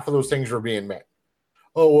 Only half of those things were being met.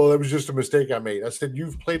 Oh, well, it was just a mistake I made. I said,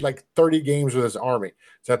 you've played like 30 games with this army.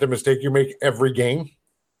 Is that the mistake you make every game?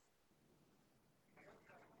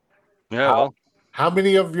 Yeah. How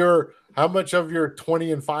much of your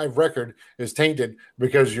 20-5 record is tainted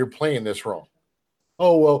because you're playing this wrong?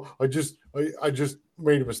 Oh, well, I just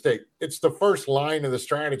made a mistake. It's the first line of the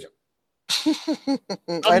stratagem.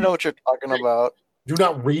 I know what you're talking about. Do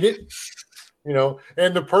not read it.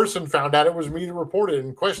 And the person found out it was me that reported it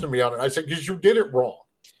and questioned me on it. I said, because you did it wrong.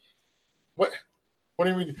 What do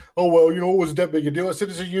you mean? Oh, well, it wasn't that big a deal. I said,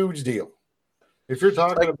 it's a huge deal. If you're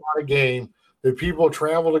talking about a game that people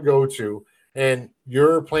travel to go to and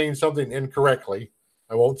you're playing something incorrectly,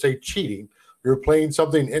 I won't say cheating, you're playing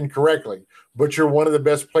something incorrectly, but you're one of the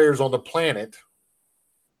best players on the planet,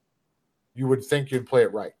 you would think you'd play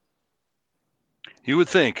it right. You would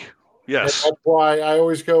think, yes. And that's why I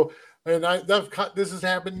always go, and this has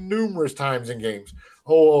happened numerous times in games.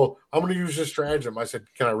 Oh, well, I'm going to use this stratagem. I said,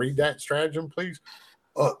 can I read that stratagem, please?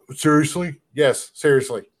 Seriously? Yes,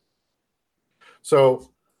 seriously. So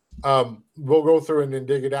we'll go through and then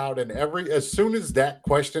dig it out. And as soon as that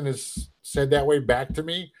question is said that way back to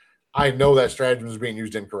me, I know that stratagem is being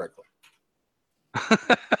used incorrectly.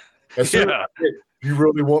 As soon as you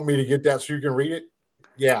really want me to get that so you can read it?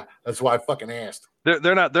 Yeah, that's why I fucking asked.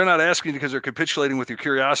 They're not asking because they're capitulating with your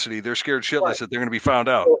curiosity. They're scared shitless that they're going to be found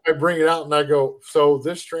out. So I bring it out and I go, so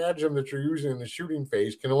this stratagem that you're using in the shooting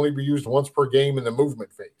phase can only be used once per game in the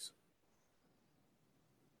movement phase.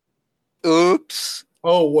 Oops.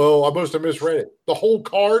 Oh, well, I must have misread it. The whole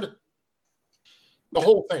card? The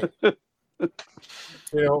whole thing.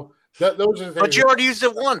 Those are the things. But you already used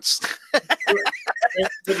it once.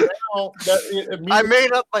 I made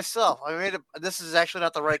it up myself. This is actually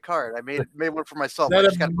not the right card. I made one for myself. That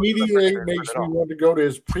immediately makes me want to go to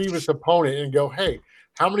his previous opponent and go, hey,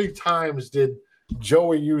 how many times did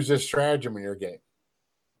Joey use this stratagem in your game?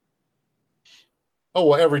 Oh,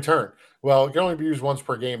 well, every turn. Well, it can only be used once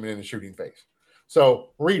per game in the shooting phase. So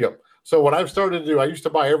read them. So what I've started to do, I used to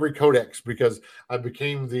buy every codex because I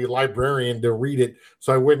became the librarian to read it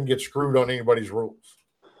so I wouldn't get screwed on anybody's rules.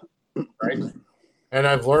 Right? And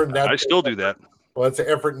I've learned that. I still do that. Well, it's an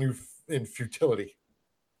effort in futility.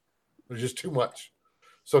 There's just too much.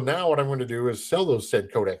 So now what I'm going to do is sell those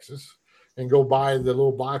said codexes and go buy the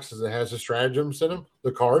little boxes that has the stratagems in them,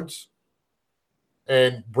 the cards,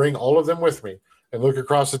 and bring all of them with me and look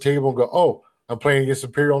across the table and go, oh, I'm playing against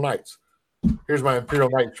Imperial Knights. Here's my Imperial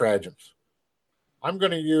Knight stratagems. I'm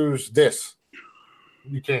going to use this.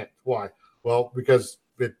 You can't. Why? Well, because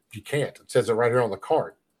you can't. It says it right here on the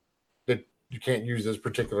card that you can't use this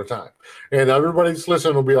particular time. And everybody's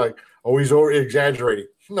listening will be like, oh, he's over exaggerating.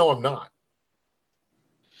 No, I'm not.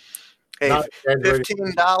 Hey,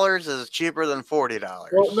 $15 is cheaper than $40.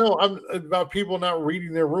 Well, no, I'm about people not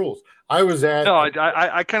reading their rules. I was at. No,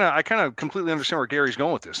 I kind of completely understand where Gary's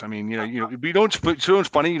going with this. I mean, it's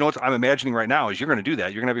funny. What I'm imagining right now is you're going to do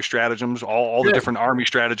that. You're going to have your stratagems, all the different army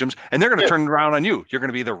stratagems, and they're going to turn around on you. You're going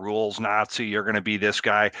to be the rules Nazi. You're going to be this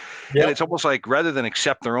guy, and it's almost like rather than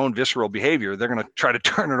accept their own visceral behavior, they're going to try to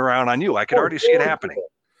turn it around on you. I could already see it happening.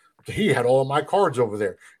 He had all of my cards over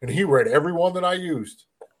there, and he read every one that I used.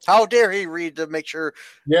 How dare he read to make sure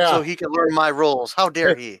so he can learn my rules? How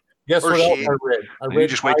dare he? Guess what else I read? You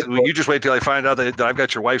just wait till I find out that I've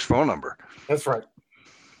got your wife's phone number. That's right.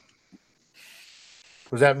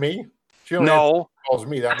 Was that me? No, calls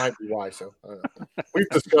me. That might be why. So we've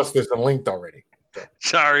discussed this and linked already. So.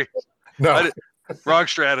 Sorry. No. Wrong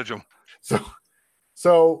stratagem.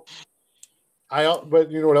 So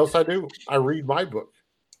but you know what else I do? I read my book.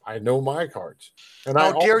 I know my cards. And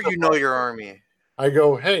How dare you know your army? I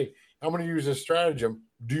go, hey, I'm going to use this stratagem.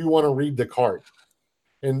 Do you want to read the card?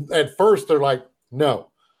 And at first they're like,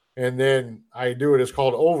 no. And then I do it. It's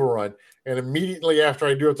called overrun. And immediately after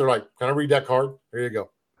I do it, they're like, can I read that card? There you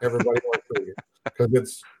go. Everybody wants to read it because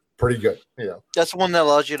it's pretty good. That's the one that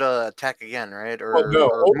allows you to attack again, right?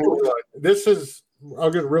 Overrun. This is,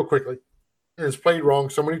 I'll get it real quickly. It's played wrong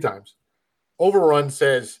so many times. Overrun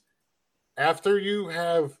says, after you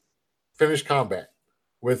have finished combat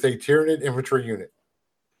with a Tyranid infantry unit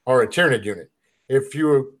or a Tyranid unit, if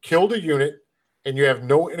you killed a unit and you have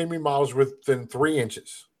no enemy models within 3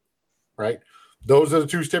 inches, right? Those are the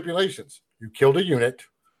 2 stipulations. You killed a unit,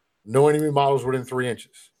 no enemy models within 3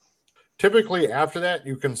 inches. Typically, after that,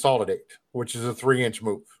 you consolidate, which is a 3-inch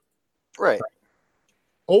move. Right.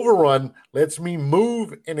 Overrun lets me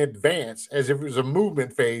move in advance as if it was a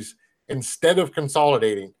movement phase instead of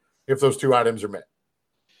consolidating if those 2 items are met.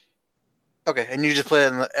 Okay, and you just play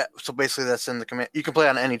it so basically that's in the command. You can play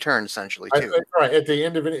on any turn essentially too. Right at the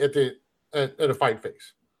end of it, at a fight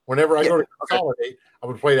phase. Whenever I go to consolidate, I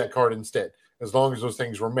would play that card instead, as long as those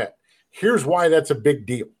things were met. Here's why that's a big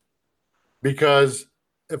deal. Because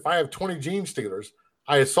if I have 20 Gene Stealers,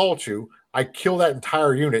 I assault you, I kill that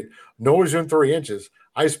entire unit, no one's in 3 inches.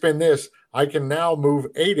 I spend this, I can now move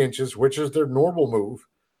 8 inches, which is their normal move,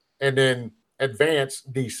 and then advance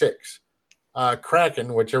D6.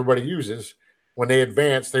 Kraken, which everybody uses, when they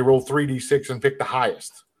advance, they roll 3d6 and pick the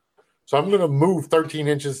highest. So I'm going to move 13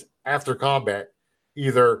 inches after combat,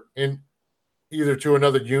 either to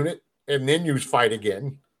another unit and then use fight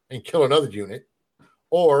again and kill another unit,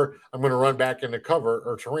 or I'm going to run back into cover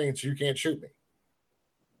or terrain so you can't shoot me.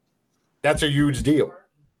 That's a huge deal.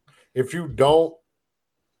 If you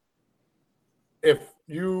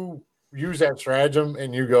use that stratagem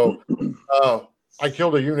and you go, oh, I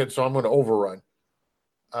killed a unit, so I'm going to overrun.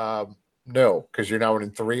 No, because you're now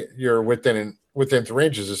within 3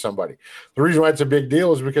 inches of somebody. The reason why it's a big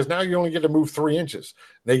deal is because now you only get to move 3 inches.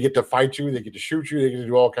 They get to fight you, they get to shoot you, they get to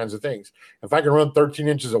do all kinds of things. If I can run 13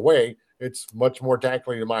 inches away, it's much more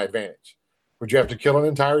tactically to my advantage. But you have to kill an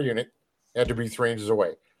entire unit, you have to be 3 inches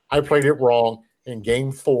away. I played it wrong in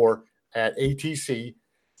game 4 at ATC,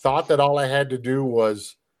 thought that all I had to do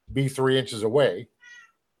was be 3 inches away,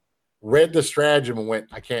 read the stratagem and went,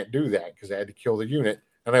 I can't do that because I had to kill the unit,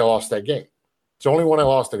 and I lost that game. It's the only one I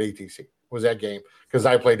lost at ATC was that game because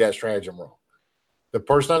I played that stratagem wrong. The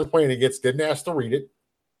person I was playing against didn't ask to read it.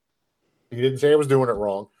 He didn't say I was doing it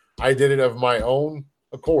wrong. I did it of my own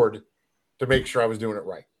accord to make sure I was doing it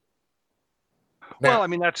right. Now, well, I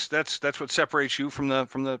mean that's what separates you from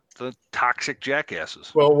the toxic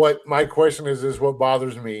jackasses. Well, what my question is what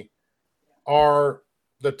bothers me are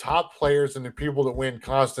the top players and the people that win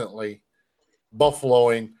constantly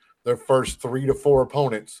buffaloing their first 3 to 4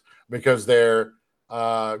 opponents because they're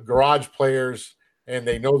garage players and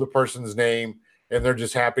they know the person's name and they're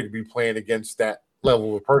just happy to be playing against that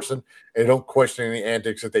level of person. They don't question any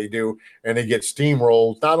antics that they do, and they get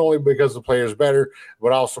steamrolled not only because the player's better,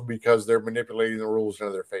 but also because they're manipulating the rules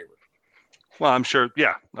into their favor. Well, I'm sure.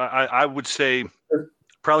 Yeah, I would say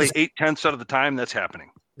probably 8/10 out of the time that's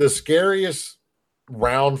happening. The scariest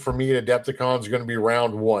round for me at Adepticon is going to be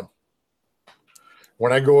round 1.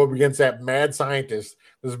 When I go up against that mad scientist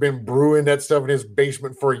that's been brewing that stuff in his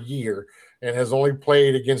basement for a year and has only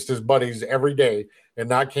played against his buddies every day and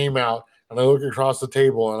not came out, and I look across the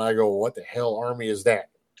table and I go, what the hell army is that?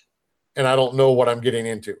 And I don't know what I'm getting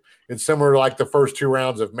into. It's similar to like the first 2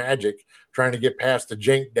 rounds of Magic, trying to get past the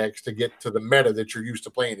jank decks to get to the meta that you're used to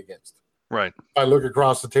playing against. Right. I look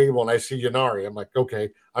across the table and I see Yanari. I'm like, okay,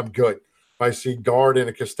 I'm good. If I see Guard and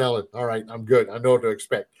a Castellan, all right, I'm good. I know what to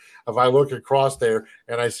expect. If I look across there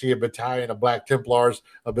and I see a battalion of Black Templars,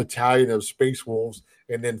 a battalion of Space Wolves,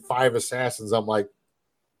 and then 5 Assassins, I'm like,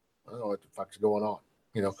 I don't know what the fuck's going on.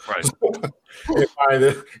 Right.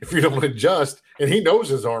 If you don't adjust, and he knows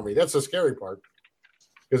his army, that's the scary part.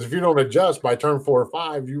 Because if you don't adjust by turn 4 or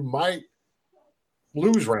 5, you might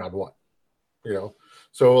lose round 1.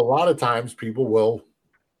 So a lot of times people will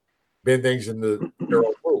bend things in their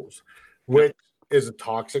own rules, which is a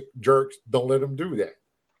toxic jerks. Don't let them do that.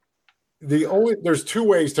 There's 2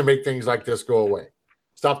 ways to make things like this go away.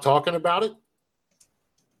 Stop talking about it,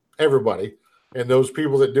 everybody, and those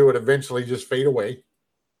people that do it eventually just fade away.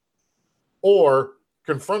 Or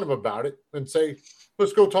confront them about it and say,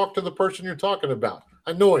 let's go talk to the person you're talking about.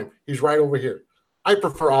 I know him. He's right over here. I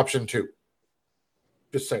prefer option 2.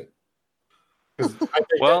 Just saying. 'Cause I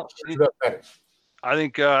think Well, that cleans it up better. I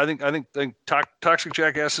think toxic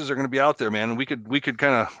jackasses are going to be out there, man. And we could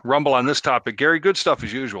kind of rumble on this topic. Gary, good stuff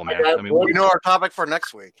as usual, man. I mean, We know our topic for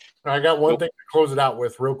next week. I got one thing to close it out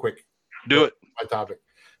with real quick. do it. My topic.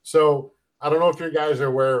 So I don't know if you guys are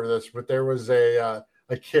aware of this, but there was a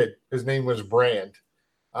kid. His name was Brand.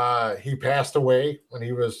 He passed away when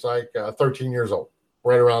he was like 13 years old,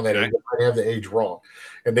 right around that age. I have the age wrong.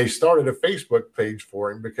 And they started a Facebook page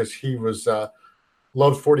for him because he was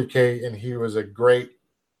loved 40K and he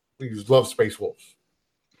loved Space Wolves.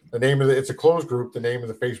 The name of it's a closed group. The name of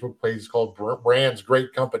the Facebook page is called Brand's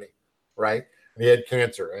Great Company, right? And he had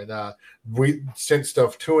cancer, and we sent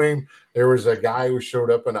stuff to him. There was a guy who showed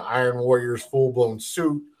up in an Iron Warriors full-blown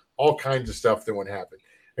suit, all kinds of stuff that would happen.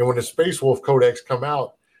 And when the Space Wolf Codex come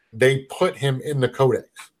out, they put him in the Codex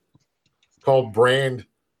called Brand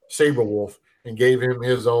Saberwolf and gave him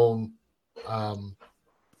his own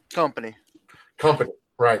Company,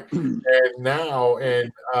 right? And now,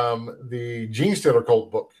 the Gene Stealer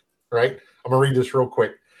Cult book, right? I'm gonna read this real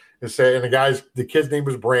quick. It said, and the kid's name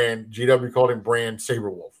was Brand. GW called him Brand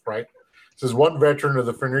Saberwolf, right? It says, one veteran of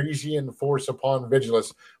the Phoenician force upon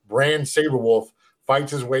Vigilus, Brand Saberwolf,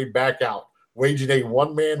 fights his way back out, waging a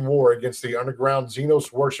one-man war against the underground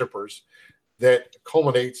Xenos worshippers that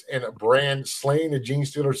culminates in a Brand slaying the Gene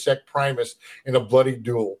Stealer sect Primus in a bloody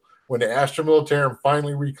duel. When the Astra Militarum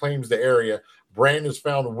finally reclaims the area, Brand is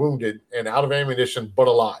found wounded and out of ammunition, but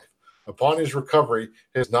alive. Upon his recovery,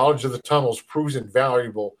 his knowledge of the tunnels proves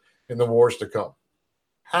invaluable in the wars to come.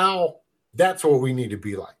 That's what we need to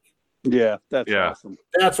be like. Yeah, that's awesome.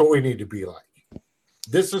 That's what we need to be like.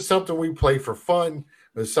 This is something we play for fun.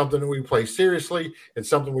 It's something that we play seriously. It's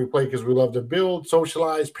something we play because we love to build,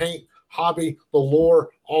 socialize, paint, hobby, the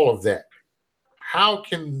lore, all of that. How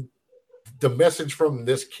can the message from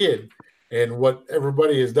this kid and what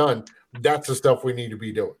everybody has done, that's the stuff we need to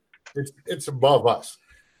be doing. It's above us.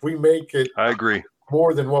 If we make it I agree.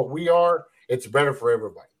 more than what we are, it's better for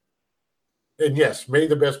everybody. And yes, may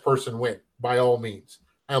the best person win, by all means.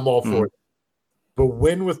 I'm all for it. But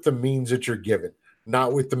win with the means that you're given,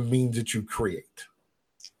 not with the means that you create.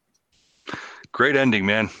 Great ending,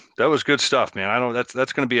 man. That was good stuff, man. I know that's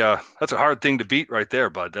going to be that's a hard thing to beat right there,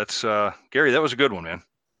 bud. That's Gary. That was a good one, man.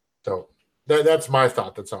 So that's my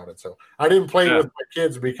thought that's on it. So I didn't play it with my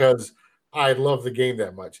kids because I love the game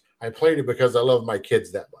that much. I played it because I love my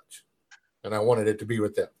kids that much, and I wanted it to be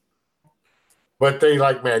with them. But they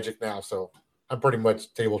like Magic now, so I'm pretty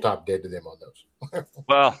much tabletop dead to them on those.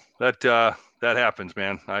 Well, that happens,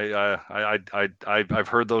 man. I've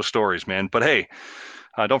heard those stories, man. But hey,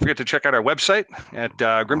 don't forget to check out our website at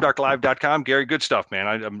grimdarklive.com. Gary, good stuff, man.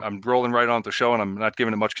 I'm rolling right on with the show, and I'm not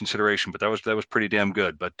giving it much consideration, but that was pretty damn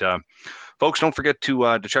good. But folks, don't forget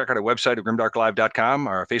to check out our website at grimdarklive.com,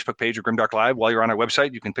 our Facebook page of Grimdark Live. While you're on our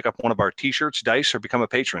website, you can pick up one of our T-shirts, dice, or become a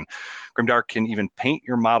patron. Grimdark can even paint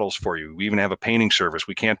your models for you. We even have a painting service.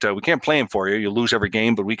 We can't play them for you. You lose every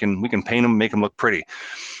game, but we can paint them, make them look pretty.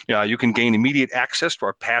 You can gain immediate access to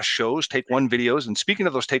our past shows, Take One videos. And speaking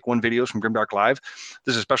of those Take One videos from Grimdark Live,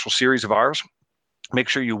 this is a special series of ours. Make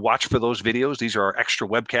sure you watch for those videos. These are our extra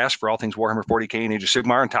webcasts for all things Warhammer 40K and Age of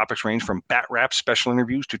Sigmar, and topics range from bat raps, special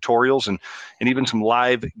interviews, tutorials, and even some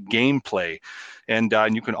live gameplay. And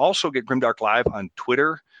you can also get Grimdark Live on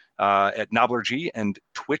Twitter at NobblerG and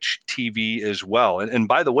Twitch TV as well. And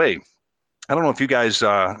by the way, I don't know if you guys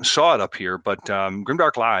saw it up here, but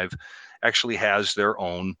Grimdark Live actually has their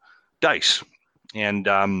own dice. And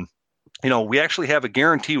we actually have a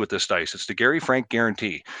guarantee with this dice. It's the Gary Frank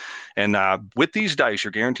guarantee. And with these dice,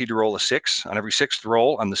 you're guaranteed to roll a 6 on every 6th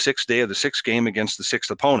roll on the 6th day of the 6th game against the 6th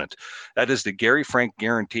opponent. That is the Gary Frank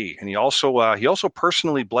guarantee. And he also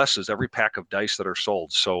personally blesses every pack of dice that are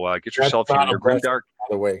sold. So get yourself your Grimdark,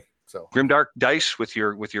 by the way. So Grimdark dice with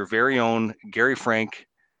your very own Gary Frank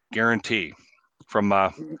guarantee from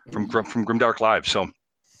Grimdark Live. So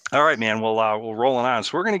all right, man, we'll roll on.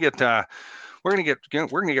 So we're gonna get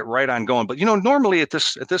right on going. But normally at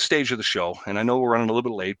this stage of the show, and I know we're running a little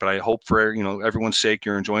bit late, but I hope for everyone's sake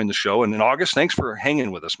you're enjoying the show. And in August, thanks for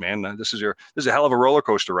hanging with us, man. This is a hell of a roller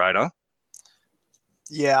coaster ride, huh?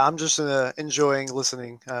 Yeah, I'm just enjoying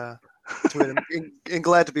listening to it and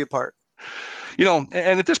glad to be a part. And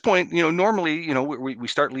at this point, normally, we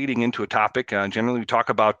start leading into a topic. Generally, we talk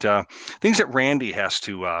about things that Randy has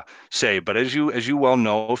to say. But as you well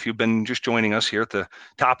know, if you've been just joining us here at the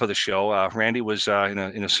top of the show, Randy was in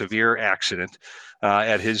a severe accident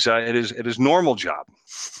at his normal job,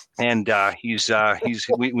 and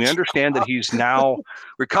we understand that he's now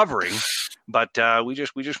recovering. But we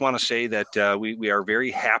just want to say that we are very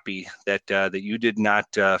happy that you did not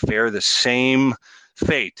fare the same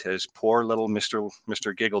fate as poor little Mr.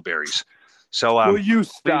 Giggleberries. So Will you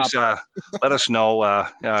stop? please let us know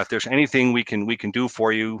if there's anything we can do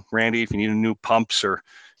for you, Randy. If you need new pumps or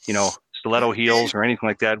stiletto heels or anything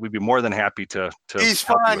like that, we'd be more than happy to. He's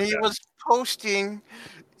help fine. you with He that. was posting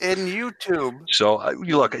in YouTube. So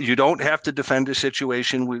you don't have to defend the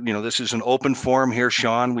situation. This is an open forum here,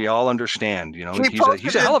 Sean. We all understand.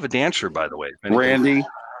 He's a hell of a dancer, by the way. Randy,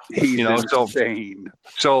 he's so insane.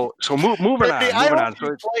 So moving Randy, on. I hope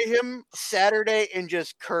you play him Saturday and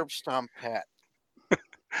just curb stomp Pat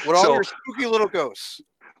with all your spooky little ghosts.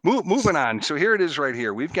 Moving on. So here it is right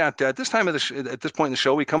here. We've got at this point in the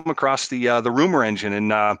show, we come across the rumor engine.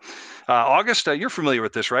 And August, you're familiar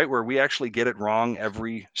with this, right? Where we actually get it wrong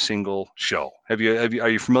every single show. Are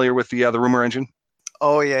you familiar with the rumor engine?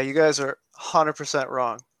 Oh yeah, you guys are 100%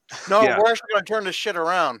 wrong. No, we're actually going to turn this shit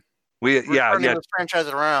around. We're turning this franchise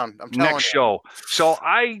around. I'm telling you. Next show. So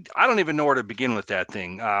I don't even know where to begin with that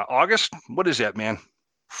thing. August, what is that, man?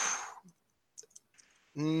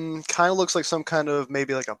 Kind of looks like some kind of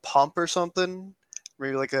maybe like a pump or something.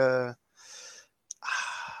 Maybe like a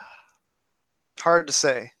hard to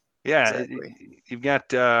say. Yeah, exactly. You've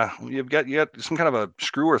got some kind of a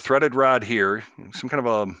screw or threaded rod here, some kind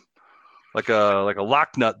of a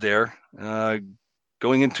lock nut there,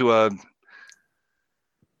 going into a.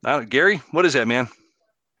 Gary, what is that, man?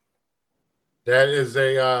 That is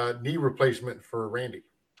a knee replacement for Randy.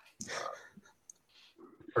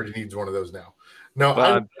 Or he needs one of those now. No,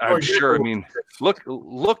 I'm sure. I mean, look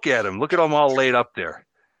at him. Look at them all laid up there.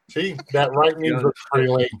 See, that right knee looks pretty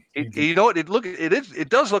lame. It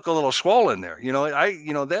does look a little swollen there.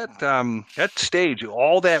 That stage,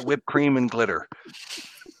 all that whipped cream and glitter.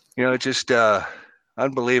 It's just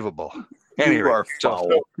unbelievable. Anyway, you are foul.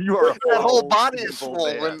 That whole body is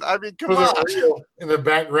swollen. I mean, come on. In the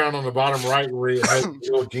background on the bottom right, where it has the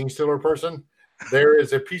little gene stealer person, there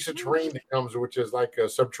is a piece of terrain that comes, which is like a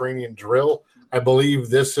subterranean drill. I believe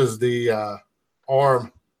this is the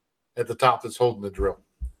arm at the top that's holding the drill.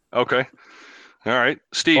 Okay. All right.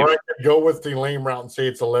 Steve. Or I could go with the lame route and say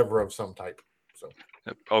it's a lever of some type. So.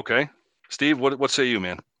 Okay. Steve, what say you,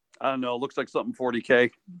 man? I don't know. Looks like something 40K.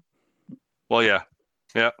 Well, yeah.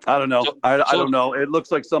 Yeah. I don't know. I don't know. It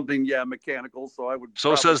looks like something, mechanical. So I would.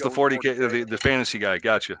 So says the 40K, the fantasy guy.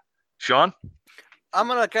 Gotcha. Sean? I'm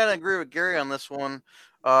going to kind of agree with Gary on this one.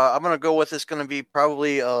 I'm going to go with it's going to be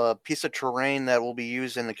probably a piece of terrain that will be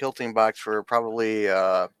used in the kilting box for probably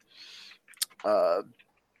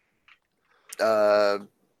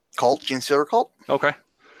cult, gene stealer cult. Okay.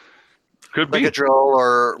 Could like be a drill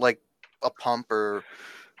or like a pump or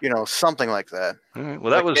something like that. All right.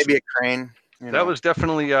 Well, that was maybe a crane. That was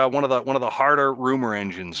definitely one of the harder rumor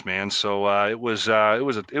engines, man. So it was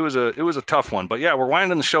a tough one. But yeah, we're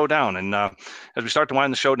winding the show down, and as we start to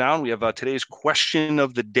wind the show down, we have today's question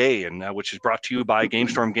of the day, and which is brought to you by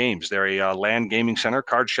GameStorm Games. They're a LAN gaming center,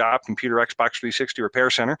 card shop, computer, Xbox 360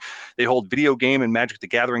 repair center. They hold video game and Magic the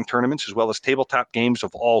Gathering tournaments as well as tabletop games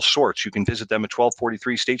of all sorts. You can visit them at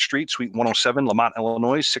 1243 State Street, Suite 107, Lamont,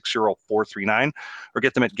 Illinois 60439, or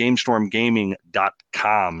get them at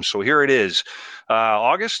GameStormGaming.com. So here it is.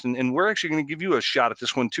 August, and we're actually going to give you a shot at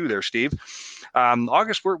this one too there, Steve.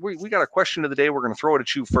 August, we got a question of the day. We're going to throw it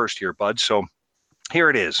at you first here, bud. So here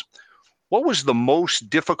it is. What was the most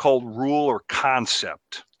difficult rule or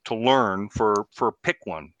concept to learn for pick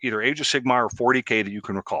one, either Age of Sigmar or 40K that you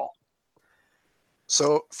can recall?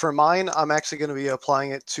 So for mine, I'm actually going to be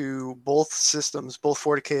applying it to both systems, both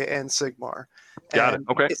 40K and Sigmar. Got it.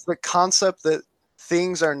 Okay. It's the concept that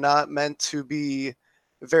things are not meant to be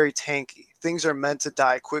very tanky. Things are meant to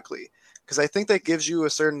die quickly, because I think that gives you a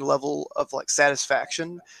certain level of like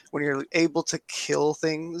satisfaction when you're able to kill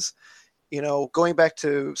things. Going back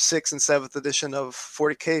to 6th and 7th edition of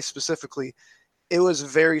 40K specifically, it was a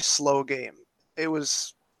very slow game. It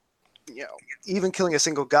was, even killing a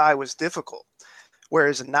single guy was difficult.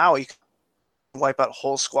 Whereas now you can wipe out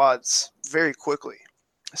whole squads very quickly.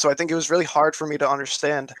 So I think it was really hard for me to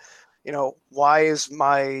understand, why is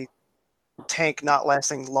my tank not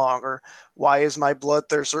lasting long, or why is my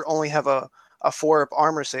bloodthirster only have a 4-up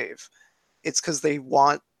armor save? It's because they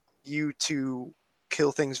want you to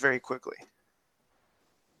kill things very quickly.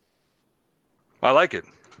 I like it.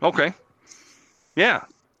 Okay. Yeah,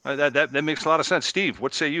 that makes a lot of sense. Steve,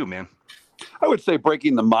 what say you, man? I would say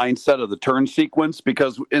breaking the mindset of the turn sequence,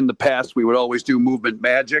 because in the past we would always do movement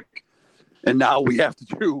magic, and now we have to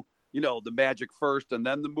do the magic first and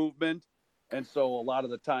then the movement. And so a lot of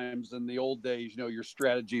the times in the old days, your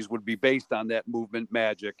strategies would be based on that movement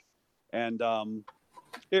magic. And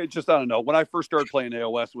it just, I don't know. When I first started playing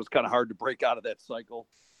AOS, it was kind of hard to break out of that cycle.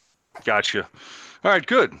 Gotcha. All right,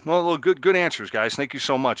 good. Well, good answers, guys. Thank you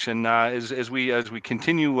so much. And as we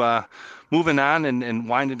continue moving on and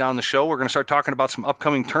winding down the show, we're going to start talking about some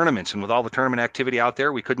upcoming tournaments. And with all the tournament activity out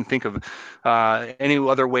there, we couldn't think of any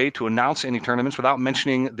other way to announce any tournaments without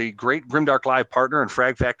mentioning the great Grimdark Live partner and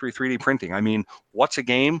Frag Factory 3D Printing. I mean, what's a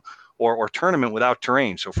game or tournament without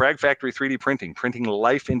terrain? So Frag Factory 3D printing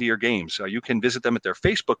life into your games. You can visit them at their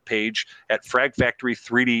Facebook page at Frag Factory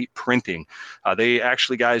 3D Printing. They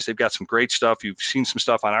actually, guys, they've got some great stuff. You've seen some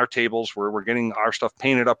stuff on our tables where we're getting our stuff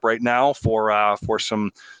painted up right now for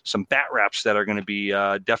some bat wraps that are going to be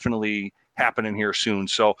definitely happening here soon.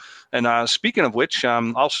 So, and speaking of which,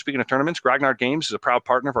 also speaking of tournaments, Grognard Games is a proud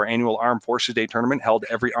partner of our annual Armed Forces Day tournament held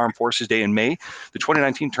every Armed Forces Day in May. The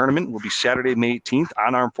 2019 tournament will be Saturday, May 18th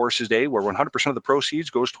on Armed Forces Day, where 100% of the proceeds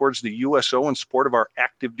goes towards the USO in support of our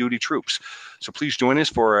active duty troops. So please join us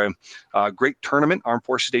for a great tournament, Armed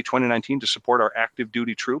Forces Day 2019, to support our active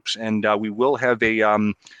duty troops. And we will have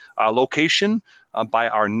a location by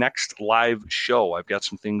our next live show. I've got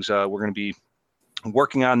some things we're going to be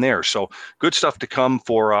working on there. So good stuff to come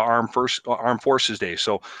for Armed Forces Day.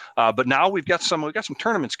 So, but now we've got some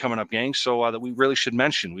tournaments coming up, gang. So that we really should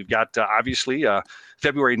mention. We've got obviously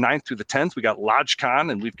February 9th through the 10th. We got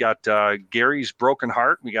LodgeCon, and we've got Gary's Broken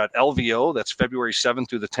Heart. We got LVO. That's February 7th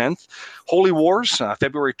through the 10th. Holy Wars,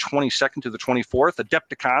 February 22nd to the 24th.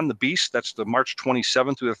 Adepticon, the Beast. That's the March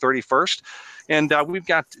 27th through the 31st. And we've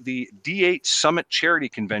got the D8 Summit Charity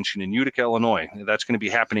Convention in Utica, Illinois. That's going to be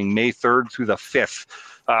happening May 3rd through the 5th.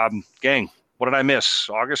 Gang, what did I miss?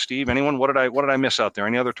 August, Steve, anyone? What did I miss out there?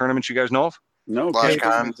 Any other tournaments you guys know of? No.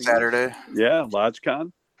 LodgeCon Saturday. Yeah,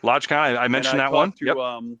 LodgeCon. LodgeCon, I mentioned that one. Yep.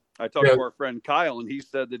 I talked to our friend Kyle, and he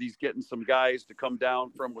said that he's getting some guys to come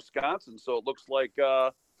down from Wisconsin. So it looks like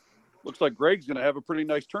Greg's going to have a pretty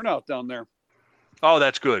nice turnout down there. Oh,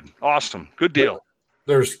 that's good. Awesome. Good deal.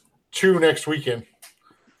 There's 2 next weekend.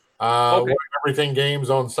 Okay. One at Everything Games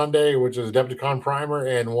on Sunday, which is Adepticon Primer,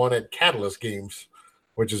 and one at Catalyst Games,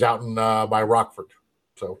 which is out in by Rockford.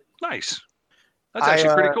 So nice. That's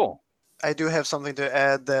actually pretty cool. I do have something to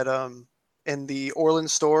add that in the Orland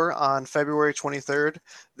store on February 23rd,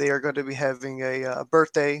 they are going to be having a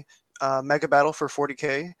birthday mega battle for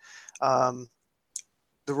 40K.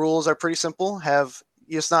 The rules are pretty simple.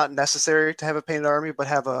 It's not necessary to have a painted army, but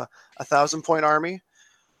have a 1,000-point army,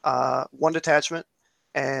 1 detachment,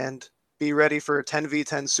 and be ready for a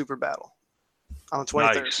 10v10 super battle on the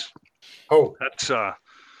 23rd. Nice. Oh, that's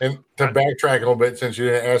and to backtrack a little bit, since you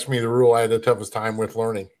didn't ask me the rule, I had the toughest time with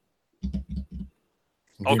learning.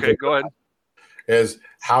 Okay, go ahead. Is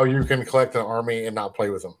how you can collect an army and not play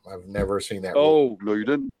with them. I've never seen that. Oh, no, you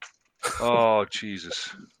didn't. Oh,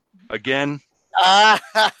 Jesus. Again? Wow.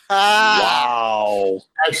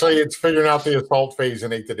 Actually, it's figuring out the assault phase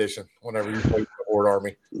in 8th edition whenever you play the Horde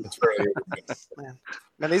army. It's fairly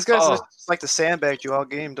Man, these guys just like to sandbag you all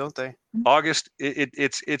game, don't they? August,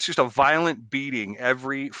 it's just a violent beating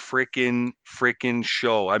every freaking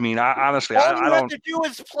show. I mean, honestly, All I you don't have to do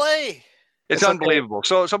is play. It's unbelievable.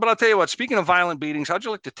 So, but I'll tell you what, speaking of violent beatings, how'd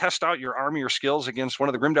you like to test out your army or skills against one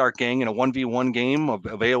of the Grimdark gang in a 1v1 game of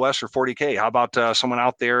AOS or 40K? How about someone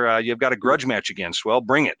out there you've got a grudge match against? Well,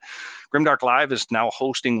 bring it. Grimdark Live is now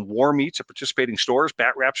hosting war meets at participating stores,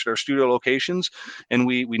 bat wraps at our studio locations, and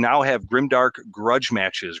we now have Grimdark grudge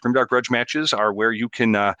matches. Grimdark grudge matches are where you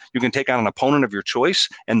can take on an opponent of your choice,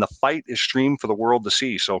 and the fight is streamed for the world to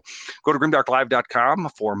see. So go to grimdarklive.com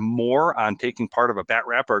for more on taking part of a bat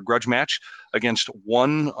wrap or a grudge match against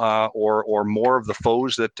one or more of the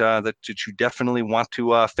foes that you definitely want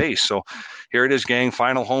to face. So here it is, gang.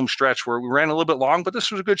 Final home stretch where we ran a little bit long, but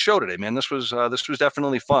this was a good show today, man. This was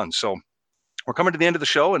definitely fun. So we're coming to the end of the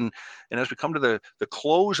show, and as we come to the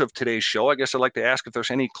close of today's show, I guess I'd like to ask if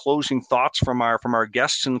there's any closing thoughts from our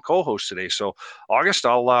guests and co-hosts today. So August,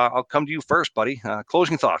 I'll come to you first, buddy.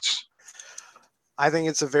 Closing thoughts. I think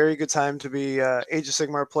it's a very good time to be Age of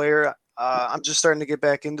Sigmar player. I'm just starting to get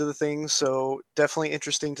back into the things, so definitely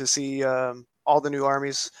interesting to see all the new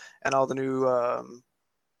armies and all the new,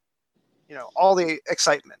 all the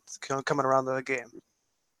excitement coming around the game.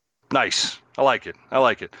 Nice. I like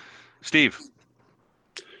it. Steve.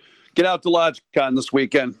 Get out to LodgeCon this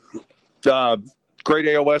weekend. Great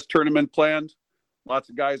AOS tournament planned. Lots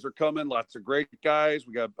of guys are coming. Lots of great guys.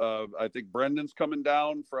 We got, I think Brendan's coming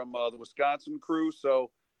down from the Wisconsin crew. So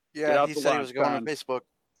yeah, he said he was going on Facebook.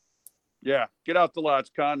 Yeah, get out to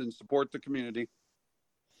LodgeCon and support the community.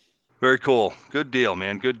 Very cool. Good deal,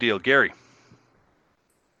 man. Good deal. Gary.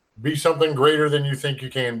 Be something greater than you think you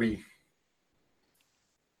can be.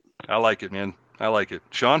 I like it, man. I like it.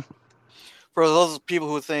 Sean? For those people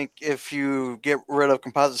who think if you get rid of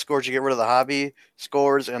composite scores, you get rid of the hobby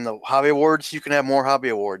scores and the hobby awards, you can have more hobby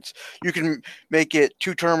awards. You can make it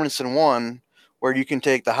 2 tournaments in one, where you can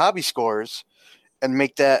take the hobby scores and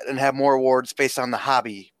make that and have more awards based on the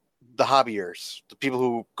hobbyers, the people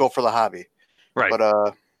who go for the hobby. Right.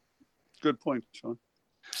 But Good point, Sean.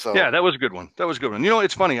 so Yeah, that was a good one. That was a good one. You know,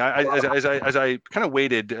 it's funny. As I kind of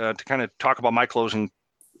waited to kind of talk about my closing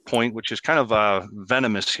point, which is kind of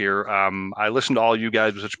venomous here. I listened to all you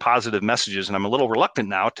guys with such positive messages, and I'm a little reluctant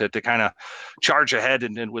now to kind of charge ahead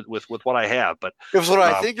and with what I have. But if it's what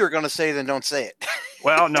I think you're going to say, then don't say it.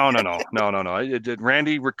 well, no. Did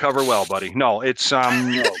Randy recover well, buddy? No, it's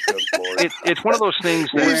it's one of those things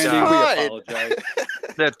that we apologize.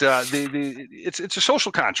 That it's a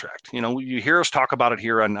social contract. You know, you hear us talk about it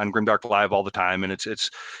here on Grimdark Live all the time, and it's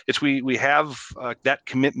we have that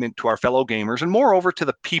commitment to our fellow gamers, and moreover to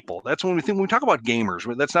the people. That's when we talk about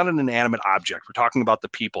gamers. That's not an inanimate object. We're talking about the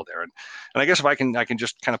people there, and I guess if I can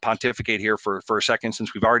just kind of pontificate here for a second,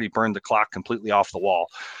 since we've already burned the clock completely off the wall.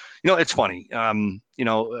 You know, it's funny. You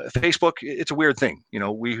know, Facebook, it's a weird thing. You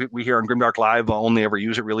know, we here on Grimdark Live only ever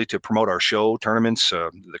use it really to promote our show, tournaments,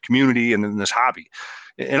 the community, and then this hobby.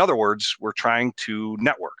 In other words, we're trying to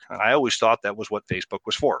network. And I always thought that was what Facebook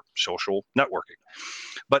was for, social networking.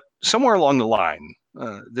 But somewhere along the line,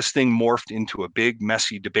 this thing morphed into a big,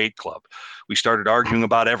 messy debate club. We started arguing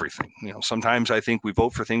about everything. You know, sometimes I think we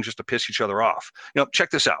vote for things just to piss each other off. You know,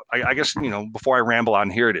 check this out. I guess, you know, before I ramble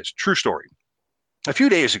on, here it is. True story. A few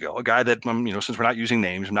days ago, a guy that, you know, since we're not using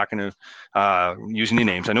names, I'm not going to use any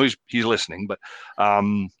names. I know he's listening, but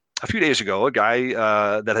a few days ago, a guy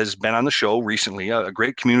that has been on the show recently, a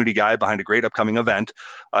great community guy behind a great upcoming event,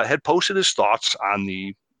 had posted his thoughts on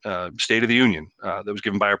the State of the Union that was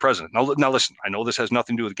given by our president. Now, listen, I know this has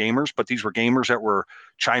nothing to do with gamers, but these were gamers that were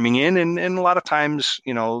chiming in, and a lot of times,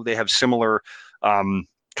 you know, they have similar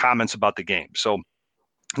comments about the game. So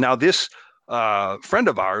now this friend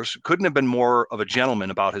of ours couldn't have been more of a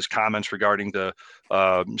gentleman about his comments regarding the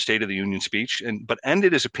State of the Union speech, but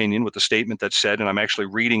ended his opinion with a statement that said, and I'm actually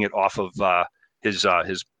reading it off of his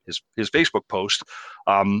Facebook post.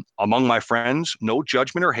 Among my friends, no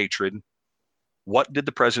judgment or hatred. What did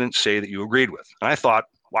the president say that you agreed with? And I thought,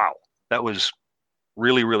 wow, that was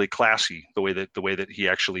really, really classy the way that he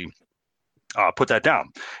actually put that down.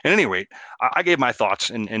 At any rate, I gave my thoughts,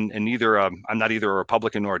 and neither I'm not either a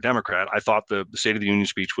Republican nor a Democrat. I thought the State of the Union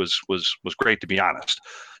speech was great, to be honest.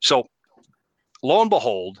 So lo and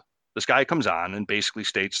behold, this guy comes on and basically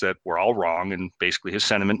states that we're all wrong, and basically his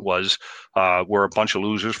sentiment was we're a bunch of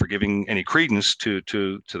losers for giving any credence to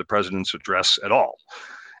the president's address at all.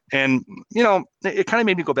 And you know, it kind of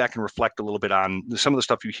made me go back and reflect a little bit on some of the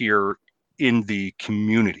stuff you hear in the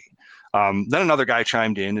community. Then another guy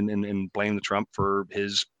chimed in and blamed the Trump for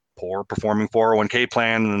his poor performing 401k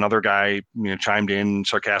plan, and another guy, chimed in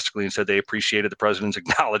sarcastically and said they appreciated the president's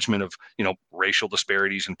acknowledgement of racial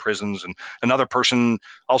disparities in prisons. And another person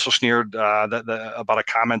also sneered about a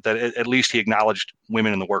comment that at least he acknowledged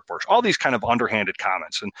women in the workforce. All these kind of underhanded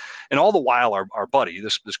comments, and all the while our buddy,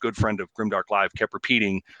 this good friend of Grimdark Live, kept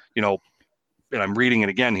repeating, and I'm reading it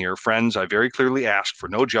again here, friends, I very clearly asked for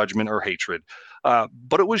no judgment or hatred.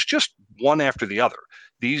 But it was just one after the other.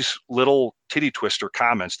 These little titty twister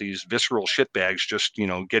comments, these visceral shitbags, just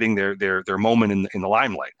getting their moment in the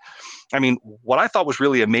limelight. I mean, what I thought was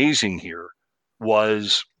really amazing here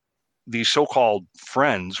was these so-called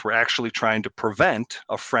friends were actually trying to prevent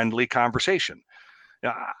a friendly conversation.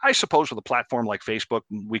 Now, I suppose with a platform like Facebook,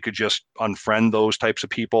 we could just unfriend those types of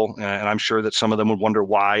people, and I'm sure that some of them would wonder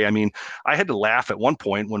why. I mean, I had to laugh at one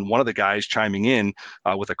point when one of the guys chiming in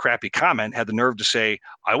with a crappy comment had the nerve to say,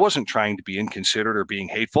 I wasn't trying to be inconsiderate or being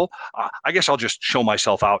hateful. I guess I'll just show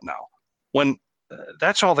myself out now. When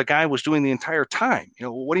that's all the guy was doing the entire time.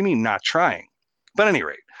 What do you mean not trying? But at any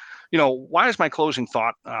rate, why is my closing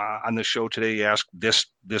thought on this show today, you ask, this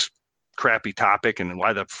crappy topic, and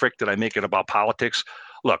why the frick did I make it about politics?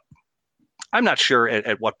 Look, I'm not sure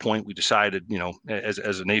at what point we decided, as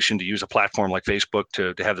a nation, to use a platform like Facebook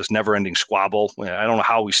to have this never-ending squabble. I don't know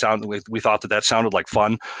how we thought that sounded like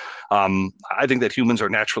fun. I think that humans are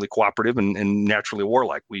naturally cooperative and naturally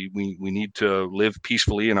warlike. We need to live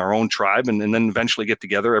peacefully in our own tribe, and then eventually get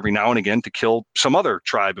together every now and again to kill some other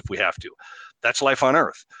tribe if we have to. That's life on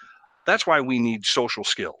Earth. That's why we need social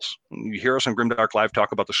skills. You hear us on Grimdark Live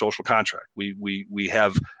talk about the social contract. We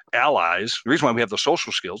have allies. The reason why we have the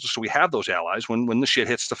social skills is so we have those allies when the shit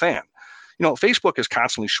hits the fan. Facebook is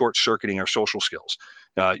constantly short-circuiting our social skills.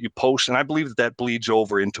 You post, and I believe that bleeds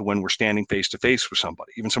over into when we're standing face-to-face with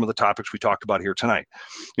somebody, even some of the topics we talked about here tonight.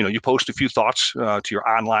 You post a few thoughts to your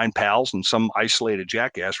online pals, and some isolated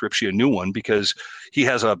jackass rips you a new one because he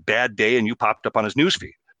has a bad day and you popped up on his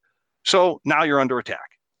newsfeed. So now you're under attack.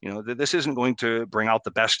 This isn't going to bring out the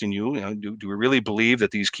best in you. Do we really believe that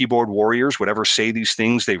these keyboard warriors would ever say these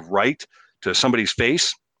things they write to somebody's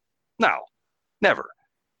face? No, never.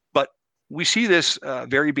 But we see this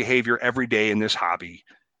very behavior every day in this hobby,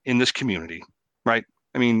 in this community, right?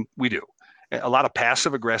 I mean, we do. A lot of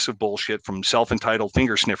passive aggressive bullshit from self-entitled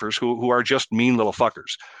finger sniffers who are just mean little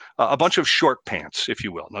fuckers. A bunch of short pants, if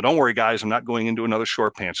you will. Now, don't worry, guys. I'm not going into another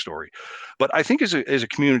short pants story. But I think as a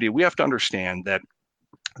community, we have to understand that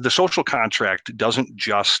the social contract doesn't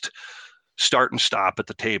just start and stop at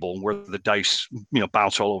the table where the dice,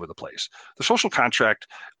 bounce all over the place. The social contract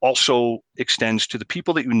also extends to the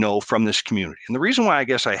people that you know from this community. And the reason why I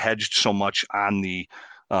guess I hedged so much on the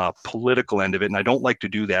political end of it, and I don't like to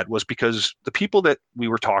do that, was because the people that we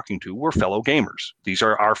were talking to were fellow gamers. These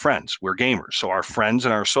are our friends. We're gamers. So our friends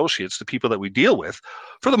and our associates, the people that we deal with,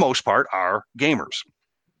 for the most part, are gamers.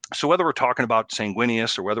 So whether we're talking about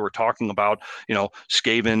Sanguinius or whether we're talking about,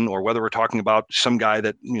 Skaven, or whether we're talking about some guy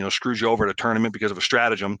that, screws you over at a tournament because of a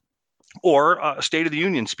stratagem, or a State of the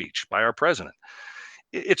Union speech by our president,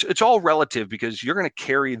 it's all relative, because you're going to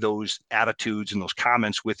carry those attitudes and those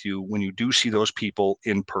comments with you when you do see those people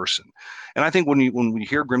in person. And I think when we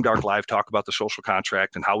hear Grimdark Live talk about the social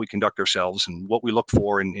contract and how we conduct ourselves and what we look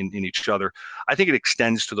for in each other, I think it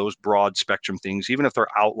extends to those broad spectrum things, even if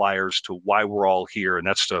they're outliers to why we're all here, and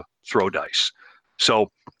that's to throw dice.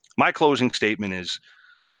 So my closing statement is,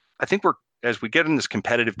 I think as we get in this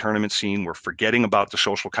competitive tournament scene, we're forgetting about the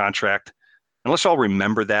social contract. And let's all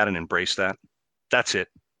remember that and embrace that. That's it.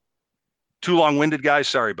 Too long-winded, guys.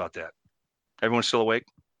 Sorry about that. Everyone still awake?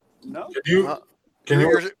 No. Can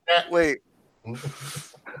you wait?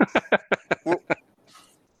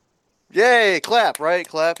 Yay! Clap, right?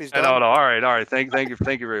 Clap. He's done. No. All right. Thank you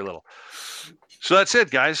very little. So that's it,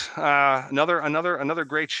 guys. Another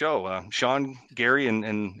great show. Sean, Gary,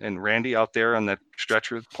 and Randy out there on that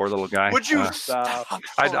stretcher. Poor little guy. Would you stop?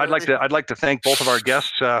 I'd like to thank both of our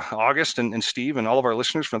guests, August and Steve, and all of our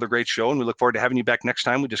listeners for another great show. And we look forward to having you back next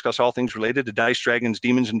time. We discuss all things related to dice, dragons,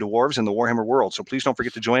 demons, and dwarves in the Warhammer world. So please don't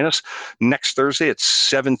forget to join us next Thursday at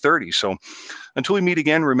 7:30. So until we meet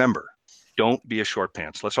again, remember, don't be a short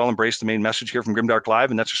pants. Let's all embrace the main message here from Grimdark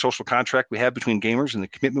Live, and that's a social contract we have between gamers and the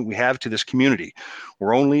commitment we have to this community.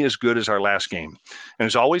 We're only as good as our last game. And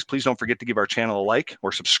as always, please don't forget to give our channel a like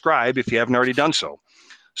or subscribe if you haven't already done so.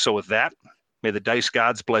 So with that, may the dice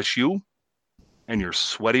gods bless you and your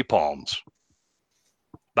sweaty palms.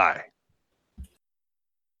 Bye.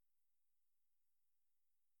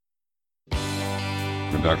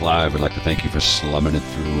 Grimdark Live would like to thank you for slumming it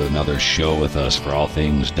through another show with us for all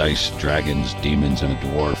things dice, dragons, demons, and a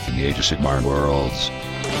dwarf in the Age of Sigmar worlds.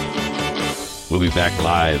 We'll be back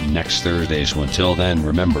live next Thursday, so until then,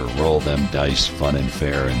 remember, roll them dice fun and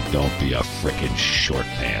fair, and don't be a frickin' short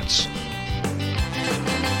pants.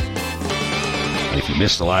 And if you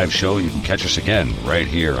missed the live show, you can catch us again right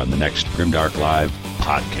here on the next Grimdark Live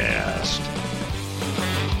podcast.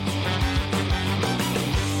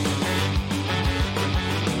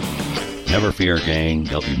 Never fear, gang.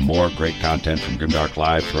 There'll be more great content from Grimdark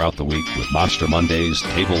Live throughout the week, with Monster Mondays,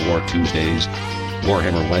 Table War Tuesdays,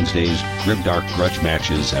 Warhammer Wednesdays, Grimdark Grudge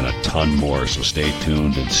matches, and a ton more. So stay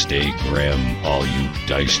tuned and stay grim, all you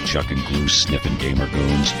dice-chucking, glue-sniffing gamer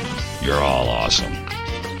goons. You're all awesome.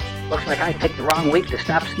 Looks like I picked the wrong week to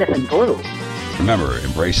stop sniffing glue. Remember,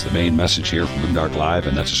 embrace the main message here from Grimdark Live,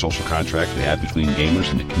 and that's a social contract we have between gamers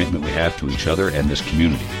and the commitment we have to each other and this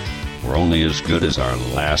community. We're only as good as our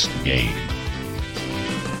last game.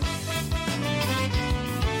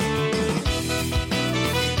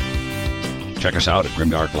 Check us out at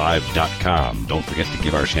grimdarklive.com. Don't forget to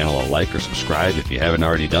give our channel a like or subscribe if you haven't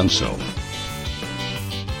already done so.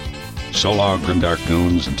 So long, Grimdark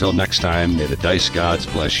Goons. Until next time, may the dice gods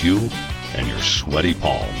bless you and your sweaty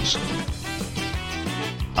palms.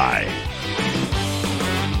 Bye.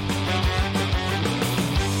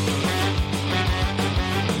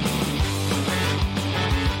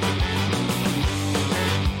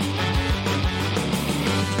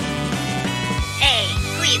 Hey,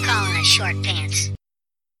 who you calling a short pants?